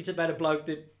hilarious. It's about a bloke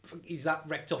that he's that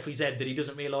wrecked off his head that he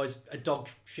doesn't realise a dog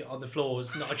shit on the floor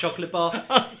is not a chocolate bar,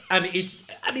 and it's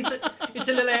a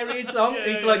hilarious song.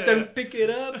 It's like don't pick it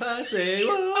up, I say.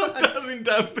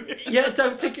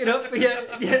 Don't pick it up.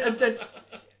 Yeah, and then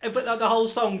but the whole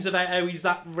song's about how he's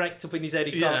that wrecked up in his head.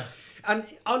 He can't.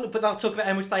 But they'll talk about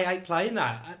how much they hate playing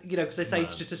that, you know, because they say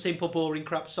it's just a simple, boring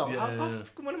crap song.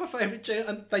 One of my favourite tunes,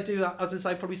 and they do that, as I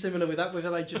say, probably similar with that,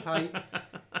 whether they just hate.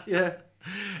 Yeah.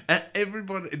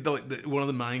 Everybody, like one of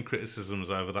the main criticisms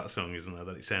over that song, isn't there,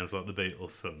 that it sounds like the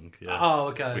Beatles song? Yeah. Oh,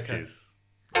 okay. Which is.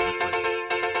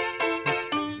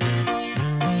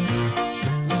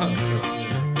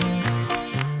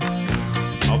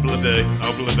 Oblada,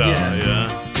 yeah.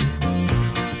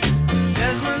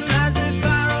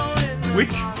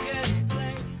 Which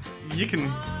you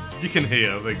can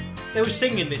hear. Like, they were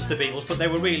singing this, the Beatles, but they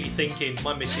were really thinking,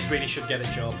 my missus really should get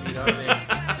a job. You know what I mean?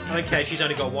 I don't care, she's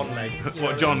only got one leg.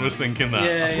 What John was thinking that.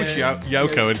 I wish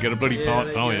Yoko would get a bloody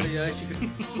part-time. Yeah, she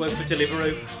could work for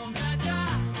Deliveroo.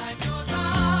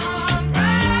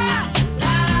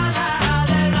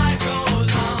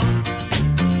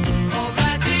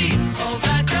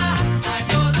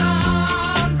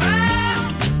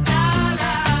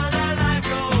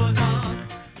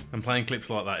 And playing clips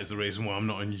like that is the reason why I'm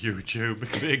not on YouTube,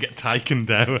 because it'd get taken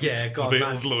down. Yeah, God,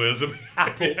 Beatles lawyers.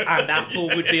 Apple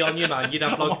would be on you, man. You'd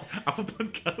have like Apple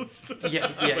Podcast.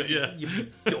 Yeah. You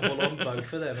double on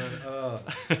both of them. Oh.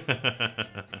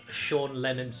 Sean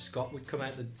Lennon Scott would come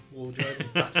out the wardrobe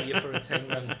and batter you for a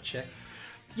 £10 check.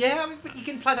 Yeah, I mean, but you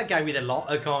can play that game with a lot,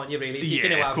 can't you? Really? If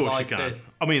yeah, of course you can.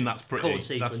 I mean, that's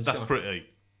pretty. That's pretty.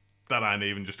 That ain't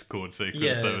even just a chord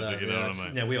sequence, though, is it? You know what I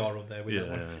mean? Yeah, we are up there with that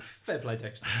one. Fair play,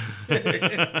 Dexter.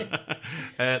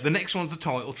 The next one's the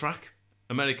title track,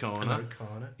 Americana.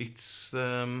 It's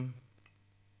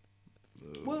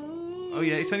Well,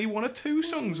 it's only one or two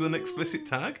songs with an explicit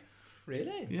tag.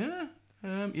 Really? Yeah.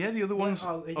 The other one's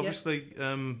obviously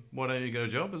Why Don't You Get a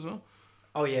Job as well.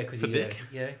 Oh yeah, because Dick.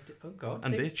 Yeah. Oh God.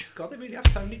 And Bitch. God, they really have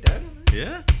toned it down, haven't they?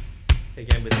 Yeah.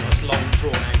 Again with the nice long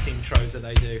drawn out intros that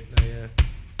they do.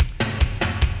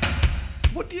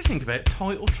 What do you think about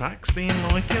title tracks being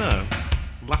like, you know,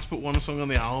 last but one song on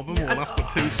the album or last but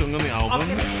two song on the album?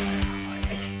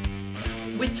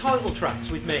 With title tracks,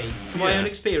 with me, from my own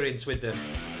experience with them,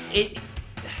 it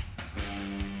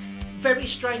very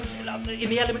strange in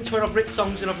the elements where I've written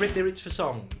songs and I've written lyrics for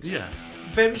songs. Yeah.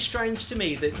 Very strange to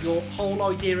me that your whole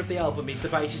idea of the album is the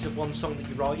basis of one song that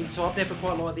you're writing. So I've never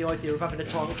quite liked the idea of having a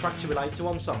title track to relate to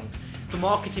one song. For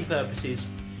marketing purposes,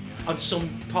 on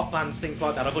some pop bands, things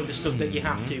like that, I've understood that you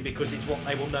have to because it's what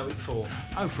they will know it for.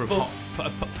 Oh, for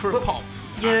a pop.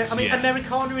 Yeah, I mean,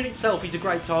 Americana in itself is a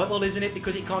great title, isn't it?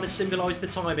 Because it kind of symbolised the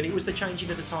time, and it was the changing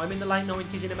of the time in the late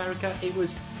 90s in America. It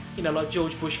was, you know, like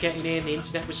George Bush getting in, the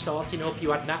internet was starting up,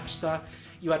 you had Napster,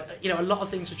 you had, you know, a lot of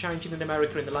things were changing in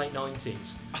America in the late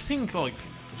 90s. I think, like...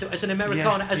 So as an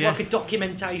Americana, like a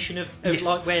documentation of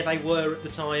like where they were at the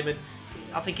time, and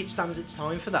I think it stands its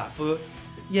time for that, but...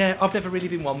 Yeah, I've never really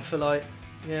been one for I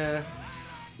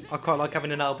quite like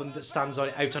having an album that stands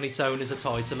out on its own as a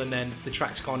title, and then the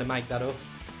tracks kind of make that up.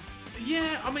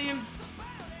 Yeah, I mean,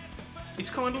 It's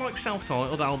kind of like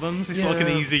self-titled albums. It's like an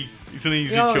easy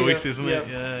choice, isn't it?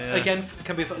 Yeah. Again,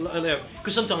 can be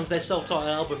because sometimes their self-titled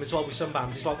album as well with some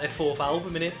bands. It's like their fourth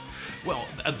album, innit? Well,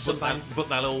 but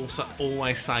they'll also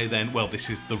always say then, well,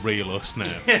 this is the real us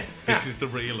now. This is the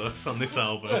real us on this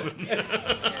album.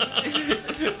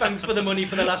 Thanks for the money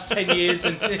for the last 10 years.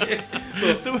 And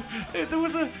there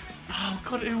was a... Oh,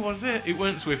 God, who was it? It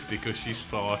weren't Swiftie because she's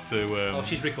far too...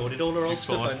 she's recorded all her old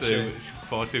stuff, she's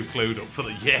far too clued up for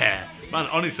the... Yeah. Man,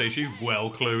 honestly, she's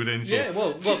well clued in. Yeah,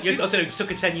 well, I don't know, it took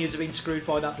her 10 years of being screwed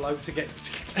by that bloke to get...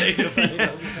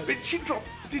 But she dropped...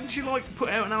 Didn't she, like, put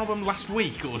out an album last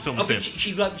week or something? I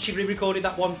think she re-recorded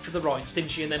that one for the rights,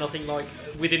 didn't she? And then I think, like,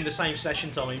 within the same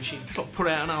session time, she... Just, like, put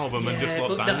out an album and just,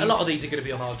 like, bang. A lot of these are going to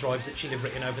be on hard drives that she'd have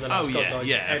written over the last years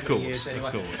anyway.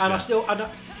 Of course,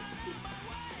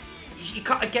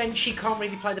 and she can't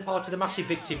really play the part of the massive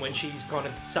victim when she's kind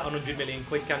of sat on 100 million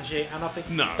quid, can she? And I think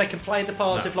they can play the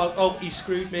part of like, oh, he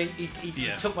screwed me, he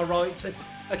took my rights. And,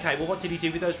 okay, well, what did he do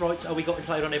with those rights? Oh, we got him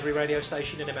played on every radio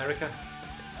station in America.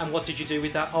 And what did you do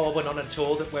with that? Oh, I went on a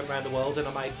tour that went around the world and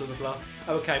I made blah, blah, blah.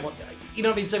 Oh, okay, you know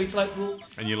what I mean? So it's like, well,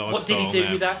 what did he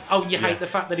do with that? Oh, you hate the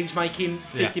fact that he's making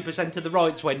 50% of the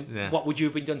rights when what would you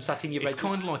have been done sat in your bed? It's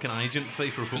kind of like an agent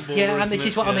fee for a footballer. Yeah, and this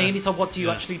is what I mean. It's like, what do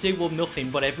you actually do? Well, nothing,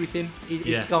 but everything.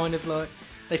 It's kind of like,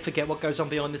 they forget what goes on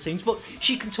behind the scenes. But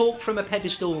she can talk from a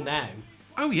pedestal now.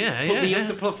 Oh, yeah,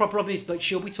 the problem is, like,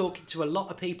 she'll be talking to a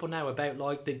lot of people now about,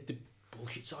 like, the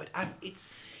bullshit side. And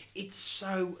it's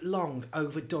so long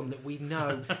overdone that we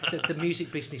know that the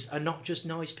music business are not just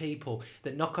nice people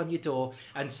that knock on your door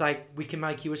and say, we can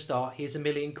make you a start, here's £1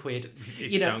 million.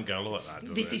 You know, don't go like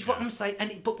that, this is what I'm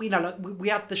saying. But we know, like, we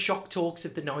had the shock talks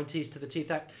of the 90s to the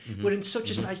 2000s. We're in such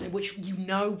a stage in which you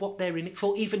know what they're in it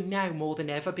for, even now more than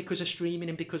ever, because of streaming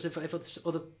and because of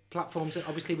other platforms,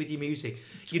 obviously with your music.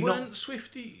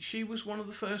 Swiftie, she was one of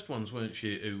the first ones, weren't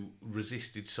she, who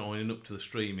resisted signing up to the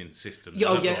streaming system?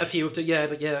 A few of them,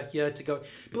 to go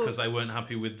because they weren't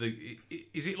happy with the.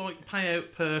 Is it like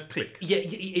payout per click? Yeah,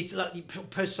 it's like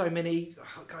per so many.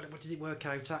 Oh God, what does it work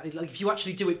out at? Like if you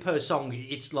actually do it per song,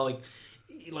 it's like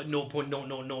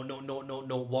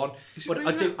 0.0000001. But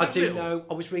really I do know.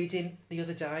 I was reading the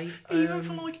other day. Even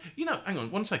for like, hang on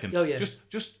 1 second. Oh yeah.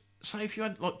 Just say if you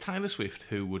had like Taylor Swift,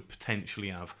 who would potentially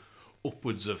have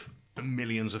upwards of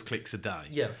millions of clicks a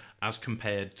day, as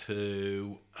compared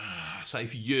to say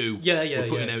if you were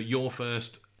putting out your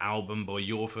first album by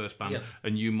your first band,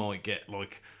 and you might get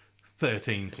like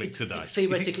 13 clicks a day.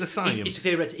 Theoretically, is it the same? It's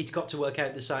theoretical. It's got to work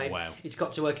out the same. Wow. It's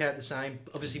got to work out the same.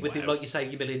 Obviously, with the, like you say,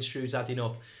 your million strews adding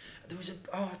up. There was a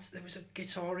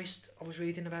guitarist I was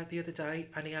reading about the other day,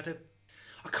 and he had I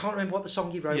can't remember what the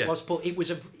song he wrote was, but it was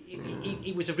a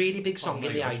really big song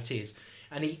in the 80s.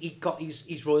 And he got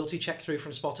his royalty check through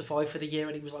from Spotify for the year,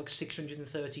 and it was like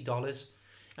 $630.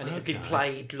 And it had been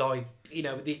played like,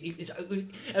 it's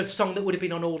a song that would have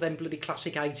been on all them bloody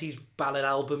classic 80s ballad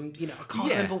album. I can't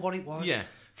remember what it was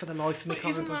for the life of me.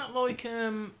 Isn't that like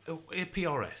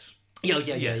PRS?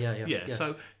 Yeah.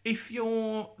 So if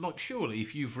you're like, surely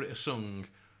if you've written a song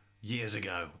years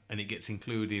ago and it gets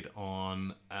included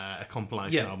on a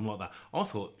compilation album like that, I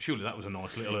thought surely that was a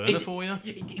nice little earner for you. I was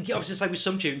going to say, with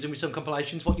some tunes and with some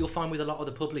compilations, what you'll find with a lot of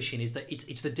the publishing is that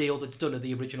it's the deal that's done at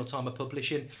the original time of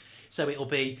publishing. So it'll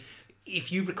be,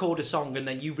 if you record a song and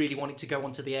then you really want it to go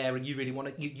onto the air and you really want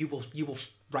it, you will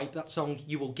rape that song,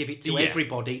 you will give it to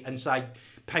everybody and say,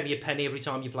 pay me a penny every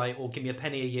time you play it, or give me a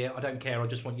penny a year, I don't care, I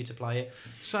just want you to play it.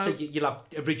 So you'll have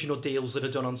original deals that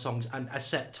are done on songs and a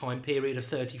set time period of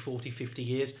 30, 40, 50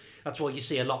 years. That's why you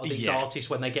see a lot of these artists,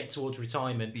 when they get towards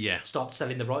retirement, start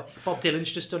selling the right. Bob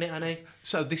Dylan's just done it, hasn't he?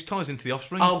 So this ties into The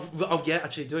Offspring. Oh yeah,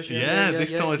 actually it does.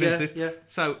 This ties into this. Yeah.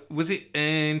 So was it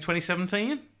in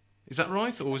 2017? Is that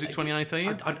right, or was it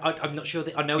 2018? I'm not sure.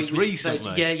 I know it's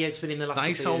recently. It's been in the last.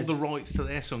 They sold years. The rights to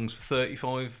their songs for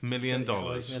 $35 million.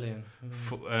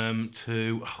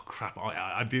 To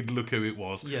I did look who it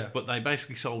was. Yeah. But they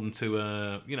basically sold them to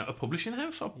a publishing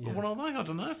house. What are they? I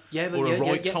don't know. A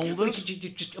rights holder.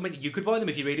 You could buy them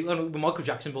if you really. Well, Michael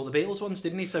Jackson bought the Beatles ones,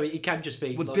 didn't he? So it can just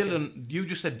be. Well, like Dylan. You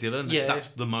just said Dylan. Yeah.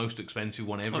 That's the most expensive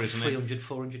one ever, isn't it? 300,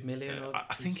 400 million.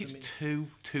 I think it's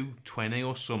 220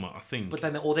 or something. I think. But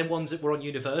then all them ones that were on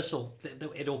Universal,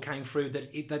 it all came through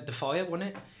the fire,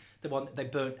 wasn't it? The one that they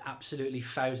burnt absolutely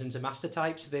thousands of master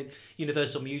tapes. The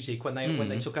Universal Music, when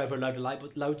they took over a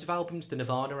loads of albums, the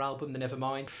Nirvana album, the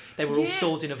Nevermind, they were all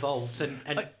stored in a vault.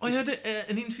 And I heard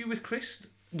an interview with Chris.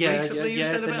 Recently, you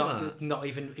said about that. Not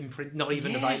even in print, not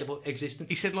even available, existent.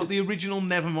 He said like the original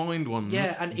Nevermind ones.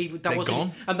 Yeah, and that wasn't,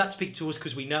 gone. And that's big to us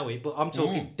because we know it. But I'm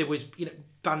talking, there was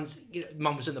bands, you know,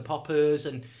 Mamas and the Poppers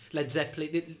and Led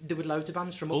Zeppelin. There were loads of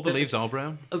bands from All the leaves are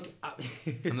brown, Oh,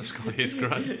 and the sky is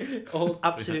grey. all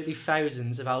absolutely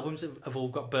thousands of albums have all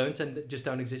got burnt and that just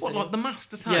don't exist What, anymore. like the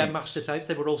master tapes? Yeah, master tapes.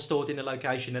 They were all stored in a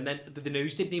location, and then the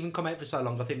news didn't even come out for so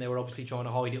long. I think they were obviously trying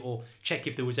to hide it or check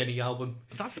if there was any album.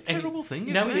 That's a terrible thing,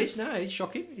 isn't No, it? it is. No, it's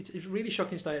shocking. It's a really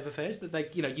shocking state of affairs that they,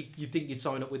 you know, you think you'd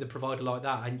sign up with a provider like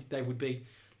that, and they would be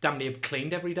damn near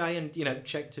cleaned every day and, you know,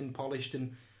 checked and polished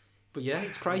and. But yeah,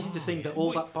 it's crazy to think that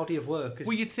all that body of work is...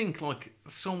 Well, you'd think, like,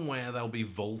 somewhere they'll be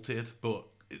vaulted, but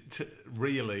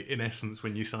really, in essence,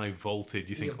 when you say vaulted,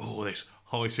 you think, oh, this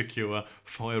high secure,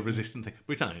 fire-resistant thing.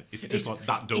 But it ain't. It's just like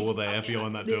that door there,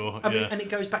 behind that door. I mean, and it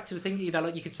goes back to the thing, you know,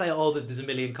 like you could say, oh, there's a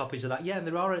million copies of that. Yeah, and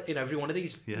there are in every one of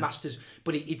these masters,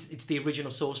 but it's the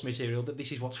original source material that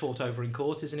this is what's fought over in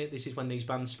court, isn't it? This is when these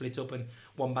bands split up and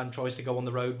one band tries to go on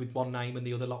the road with one name and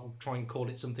the other lot will try and call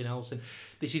it something else, and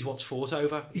this is what's fought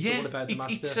over. It's all about the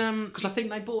master. Because I think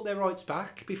they bought their rights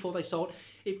back before they sold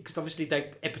it, because obviously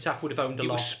Epitaph would have owned a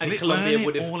lot, and Columbia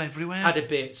would have all everywhere. had a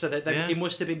bit, so that it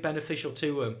must have been beneficial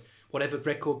to them, whatever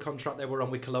record contract they were on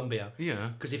with Columbia. Yeah.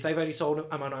 Because if they've only sold,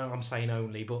 I'm saying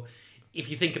only, but if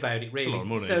you think about it, really, it's a lot of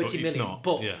money, 30 but million. not.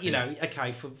 But you know,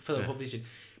 okay, for the publishing.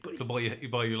 But to buy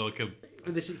you like a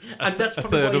this is, and that's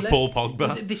probably third why of Paul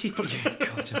Pogba. This is probably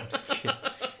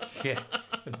yeah,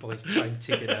 and boys playing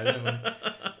ticket out.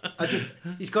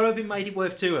 It's got to have been made it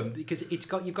worth to him, because you've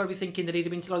got to be thinking that he'd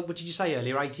have been to, like, what did you say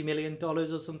earlier, $80 million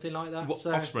or something like that. What,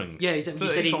 so, Offspring? Yeah, you said he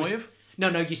was. 35?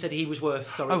 No, you said he was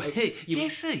worth. Sorry.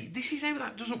 See, this is how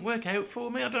that doesn't work out for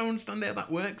me. I don't understand how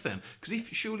that works then. Because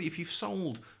if you've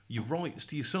sold your rights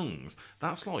to your songs,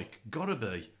 that's like gotta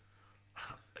be.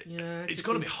 Yeah, it's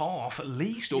got to be half at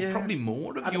least, or probably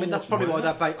more of I mean, that's probably why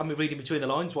that. I mean, reading between the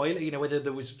lines, why, you know, whether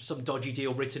there was some dodgy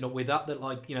deal written up with that,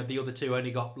 like, you know, the other two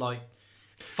only got like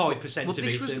 5% of it. Well,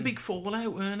 this was the big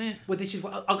fallout, weren't it? Well, this is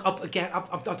what I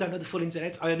don't know the full ins and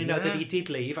outs. I only know that he did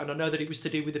leave, and I know that it was to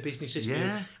do with the business dispute.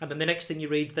 Yeah. And then the next thing you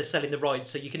read, they're selling the rights,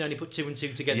 so you can only put two and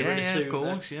two together and assume of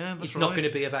course, that it's not going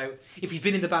to be about. If he's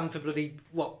been in the band for bloody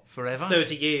forever,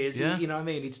 30 years, you know what I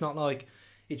mean? It's not like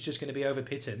it's just going to be over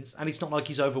pittance, and it's not like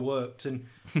he's overworked and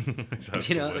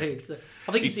you know what I mean? So,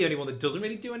 I think he's the only one that doesn't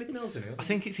really do anything else. I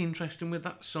think it's interesting with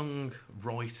that song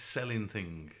right selling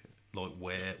thing. Like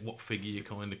what figure you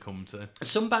kind of come to.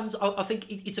 Some bands, I think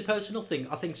it's a personal thing.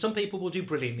 I think some people will do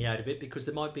brilliantly out of it because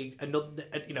there might be another,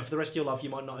 you know, for the rest of your life you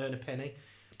might not earn a penny,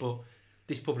 but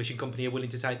this publishing company are willing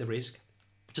to take the risk.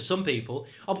 To some people,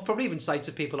 I would probably even say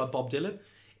to people like Bob Dylan,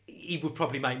 he would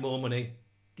probably make more money.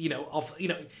 You know,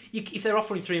 if they're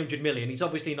offering 300 million, he's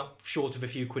obviously not short of a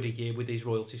few quid a year with his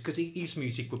royalties, because his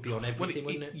music would be on everything,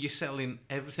 wouldn't it? You're selling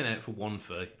everything out for one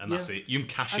fee, and that's it. You're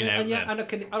cashing out there.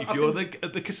 If you're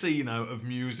at the casino of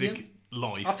music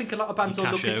life, I think a lot of bands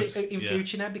will look at it in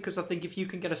future now, because I think if you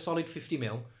can get a solid 50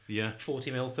 mil,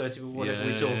 40 mil, 30 mil, whatever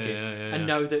we're talking, and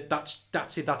know that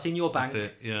that's it, that's in your bank,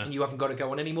 and you haven't got to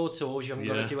go on any more tours, you haven't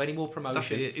got to do any more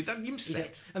promotion. You're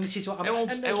set. And this is what How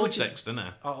old's Dexter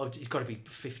now? Oh, he's got to be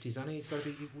 50s, hasn't he? He's got to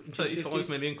be in 35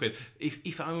 million quid.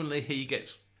 If only he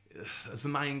gets as the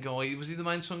main guy. Was he the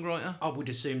main songwriter? I would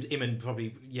assume him and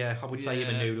probably I would say him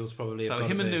and Noodles probably. So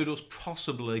him and Noodles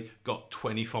possibly got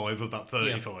 25 of that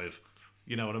 35.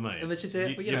 You know what I mean? And this is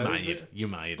it. But, you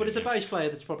made. But as a bass player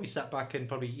that's probably sat back and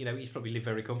probably, you know, he's probably lived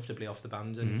very comfortably off the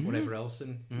band and whatever else.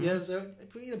 And so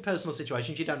in personal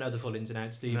situations, you don't know the full ins and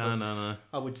outs, do you? No.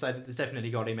 I would say that there's definitely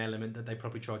got him element that they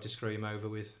probably tried to screw him over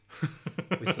with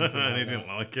something and he didn't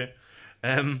like it.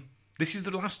 This is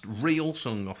the last real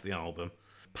song off the album,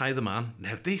 Pay the Man.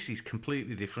 Now, this is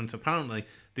completely different. Apparently,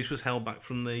 this was held back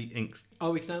from the Inks.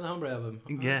 Oh, it's now the Hombre album.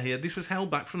 Yeah, this was held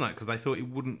back from that because they thought it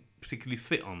wouldn't particularly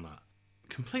fit on that.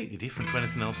 Completely different to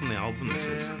anything else on the album. This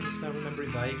is. I remember it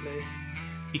vaguely.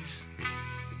 It's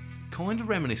kind of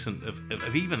reminiscent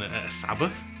of even a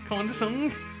Sabbath kind of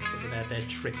song. Their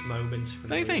trip moment.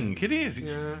 They think it is.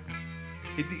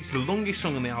 It's the longest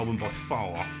song on the album by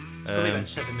far. It's probably about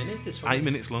 7 minutes. This one. 8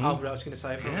 minutes long. Oh, I was going to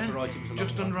say, if I remember right, it was a long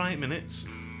just under 8 minutes.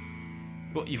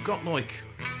 But you've got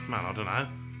I don't know,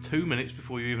 2 minutes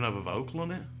before you even have a vocal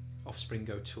on it. Offspring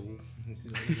Go Tool.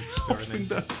 Offspring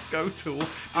Go Tool.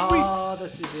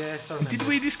 Sorry. Did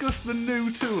we discuss the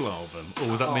new Tool album,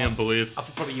 or was that me and Boyd? I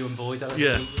think probably you and Boyd.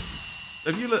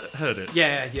 Have you heard it?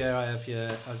 Yeah, I have.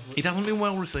 Yeah. It hasn't been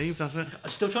well received, has it? I'm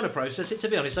still trying to process it, to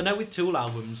be honest. I know with Tool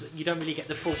albums, you don't really get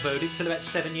the full verdict till about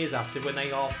 7 years after when they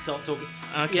start talking.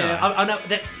 Okay. Yeah, I know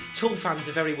that Tool fans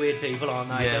are very weird people,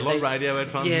 aren't they? Yeah, a lot of Radiohead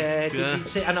fans.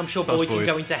 Yeah, and I'm sure Boyd can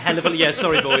go into a hell of a... Yeah,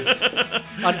 sorry, Boyd.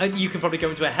 And you can probably go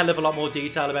into a hell of a lot more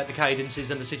detail about the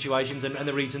cadences and the situations and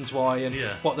the reasons why and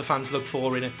what the fans look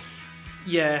for in it.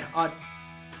 Yeah,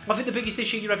 I think the biggest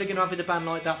issue you're ever going to have with a band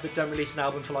like that don't release an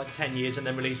album for like 10 years and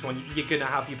then release one, you're going to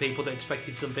have your people that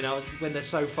expected something else when they're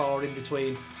so far in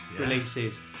between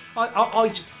releases.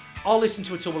 I'll listen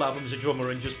to a Tool album as a drummer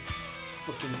and just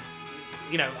fucking,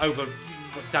 over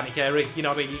Danny Carey. You know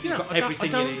what I mean? You've got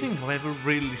everything I don't think I've ever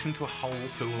really listened to a whole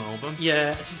Tool album.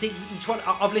 Yeah, see,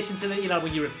 I've listened to it,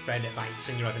 when you're around at mates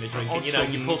and you're having a drink and,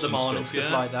 you put them on and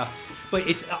stuff like that. But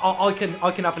I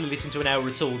can happily listen to an hour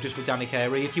at all just with Danny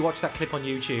Carey. If you watch that clip on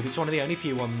YouTube, it's one of the only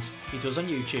few ones he does on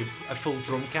YouTube, a full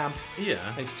drum cam. Yeah.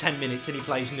 And it's 10 minutes and he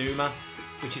plays Numa,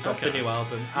 which is off the new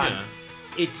album. And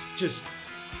it's just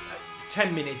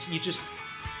 10 minutes,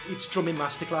 it's drumming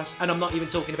masterclass. And I'm not even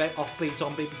talking about offbeat,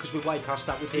 onbeat, because we're way past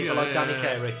that with people like Danny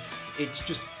Carey. It's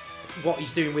just what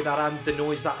he's doing with that hand, the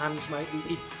noise that hands make.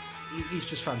 He's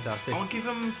just fantastic. I'll give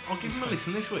him a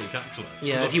listen this week, actually.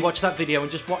 Yeah, if you watch that video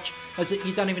and just watch,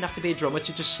 you don't even have to be a drummer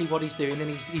to just see what he's doing, and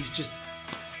he's just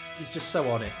so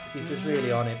on it. He's just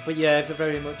really on it. But yeah,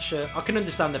 very much. I can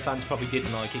understand the fans probably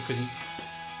didn't like it because he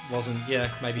wasn't. Yeah,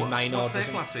 maybe Maynard. What's their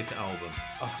classic album?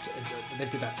 Oh, they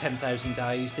did that 10,000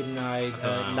 Days, didn't they?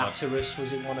 Laterus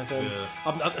was in one of them. Yeah.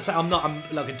 I'm not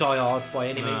like a diehard by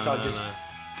any means.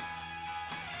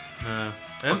 No.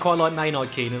 I quite like Maynard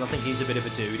Keenan. I think he's a bit of a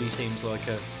dude. He seems like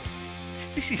a.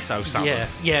 This is so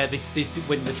Sabbath. Yeah. This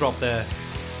when the drop there.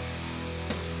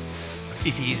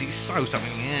 It is. It's so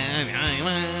something.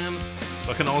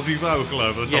 Like an Aussie vocal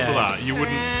over the top of that. You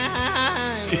wouldn't. I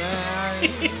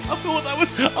thought that was.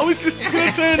 I was just going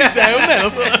to turn it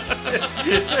down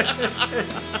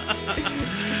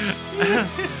then.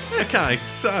 Okay,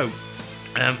 so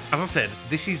as I said,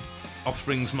 this is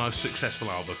Offspring's most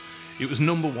successful album. It was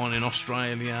number 1 in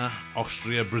Australia,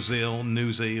 Austria, Brazil,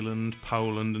 New Zealand,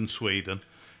 Poland and Sweden.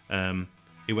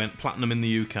 It went platinum in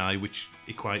the UK, which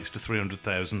equates to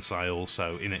 300,000 sales,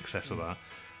 so in excess of that.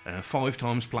 5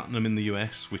 times platinum in the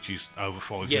US, which is over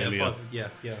 5 million. Yeah.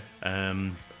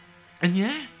 And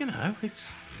it's...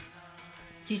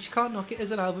 You just can't knock it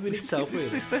as an album in itself, really.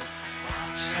 This bit.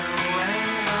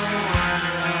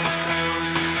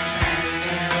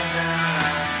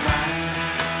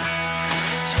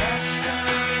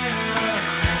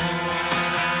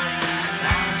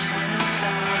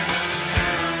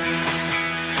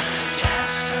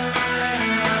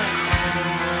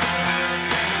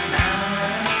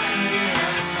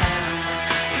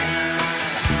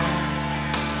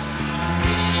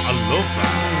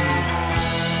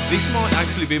 This might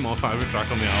actually be my favourite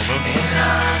track on the album.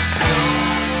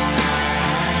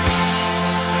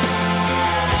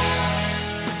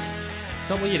 It's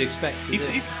not what you'd expect, is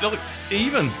it? It's like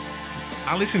even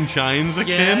Alice in Chains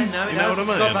again. Yeah, no, you know what I mean?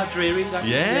 It's got that dreary.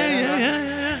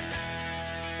 Yeah.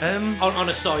 On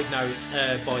a side note,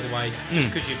 by the way,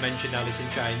 just because you've mentioned Alice in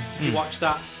Chains, did you watch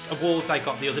that award they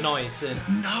got the other night? And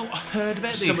no, I heard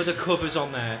about this. Some of the covers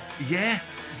on there. Yeah.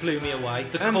 Blew me away.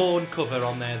 The Korn cover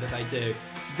on there that they do.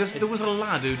 There was a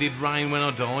lad who did Rain When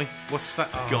I Die. What's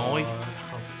that guy?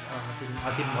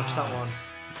 I didn't watch that one.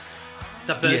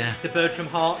 The bird from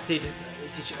Heart did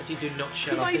do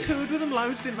Nutshell. Because they toured with them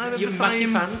loads, didn't they? You're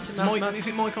massive fans. Is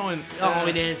it Mike Owen?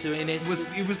 It is.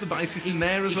 He was the bassist in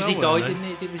there as well. He died,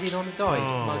 didn't he? Was he on the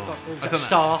die?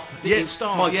 Star. Yeah,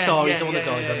 Star. Mike Star is on the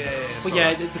die. But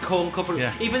yeah, the Korn cover.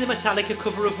 Even the Metallica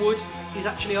cover of Wood is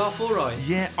actually half alright.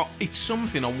 Yeah, it's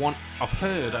something I've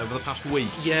heard over the past week.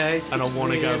 Yeah, and I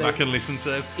want to go back and listen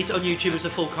to. It's on YouTube as a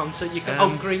full concert. You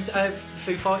can.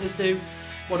 Foo Fighters do.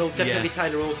 Definitely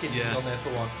Taylor Hawkins is on there for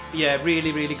one. Yeah,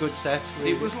 really, really good set.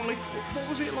 Really. It was like, what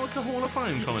was it, like a Hall of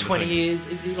Fame kind 20 of thing? years,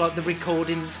 like the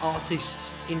recording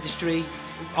artist industry,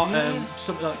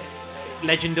 something like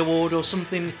Legend Award or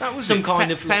something. That was some kind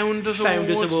of Founders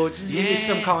Awards. Yeah. It is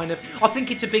some kind of. I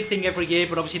think it's a big thing every year,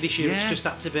 but obviously this year it's just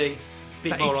had to be.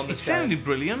 Bit more on the it sounded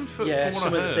brilliant for what I heard.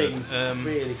 Some of the things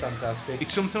really fantastic.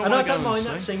 It's something I don't mind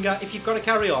that singer. If you've got to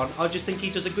carry on, I just think he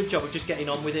does a good job of just getting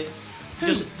on with it.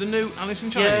 The new Alice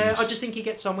in Chains? Yeah, I just think he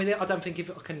gets on with it. I don't think I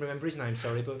can remember his name,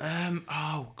 sorry, but...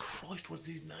 oh, Christ, what's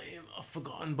his name? I've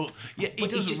forgotten, but yeah, he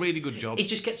does a really good job. He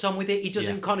just gets on with it. He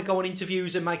doesn't kind of go on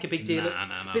interviews and make a big deal. A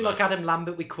bit like Adam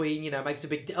Lambert with Queen, makes a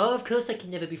big deal. Oh, of course I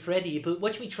can never be Freddie, but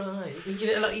watch me try.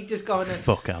 He just kind of...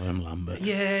 Fuck Adam Lambert.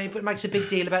 Yeah, but makes a big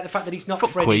deal about the fact that he's not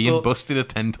Fuck Freddie. Queen, busted her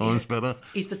 10 times better.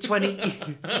 He's the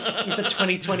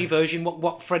 2020 version,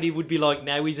 what Freddie would be like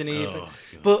now, isn't he?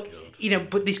 But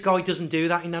this guy doesn't do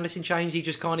that in Alice in Chains. He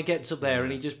just kind of gets up there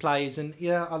and he just plays. And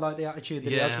I like the attitude that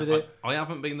he has with it. I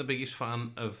haven't been the biggest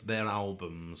fan of their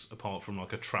albums, apart from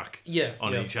like a track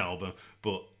on each album.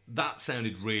 But that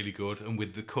sounded really good, and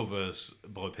with the covers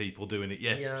by people doing it,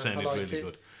 sounded really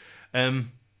good.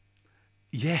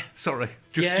 Sorry,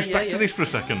 just back to this for a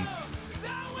second.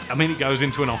 I mean, it goes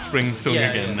into an Offspring song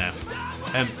again now.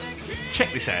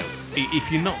 Check this out. If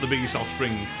you're not the biggest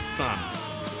Offspring fan,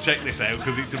 check this out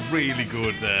because it's a really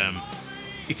good.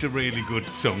 It's a really good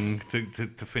song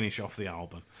to finish off the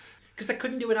album. Because they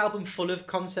couldn't do an album full of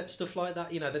concept stuff like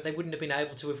that, that they wouldn't have been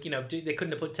able to have, they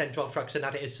couldn't have put 10, 12 tracks and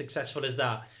had it as successful as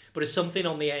that. But as something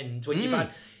on the end, when you've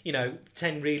had,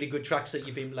 10 really good tracks that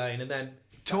you've been playing, and then...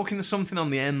 Talking to something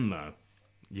on the end, though,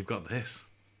 you've got this.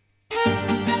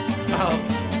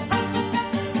 Oh.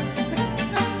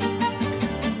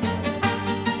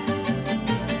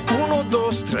 1,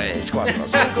 2, 3, 4,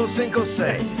 5, 5,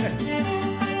 6.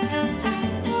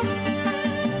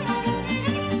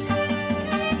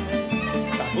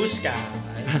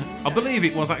 I believe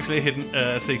it was actually a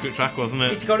hidden secret track, wasn't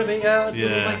it? It's got to be,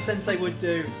 It makes sense they would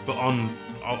do. But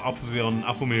obviously on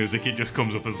Apple Music, it just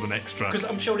comes up as the next track. Because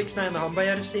I'm sure Ixnay and the Hombre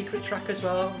had a secret track as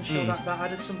well. I'm sure that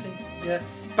added something. Yeah.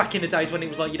 Back in the days when it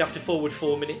was like you'd have to forward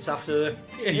 4 minutes after.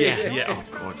 Yeah,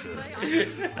 of course.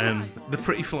 The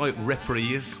Pretty Fly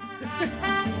Reprise.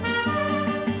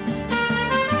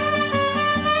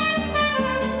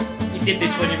 Did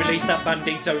this when he released that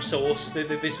Bandito Sauce.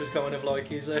 This was kind of like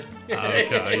his... Okay,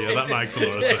 yeah, that makes a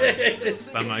lot of sense.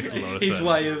 That makes a lot of sense. His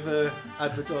way of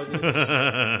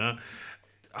advertising.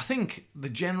 I think the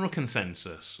general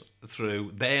consensus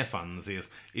through their fans is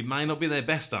it may not be their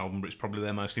best album, but it's probably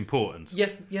their most important.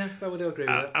 Yeah, I would agree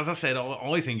with that. As I said,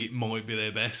 I think it might be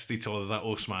their best. It's either that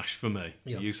or Smash for me.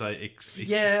 Yeah. You say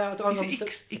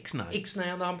Ixnay.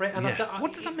 Ixnay on the Hombre. And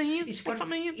what does that mean? It's got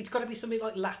to be something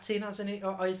like Latin, hasn't it?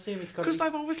 I assume it's got to be... Because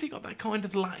they've obviously got that kind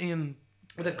of Latin...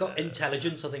 Well, they've got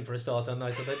intelligence, I think, for a start, haven't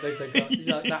they? So they've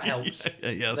got, that helps.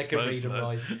 Yeah, they can read and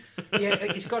write. Yeah,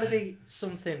 it's got to be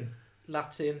something...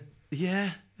 Latin.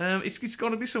 Yeah, it's got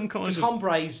to be some kind of... Because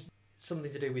Hombre's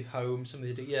something to do with home,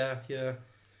 something to do... Yeah.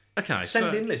 Okay,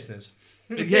 Send in, listeners.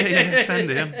 Yeah, send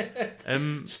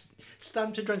in.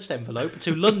 Stamped addressed envelope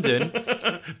to London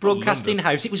Broadcasting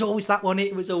House. It was always that one.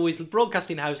 It was always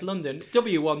Broadcasting House, London,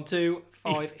 W125.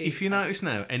 If you notice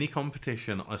now, any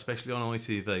competition, especially on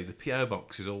ITV, the PO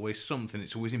box is always something.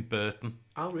 It's always in Burton.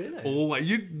 Oh, really? Always.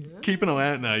 You keep an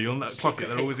eye out now. You'll clock it.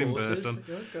 They're always in Burton.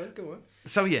 Go on.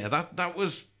 So yeah, that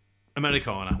was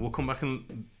Americana. We'll come back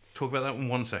and talk about that in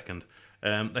 1 second.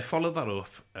 They followed that up.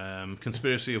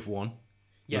 Conspiracy of One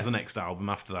was the next album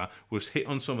after that. Was hit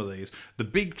on some of these. The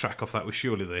big track off that was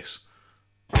surely this.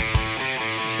 You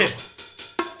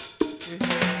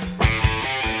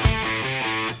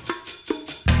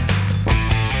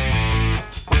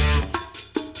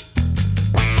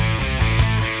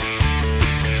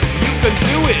can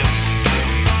do it!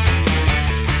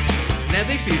 Now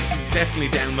this is definitely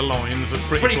down the lines of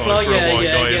Pretty Fly for a white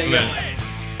guy, isn't it?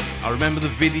 I remember the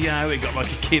video. It got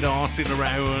like a kid arsing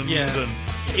around and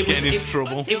getting into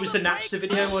trouble. It was the Napster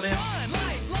video, wasn't it?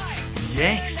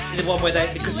 Yes. The one where they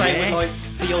were like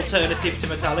the alternative to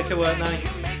Metallica, weren't they?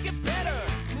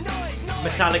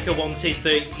 Metallica wanted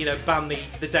ban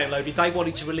the downloading. They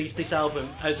wanted to release this album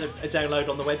as a download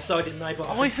on the website, didn't they? But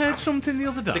I heard something the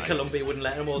other day. The Columbia wouldn't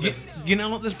let them.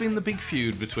 There's been the big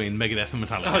feud between Megadeth and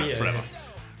Metallica forever. Yeah.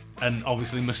 And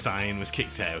obviously Mustaine was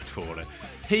kicked out for it.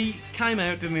 He came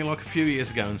out, didn't he, like a few years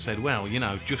ago and said, well,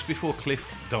 just before Cliff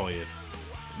died,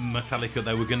 Metallica,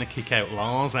 they were going to kick out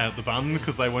Lars out the band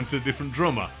because they wanted a different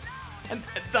drummer. And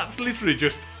that's literally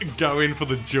just going for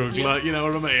the jugular, you know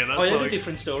what I mean? That's I heard a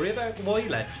different story about why he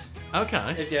left.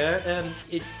 Okay.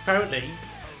 Apparently,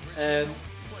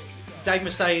 Dave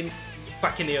Mustaine,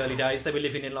 back in the early days, they were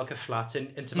living in like a flat,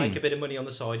 and to make a bit of money on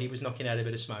the side, he was knocking out a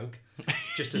bit of smoke,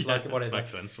 just as like whatever.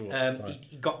 Makes sense.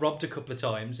 He got robbed a couple of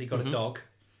times. He got a dog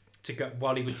to go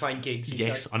while he was playing gigs.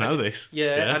 I know this.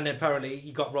 Yeah, and apparently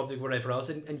he got robbed or whatever else,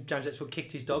 and James Hetfield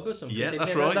kicked his dog or something. Yeah,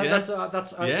 that's right.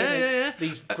 That's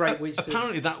These great ways.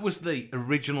 Apparently that was the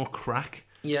original crack.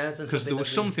 Yeah, because there was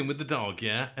something with the dog.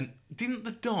 Yeah, and didn't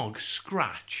the dog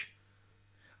scratch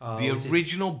the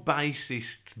original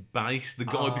bassist's bass, the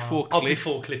guy before Cliff?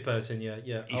 Before Cliff Burton.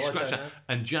 Yeah. He scratched that,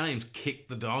 and James kicked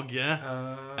the dog.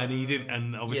 Yeah, and he did,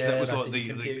 and obviously that was like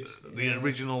the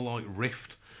original like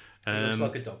rift. It looks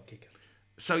like a dog kicker.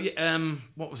 So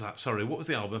what was that? Sorry, what was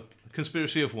the album?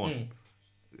 Conspiracy of One.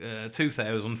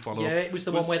 2000 follow. Yeah, it was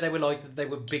the one where they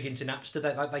were big into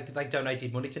Napster. They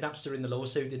donated money to Napster in the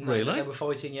lawsuit, didn't they? Really? They were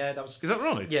fighting. Yeah, that was. Is that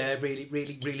right? Yeah, really,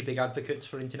 really, really big advocates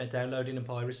for internet downloading and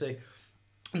piracy.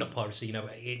 Not piracy,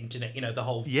 internet, the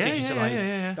whole digital age.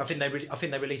 Yeah. I think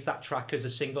they released that track as a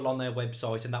single on their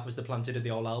website, and that was the plan to do the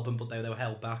whole album, but they were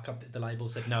held back. The label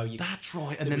said no. That's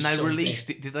right, and then they released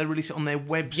it. Did they release it on their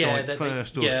website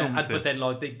first or something? But then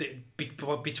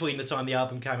between the time the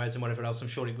album came out and whatever else, I'm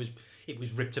sure it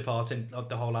was ripped apart and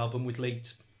the whole album was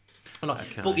leaked.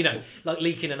 Like, But, you know, like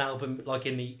leaking an album like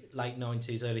in the late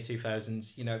 90s, early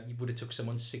 2000s, you know, you would have took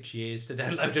someone 6 years to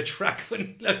download a track. So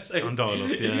on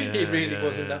dial-up, it really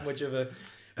wasn't that much of a...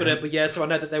 But yeah, so I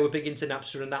know that they were big into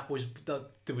Napster, and that was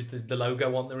there was the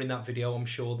logo on there in that video. I'm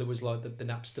sure there was like the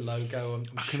Napster logo.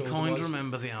 I can kind of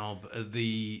remember the album,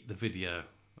 the video.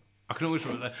 I can always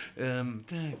remember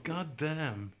that.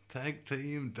 Goddamn tag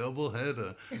team double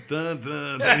header.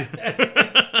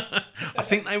 I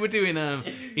think they were doing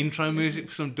intro music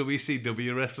for some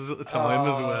WCW wrestlers at the time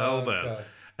as well. Though.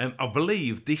 I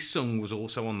believe this song was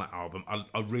also on that album.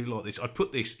 I really like this. I'd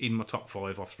put this in my top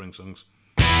 5 Offspring songs.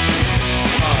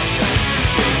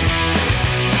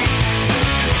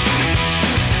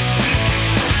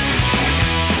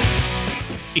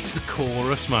 It's the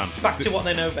chorus, man. Back to what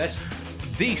they know best.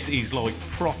 This is like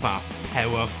proper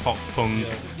power pop punk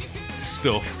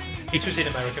stuff. This was in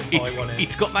American Pie, wasn't it?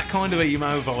 It's got that kind of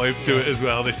emo vibe to it as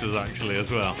well. This is actually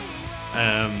as well.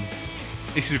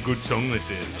 This is a good song. This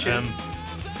is.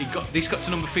 This got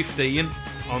to number 15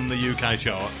 on the UK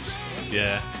charts.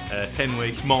 Yeah, 10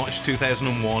 weeks, March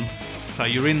 2001. So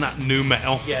you're in that new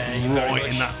metal, right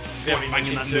in that slap bang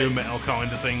in that new metal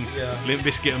kind of thing. Yeah. Limp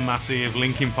Bizkit are massive,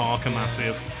 Linkin Park are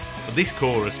massive. But this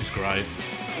chorus is great.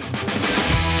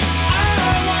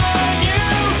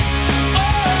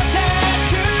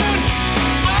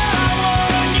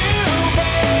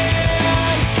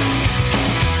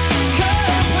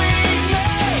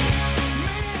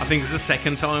 I think it's the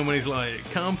second time when he's like,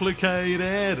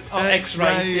 complicated,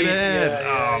 X-rated.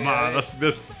 Man,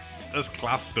 that's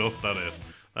class stuff, that is.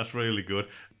 That's really good.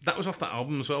 That was off that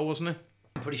album as well, wasn't it?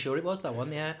 I'm pretty sure it was that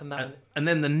one, yeah. And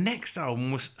then the next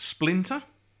album was Splinter.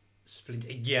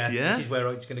 Yeah, this is where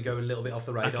it's going to go a little bit off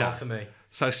the radar for me.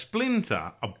 So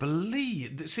Splinter, I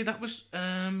believe... See, that was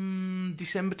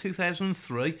December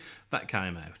 2003 that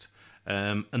came out.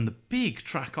 And the big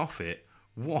track off it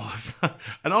was...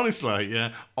 and honestly,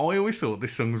 yeah, I always thought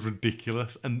this song was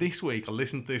ridiculous. And this week I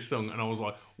listened to this song and I was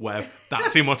like, wow,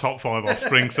 that's in my top 5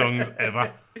 Offspring songs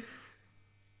ever.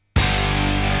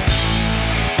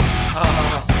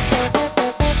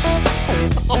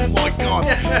 Oh my god,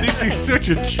 this is such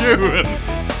a tune.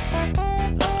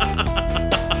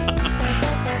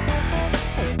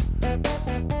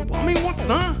 I mean, what's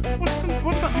that?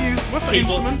 What's that music? What's that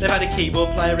instrument? They've had a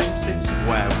keyboard player in since...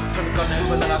 Wow. From God knows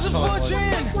when the last time was.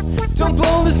 Don't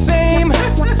blow the same.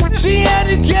 She had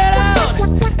to get out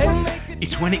and make it.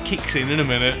 It's when it kicks in a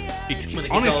minute. It's when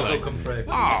the honestly, guitars all come through.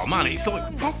 Oh man, it's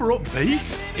like proper upbeat.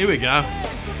 Here we go. I'm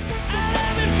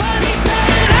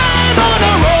on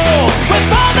a roll with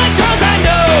all the girls I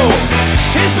know.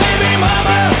 His baby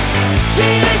mama, she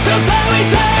ain't so slow. He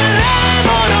said, I'm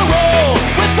on a roll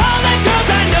with all the girls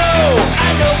I know.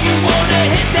 I know you wanna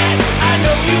hit that. I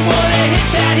know you wanna hit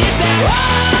that.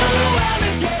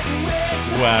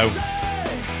 Wow.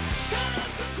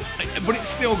 But it's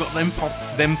still got them punk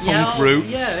roots.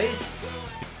 Yeah, it's...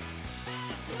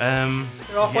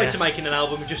 They're halfway to making an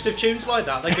album just of tunes like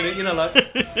that. They could have, you know, like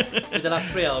with the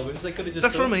last 3 albums, they could have just.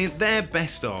 That's what I mean. They're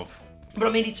best of. But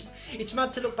I mean, it's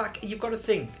mad to look back. You've got to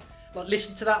think, like,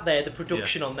 listen to that there, the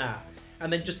production on that,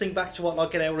 and then just think back to what,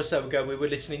 like, an hour or so ago we were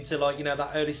listening to, like, you know,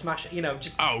 that early Smash, you know,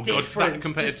 just different. God, that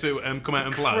compared to Come Out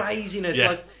and Play. Craziness,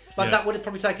 like that would have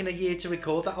probably taken a year to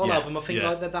record that whole album. I think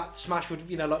like that Smash would,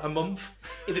 you know, like a month.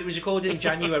 If it was recorded in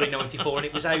January '94 and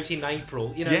it was out in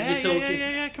April, you know, you're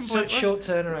talking such short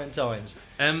turnaround times.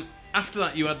 After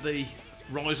that, you had the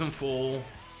Rise and Fall,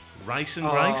 Race and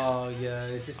Grace. Oh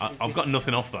yeah, I've got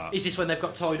nothing off that. Is this when they've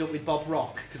got tied up with Bob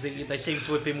Rock because they seem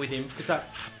to have been with him? Because that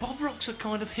Bob Rock's a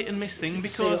kind of hit and miss thing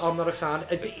because I'm not a fan.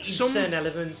 Certain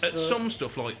elements, some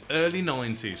stuff like early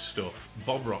 '90s stuff,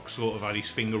 Bob Rock sort of had his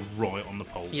finger right on the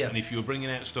pulse, and if you were bringing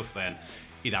out stuff then,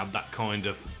 it had that kind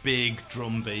of big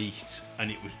drum beat, and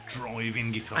it was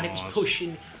driving guitars, and it was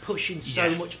pushing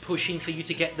so much pushing for you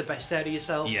to get the best out of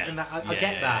yourself. Yeah, and I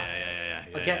get that.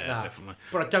 I get that, definitely.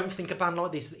 But I don't think a band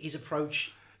like this, his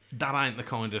approach. That ain't the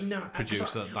kind of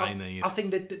producer that they need. I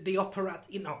think that the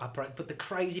but the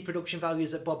crazy production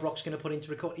values that Bob Rock's going to put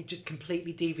into record, it just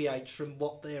completely deviates from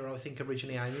what they're, I think,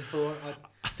 originally aiming for.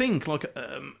 I think like.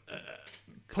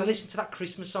 Because I listened to that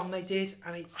Christmas song they did,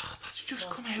 and it's... that's just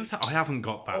come out. I haven't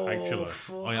got that, actually.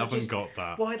 I haven't got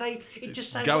that. Why they... It just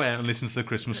sounds... Go out and listen to the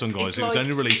Christmas song, guys. It was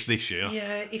only released this year.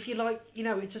 Yeah, if you like, you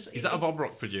know, it's just... Is that a Bob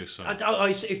Rock producer?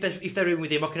 If they're in with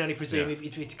him, I can only presume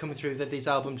if it's coming through these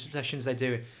album sessions they're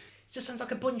doing. It just sounds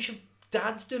like a bunch of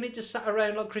dads doing it, just sat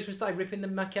around like Christmas Day, ripping the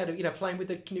Mac out of, you know, playing with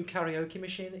the new karaoke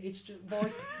machine. It's just... Why...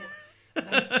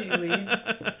 What are they doing?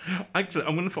 Actually,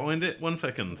 I'm going to find it. 1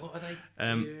 second. What are they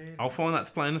doing? I'll find that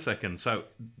to play in a second. So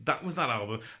that was that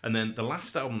album, and then the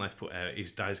last album they've put out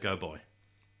is Days Go By.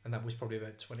 And that was probably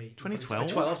about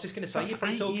 2012. 12. I was just going to say, That's you're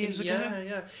probably 8 talking. years ago.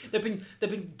 Yeah.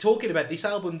 They've been talking about this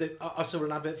album that I saw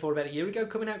an advert for about a year ago,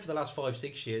 coming out for the last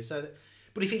 5-6 years. So,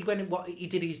 but if he he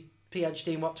did his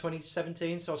PhD in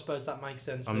 2017, so I suppose that makes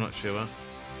sense. I'm not sure.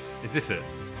 Is this it?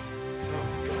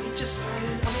 Oh God, he just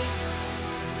saying.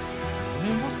 I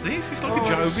mean, what's this? It's like a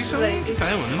Jovi song. It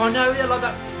sounds. I know, yeah, like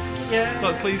that. Yeah.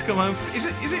 Like, please come home. Is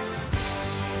it?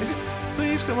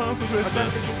 Please come home for Christmas. I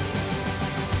don't think it is.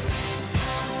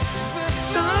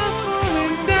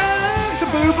 It's a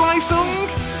Bublé song.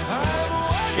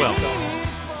 Well,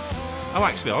 oh,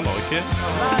 actually, I like it.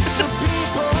 Lots of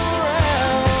people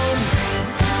around.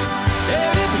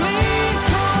 Eddie, please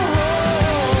come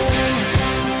home.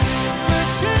 The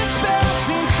church bells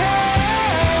in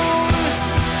town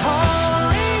are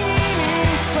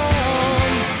ringing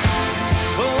songs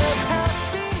full of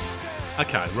happy sound.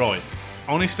 Okay, right.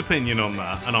 Honest opinion on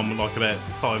that, and I'm like about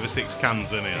 5 or 6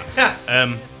 cans in here.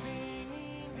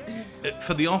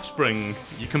 For The Offspring,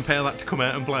 you compare that to Come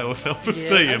Out and Play or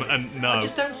Self-Esteem, and no. I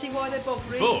just don't see why they're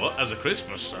bothering. But as a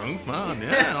Christmas song, man,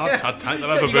 yeah, I'd take that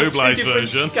over you've got Bublé's two different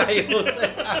version. scales.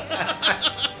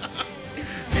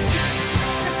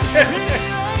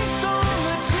 Lights on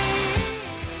the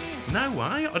tree. No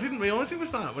way, I didn't realise it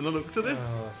was that when I looked at it.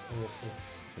 Oh, that's awful.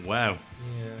 Wow.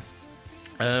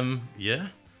 Yeah. Yeah.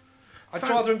 I'd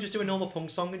rather him just do a normal punk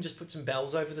song and just put some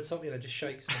bells over the top, just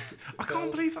shake some I can't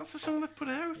believe that's the song they've put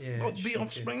out. Yeah, Like, The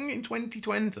Offspring in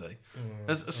 2020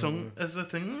 as a song, as a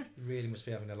thing. You really must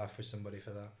be having a laugh with somebody for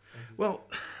that. Well,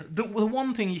 the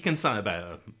one thing you can say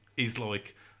about them is,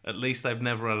 like, at least they've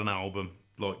never had an album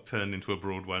like turned into a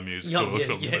Broadway musical or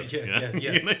something. Yeah.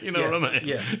 You know what I mean?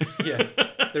 Yeah.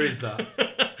 There is that.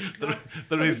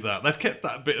 there is that. They've kept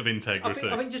that bit of integrity.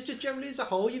 I think just generally as a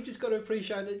whole, you've just got to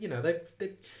appreciate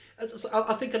that,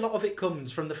 I think a lot of it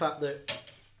comes from the fact that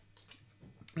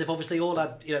they've obviously all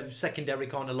had, secondary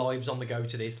kind of lives on the go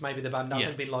to this. Maybe the band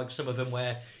hasn't been like some of them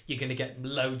where you're going to get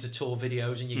loads of tour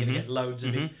videos and you're going to get loads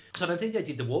of it. So I don't think they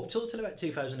did the Warped Tour till about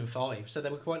 2005. So they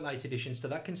were quite late additions to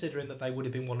that, considering that they would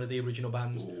have been one of the original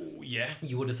bands. Ooh, yeah.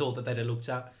 You would have thought that they'd have looked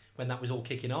at when that was all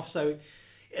kicking off. So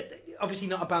obviously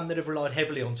not a band that have relied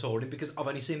heavily on touring, because I've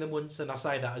only seen them once, and I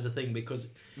say that as a thing because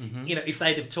if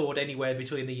they'd have toured anywhere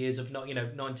between the years of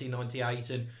 1998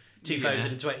 and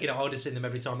 2020, I would have seen them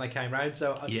every time they came round.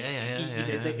 So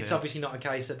it's obviously not a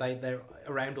case that they're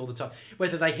around all the time.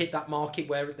 Whether they hit that market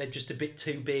where they're just a bit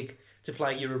too big to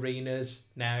play your arenas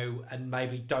now, and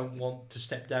maybe don't want to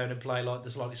step down and play like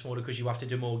the slightly smaller, because you have to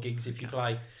do more gigs if you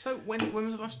play. So when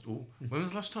was the last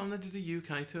time they did a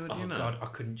UK tour? Do you know? God, I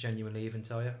couldn't genuinely even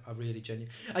tell you. I really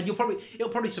genuinely. And it'll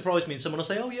probably surprise me, and someone will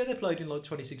say, "Oh yeah, they played in like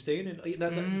 2016,"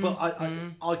 and but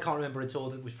I can't remember at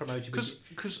all that was promoted.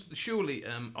 Because surely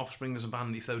Offspring as a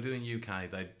band, if they were doing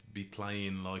UK, they'd be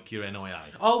playing like your NIA.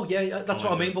 Oh yeah, that's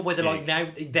what I mean. But whether like now,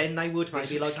 then they would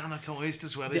maybe like sanitised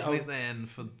as well, isn't it? Then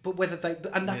but whether they,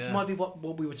 and that's might be what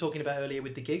we were talking about earlier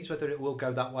with the gigs. Whether it will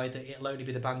go that way, that it'll only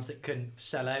be the bands that can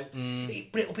sell out.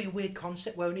 But it'll be a weird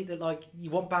concept, won't it? That like you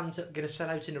want bands that are going to sell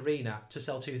out in arena to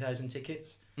sell 2,000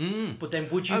 tickets. But then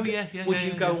would you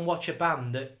go and watch a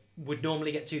band that would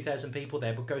normally get 2,000 people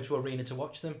there, but go to arena to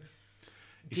watch them?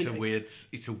 It's a weird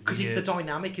because it's the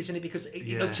dynamic, isn't it? Because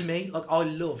to me, like, I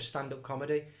love stand-up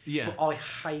comedy, but I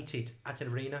hate it at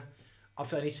an arena.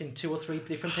 I've only seen 2 or 3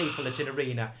 different people at an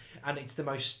arena, and it's the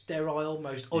most sterile,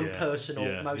 most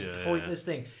unpersonal, most pointless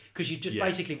thing, because you're just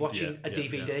basically watching a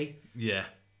DVD. Yes,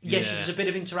 there's a bit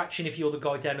of interaction if you're the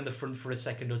guy down in the front for a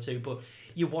second or two, but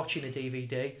you're watching a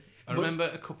DVD. I remember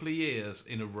a couple of years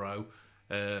in a row,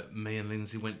 me and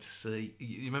Lindsay went to see.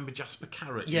 You remember Jasper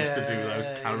Carrot used to do those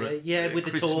Carrot, with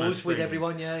the Christmas tours things. with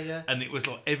everyone, And it was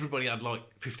like everybody had like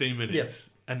 15 minutes,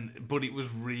 but it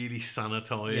was really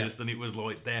sanitised, and it was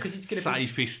like their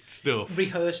safest stuff,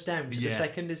 rehearsed down to the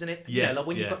second, isn't it? Like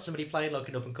when you've got somebody playing like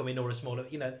an up and coming or a smaller,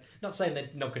 not saying they're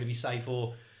not going to be safe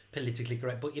or politically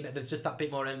correct, but there's just that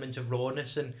bit more element of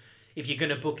rawness. And if you're going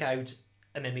to book out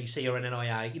an NEC or an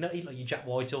NIA, like your Jack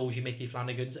Whitehalls, your Mickey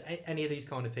Flanagans, any of these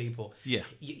kind of people,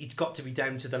 it's got to be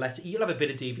down to the letter. You'll have a bit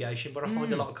of deviation, but I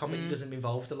find a lot of comedy doesn't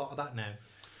involve a lot of that now.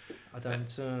 I don't.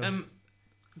 To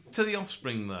The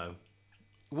Offspring though,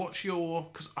 what's your?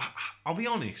 Because I'll be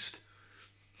honest,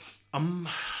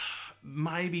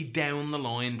 maybe down the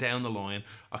line,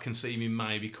 I can see me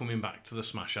maybe coming back to the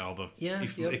Smash album.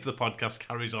 If the podcast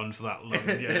carries on for that long,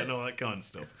 and all that kind of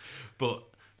stuff, but.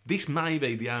 This may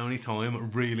be the only time it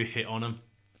really hit on them.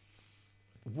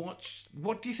 What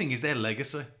do you think is their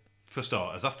legacy? For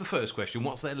starters, that's the first question.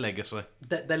 What's their legacy?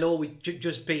 They'll always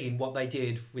just be in what they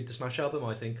did with the Smash album.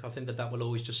 I think that will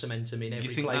always just cement them in every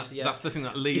you think place. That's the thing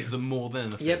that leads them more than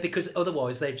anything. Yeah, because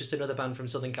otherwise they're just another band from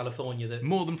Southern California that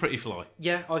more than Pretty Fly.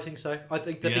 Yeah, I think so. I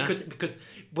think that because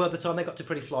by the time they got to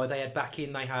Pretty Fly, they had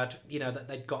backing. They had that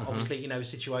they'd got obviously a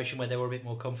situation where they were a bit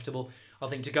more comfortable. I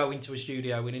think to go into a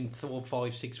studio and in 4,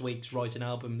 5, 6 weeks write an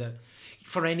album that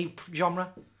for any genre,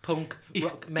 punk,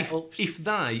 rock, metal. If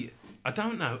they, I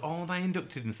don't know, are they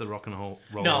inducted into the Rock and Roll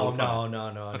Hall of Fame?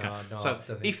 No. Okay. No, so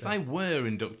if they were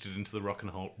inducted into the Rock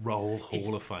and Roll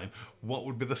Hall of Fame, what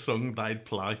would be the song they'd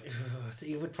play? So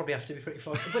it would probably have to be Pretty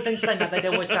Fly. But then saying that, they'd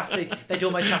almost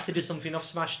have to do something off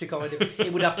Smash to kind of.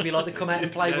 It would have to be like the Come Out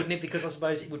and Play, wouldn't it? Because I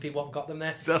suppose it would be what got them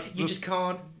there. Just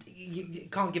can't. You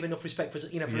can't give enough respect for for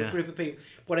a group of people.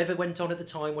 Whatever went on at the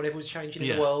time, whatever was changing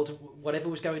in the world, whatever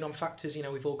was going on, factors.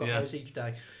 We've all got those each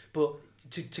day. But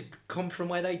to come from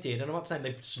where they did, and I'm not saying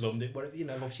they've slummed it, but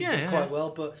obviously did quite well.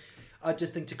 But I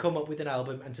just think to come up with an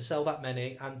album and to sell that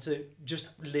many and to just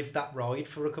live that ride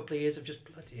for a couple of years of just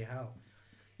bloody hell.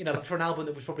 Like for an album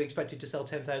that was probably expected to sell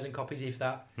 10,000 copies, if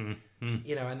that, and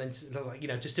then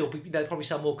to still be, they'll probably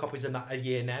sell more copies than that a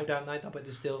year now, don't they? But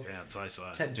there's still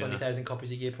 10,000-20,000 copies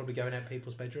a year probably going out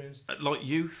people's bedrooms. Like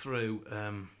you threw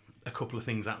a couple of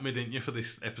things at me, didn't you, for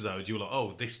this episode? You were like,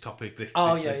 oh, this topic, this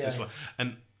one.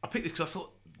 And I picked this because I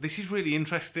thought, this is really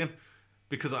interesting,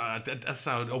 because I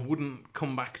wouldn't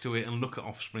come back to it and look at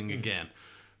Offspring again,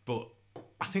 but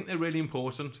I think they're really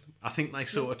important. I think they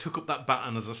sort of took up that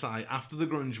baton, as I say, after the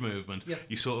grunge movement. Yeah.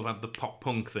 You sort of had the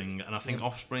pop-punk thing, and I think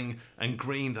Offspring and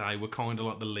Green Day were kind of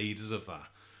like the leaders of that.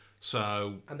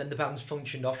 So, and then the band's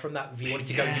functioned off from that. If you wanted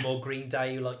to go into more Green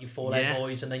Day, like your Fall Out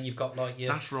Boys, and then you've got like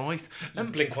your... That's right.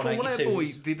 Blink-182. Fall Out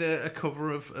Boy did a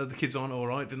cover of The Kids Aren't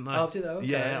Alright, didn't they? Oh, did they? Okay,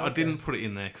 yeah, I didn't put it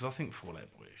in there because I think Fall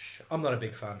Out Boy. I'm not a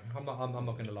big fan. I'm not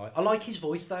going to lie. I like his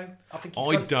voice though. I think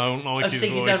I don't like his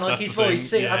voice. You don't like his voice.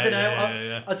 See, yeah, I don't know.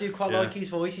 Yeah. I do quite like his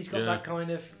voice. He's got that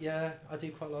kind of I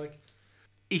do quite like.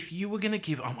 If you were going to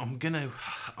give, I'm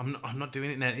not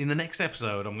doing it now. In the next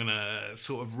episode, I'm going to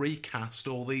sort of recast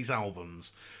all these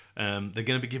albums. They're going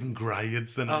to be given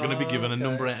grades. They're not going to be given a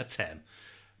number out of 10.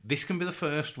 This can be the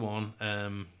first one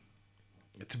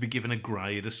to be given a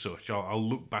grade as such. I'll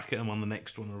look back at them on the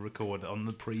next one and record on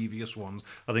the previous ones.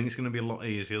 I think it's going to be a lot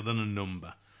easier than a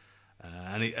number.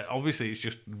 And obviously, it's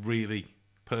just really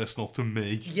personal to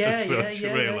me. Yeah. No,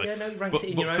 it ranks it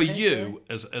in your own for head, you,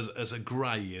 as a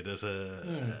grade, as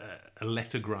a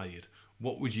letter grade,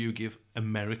 what would you give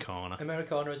Americana?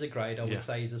 Americana as a grade, I would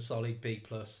say is a solid B+.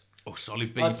 Oh,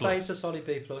 solid B+. I'd say it's a solid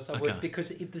B+. I would, because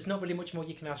there's not really much more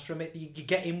you can ask from it. You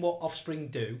get in what Offspring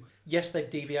do. Yes, they've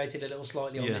deviated a little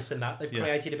slightly on this and that. They've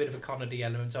created a bit of a comedy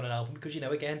element on an album because,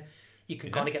 again, you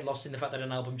can kind of get lost in the fact that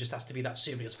an album just has to be that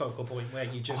serious focal point where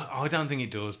you just... I don't think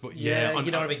it does, but you know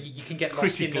what I mean? You can get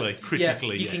lost in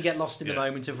critically, you can get lost in the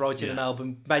moment of writing an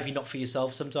album. Maybe not for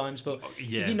yourself sometimes, but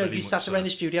if you sat around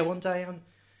the studio one day and...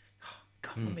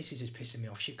 God, my missus is pissing me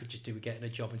off. She could just do with getting a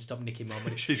job and stop nicking my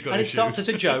money. And it starts as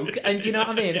a joke, and you know what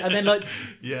I mean? And then, like,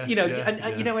 you know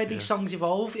how these songs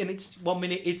evolve, and it's 1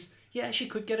 minute, it's, she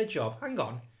could get a job. Hang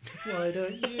on. Why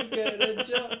don't you get a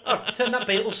job? Oh, turn that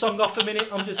Beatles song off a minute.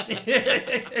 I'm just...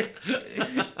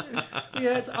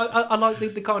 I like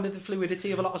the kind of the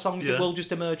fluidity of a lot of songs that will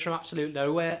just emerge from absolute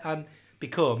nowhere and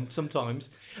become, sometimes.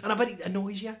 And I bet it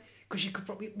annoys you. Because you could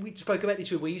probably... We spoke about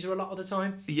this with Weezer a lot of the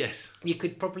time. Yes. You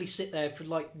could probably sit there for,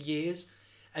 like, years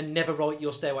and never write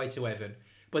your Stairway to Heaven.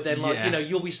 But then,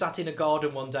 you'll be sat in a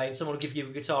garden one day and someone will give you a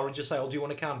guitar and just say, oh, do you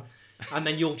want a can? And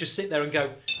then you'll just sit there and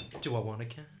go, do I want a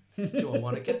can? Do I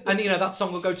want a can? And, that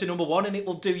song will go to number 1 and it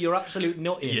will do your absolute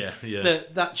nutting. Yeah.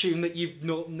 That tune that you've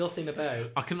known nothing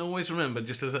about. I can always remember,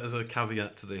 just as a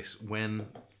caveat to this, when...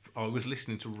 I was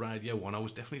listening to Radio 1. I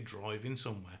was definitely driving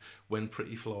somewhere when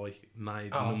Pretty Fly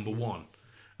made number 1.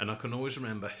 And I can always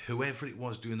remember whoever it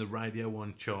was doing the Radio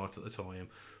 1 chart at the time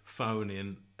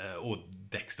phoning, or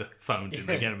Dexter phones in,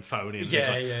 they get him phoning.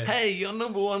 Hey, you're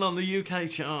number 1 on the UK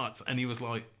charts. And he was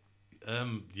like,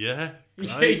 great.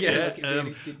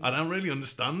 I don't really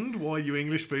understand why you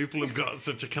English people have got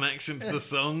such a connection to the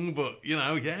song, but,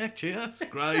 cheers,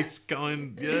 great,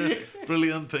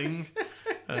 brilliant thing.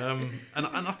 And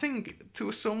I think to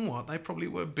a somewhat they probably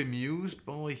were bemused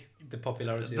by the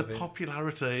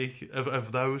popularity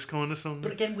of those kind of songs.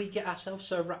 But again, we get ourselves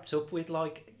so wrapped up with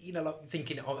like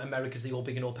thinking America's the all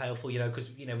big and all powerful,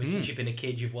 because since you've been a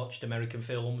kid you've watched American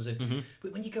films and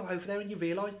but when you go over there and you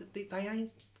realise that they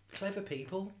ain't clever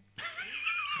people.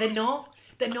 They're not.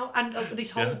 They're not, and this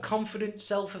whole confident,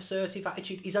 self-assertive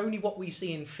attitude is only what we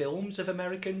see in films of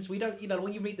Americans. We don't,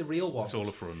 when you meet the real ones, It's all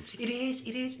a front. It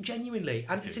is genuinely,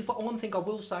 and it's one thing I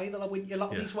will say that with a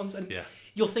lot of these ones, and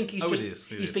you'll think he's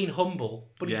he's been humble,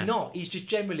 but he's not. He's just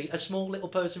generally a small little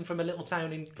person from a little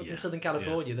town in fucking Southern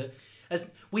California that, as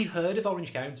we've heard of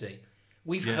Orange County.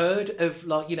 We've heard of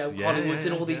Hollywoods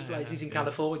and all these places in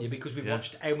California because we've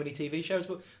watched how many TV shows,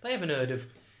 but they haven't heard of.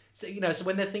 So so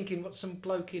when they're thinking, what's some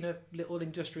bloke in a little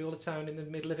industrial town in the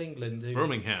middle of England?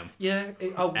 Birmingham.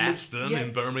 Aston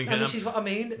in Birmingham. And this is what I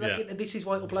mean. This is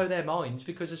why it'll blow their minds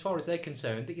because, as far as they're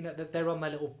concerned, that they're on their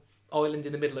little island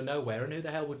in the middle of nowhere, and who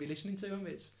the hell would be listening to them?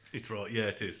 It's right. Yeah,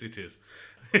 it is. It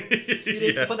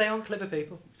is, but they aren't clever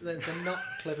people. They're not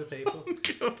clever people.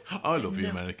 I love the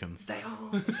Americans. They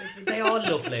are. They are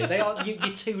lovely. They are.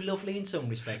 You're too lovely in some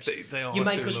respects. They are. You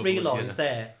make us realise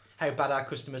how bad our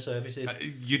customer service is.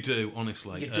 You do,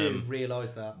 honestly. You do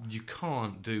realise that. You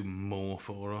can't do more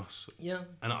for us. Yeah.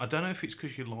 And I don't know if it's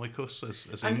because you like us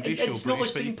as and English or British it's not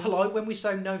us people. being polite when we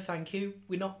say no, thank you.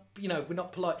 We're not, we're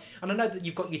not polite. And I know that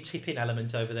you've got your tipping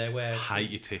element over there where... I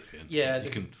hate your tipping. Yeah. You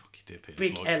can fuck your tipping.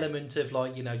 Big element of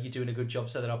you're doing a good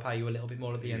job so that I'll pay you a little bit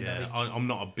more at the end. Yeah, I'm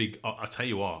not a big... I tell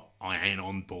you what, I ain't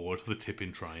on board the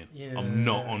tipping train. Yeah. I'm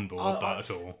not on board that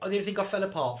at all. The only thing I fell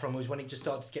apart from was when it just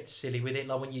started to get silly with it,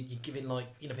 like when you're giving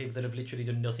people that have literally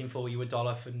done nothing for you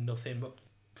 $1 for nothing. But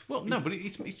well, no, but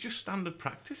it's just standard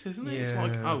practice, isn't it? Yeah. It's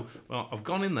like, oh, well, I've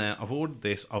gone in there, I've ordered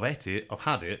this, I've ate it, I've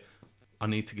had it, I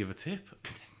need to give a tip.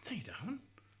 No, you don't.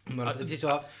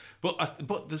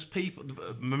 But there's people,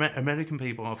 American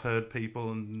people, I've heard people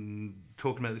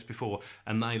talking about this before,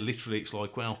 and they literally, it's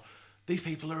like, well, these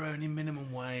people are earning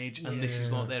minimum wage, and this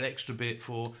is like their extra bit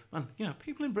for... Man,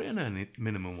 people in Britain earn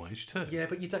minimum wage too. Yeah,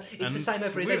 but you don't... It's the same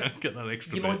over we there. Don't get that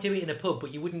extra You bit. might do it in a pub,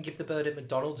 but you wouldn't give the bird at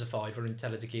McDonald's a $5 and tell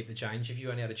her to keep the change if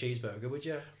you only had a cheeseburger, would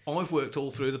you? I've worked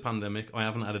all through the pandemic. I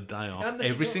haven't had a day off.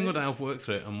 Every single day I've worked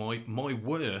through it, and my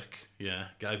work,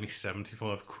 gave me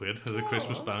 75 quid as a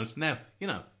Christmas bonus. Now,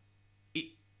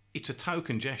 it's a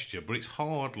token gesture, but it's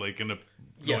hardly going to...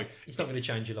 it's not going to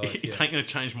change your life. It ain't going to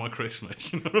change my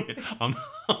Christmas, you know what I mean?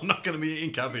 I'm not going to be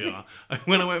eating caviar.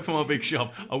 When I went for my big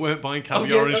shop, I weren't buying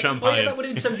caviar and champagne. Oh, yeah, that would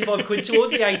have been 75 quid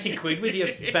towards the 80 quid with your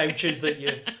vouchers that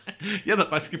you... Yeah, that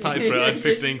basically paid for it. I had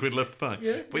 15 quid left to pay.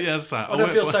 Yeah. But yeah, so I don't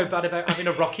feel so bad about having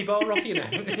a Rocky bar off you now.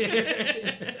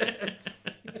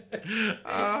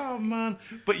 Oh, man.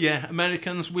 But yeah,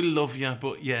 Americans, we love you,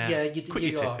 but quit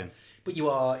your tipping. But you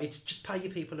are. It's just pay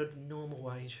your people a normal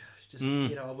wage. Just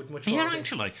I would much rather. Yeah,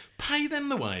 actually, pay them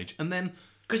the wage, and then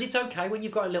because it's okay when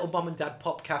you've got a little mom and dad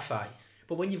pop cafe,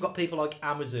 but when you've got people like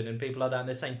Amazon and people like that, and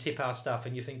they're saying tip our stuff,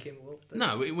 and you're thinking, well,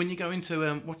 no. When you go into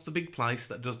what's the big place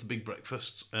that does the big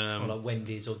breakfasts? Like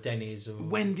Wendy's or Denny's or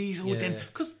Denny's,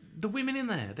 because the women in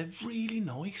there, they're really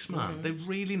nice, man. Mm-hmm. They're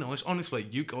really nice. Honestly,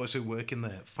 you guys who work in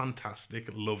there, fantastic.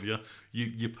 Love you.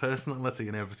 Your personality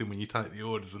and everything when you take the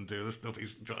orders and do the stuff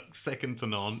is like second to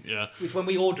none. Yeah. It's when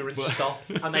we order and stop,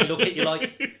 and they look at you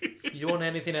like, "You want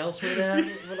anything else with there?"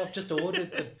 Well, I've just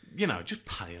ordered. Just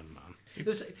pay them, man.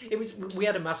 It was. We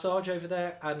had a massage over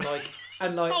there, and like.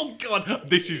 Oh God,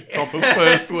 this is proper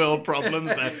first world problems.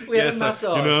 There. We had a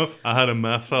massage. I had a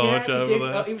massage over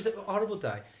there. It was a horrible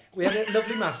day. We had a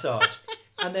lovely massage,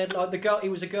 and then the girl. It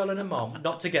was a girl and a mom,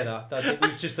 not together. It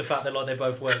was just the fact that they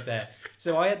both worked there.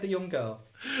 So I had the young girl,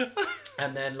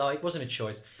 and then it wasn't a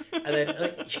choice. And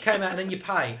then she came out, and then you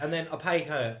pay, and then I paid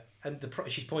her, and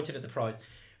she's pointing at the price.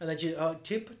 And then she,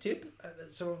 tip.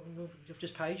 So I've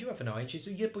just paid you, haven't I? And she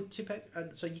said, yeah, but tip.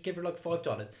 And so you give her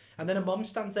 $5. And then a mum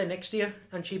stands there next to you,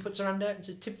 and she puts her hand out and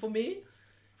says, tip for me.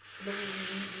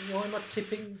 Why am I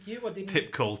tipping you? I didn't.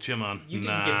 Tip culture, man. You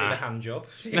didn't give me the hand job.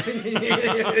 I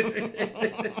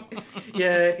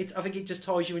think it just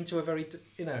ties you into a very,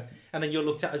 and then you're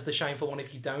looked at as the shameful one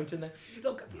if you don't. And then,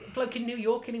 look, a bloke in New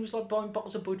York, and he was buying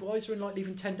bottles of Budweiser and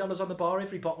leaving $10 on the bar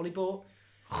every bottle he bought.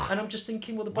 And I'm just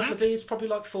thinking, well, the bottle of beer is probably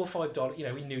 $4 or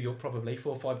 $5. In New York, probably $4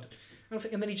 or $5.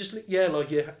 And then he just, I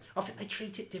think they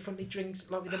treat it differently,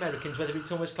 drinks, like with Americans, whether it's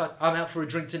almost class. I'm out for a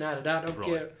drink tonight and I don't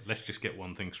care. Let's just get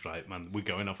one thing straight, man. We're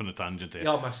going off on a tangent here.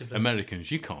 Yeah, massively. Americans,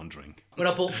 you can't drink. When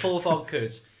I bought 4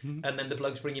 vodkas, and then the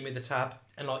bloke's bringing me the tab,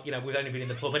 and we've only been in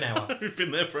the pub an hour. We've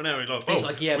been there for an hour. He's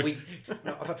like,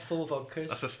 I've had 4 vodkas.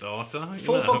 That's a starter.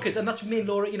 4 vodkas, and that's me and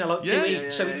Laura, 2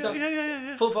 each. So it's got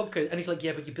 4 vodkas, and he's like,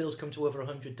 yeah, but your bills come to over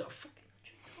 $100. Fucking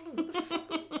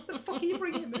 $100. What the fuck are you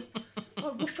bringing me? I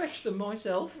will fetch them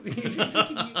myself.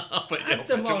 I'll fetch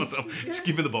them myself. Just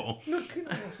give me the bottle.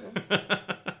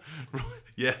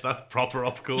 Yeah, that's proper,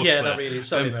 of course. Yeah, that really is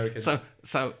so American.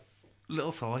 So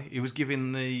little Si, he was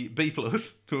giving the B+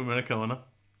 to Americana.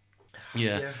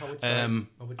 Yeah, I would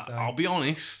say. I'll be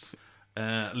honest.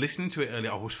 Listening to it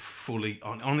earlier, I was fully...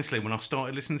 Honestly, when I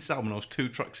started listening to this album, I was 2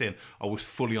 tracks in, I was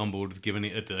fully on board with giving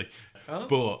it a D.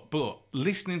 Oh. But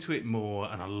listening to it more,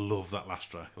 and I love that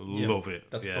last track. I love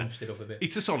it. That's bumped it up a bit.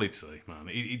 It's a solid C, man.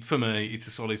 For me, it's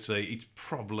a solid C. It's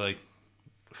probably...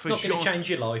 It's not going to change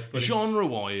your life, but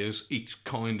genre-wise, it's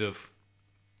kind of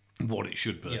what it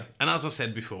should be. Yeah. And as I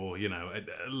said before,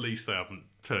 at least they haven't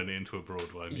turned it into a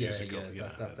Broadway musical.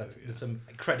 There's some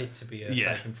credit to be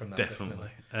taken from that. Definitely.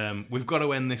 We've got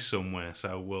to end this somewhere,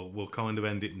 so we'll kind of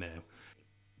end it now.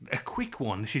 A quick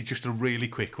one. This is just a really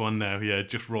quick one now. Yeah,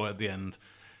 just right at the end.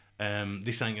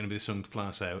 This ain't going to be the song to play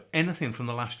us out. Anything from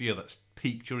the last year that's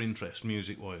piqued your interest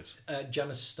music-wise?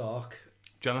 Janice Stark.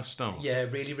 Janice Stark. Yeah,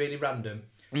 really, really random.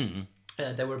 Mm.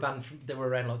 They were a band. They were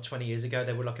around like 20 years ago.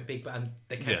 They were like a big band.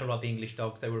 They came from like the English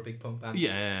Dogs. They were a big punk band.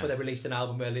 Yeah. But they released an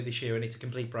album earlier this year, and it's a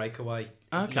complete breakaway.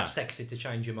 Okay. Last Exit to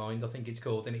Change Your Mind, I think it's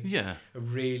called, and it's a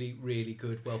really, really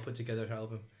good, well put together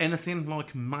album. Anything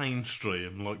like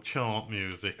mainstream, like chart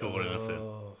music or anything?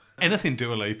 Anything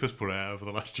Dua Lipa's put out over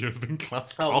the last year has been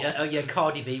class pop. Yeah,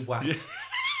 Cardi B, WAP. Yeah.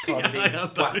 Cardi B,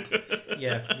 WAP.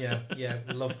 Yeah,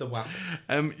 love the WAP.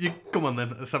 You come on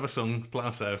then, let's have a song, play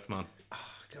us out, man. Oh,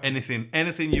 anything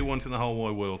you want in the whole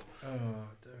wide world.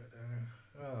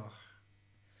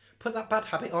 Put that Bad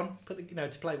Habit on. Put the,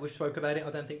 to play. We've spoke about it. I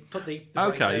don't think. Put the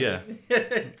okay, yeah.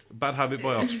 Bad Habit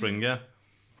by Offspring, yeah.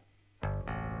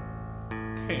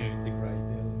 It's a great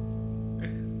deal.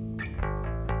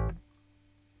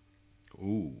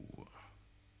 Ooh.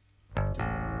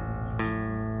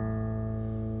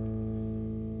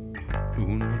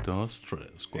 Uno, dos,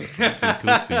 tres,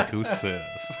 cuatro, cinco,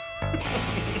 seis.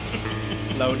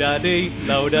 Lo-da-dee,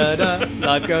 lo-da-da,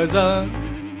 life goes on.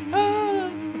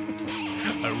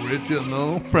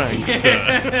 Original prankster.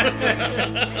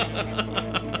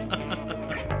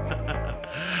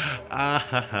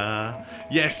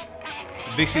 Yes,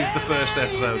 this is the first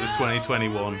episode of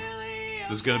 2021.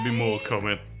 There's going to be more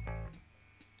coming.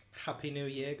 Happy New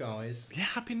Year, guys. Yeah,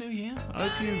 Happy New Year.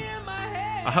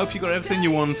 I hope you got everything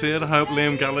you wanted. I hope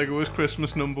Liam Gallagher was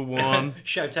Christmas #1.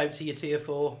 Shout out to your Tier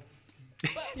 4.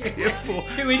 Tier 4.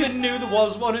 Who even knew there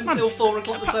was one until 4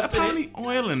 o'clock this afternoon? Apparently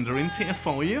Ireland are in Tier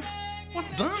 5. What's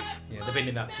that? Yeah, they've been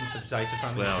in that since the potato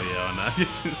famine. Well, yeah, I know.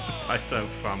 Since the potato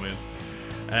famine.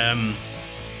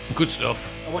 Good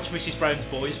stuff. I watched Mrs. Brown's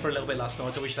Boys for a little bit last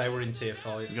night. I wish they were in Tier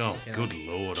 5. Oh, good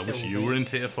lord. I wish you were in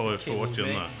Tier 5 for watching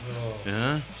that. Oh,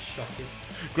 yeah? Shocking.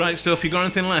 Great stuff. You got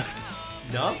anything left?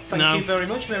 No. Thank you very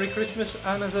much. Merry Christmas.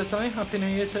 And as I say, Happy New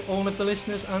Year to all of the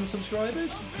listeners and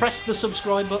subscribers. Press the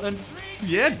subscribe button.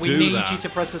 Yeah, we need you to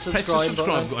press the subscribe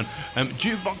button.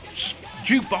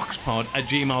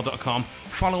 Jukeboxpod@gmail.com.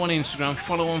 Follow on Instagram.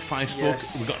 Follow on Facebook.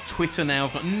 Yes. We've got Twitter now.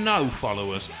 I've got no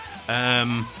followers.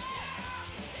 And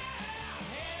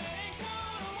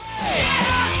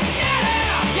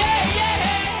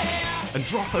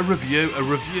drop a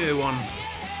review on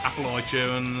Apple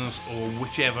iTunes or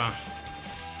whichever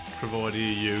provider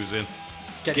you're using.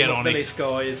 Get him on the list,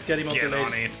 guys. Get him on the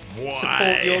list.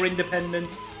 Support your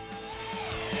independent.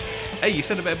 Hey, you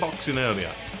said about boxing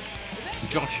earlier.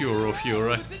 Joshua or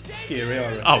Fury? Fury,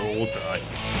 alright. Oh, all day.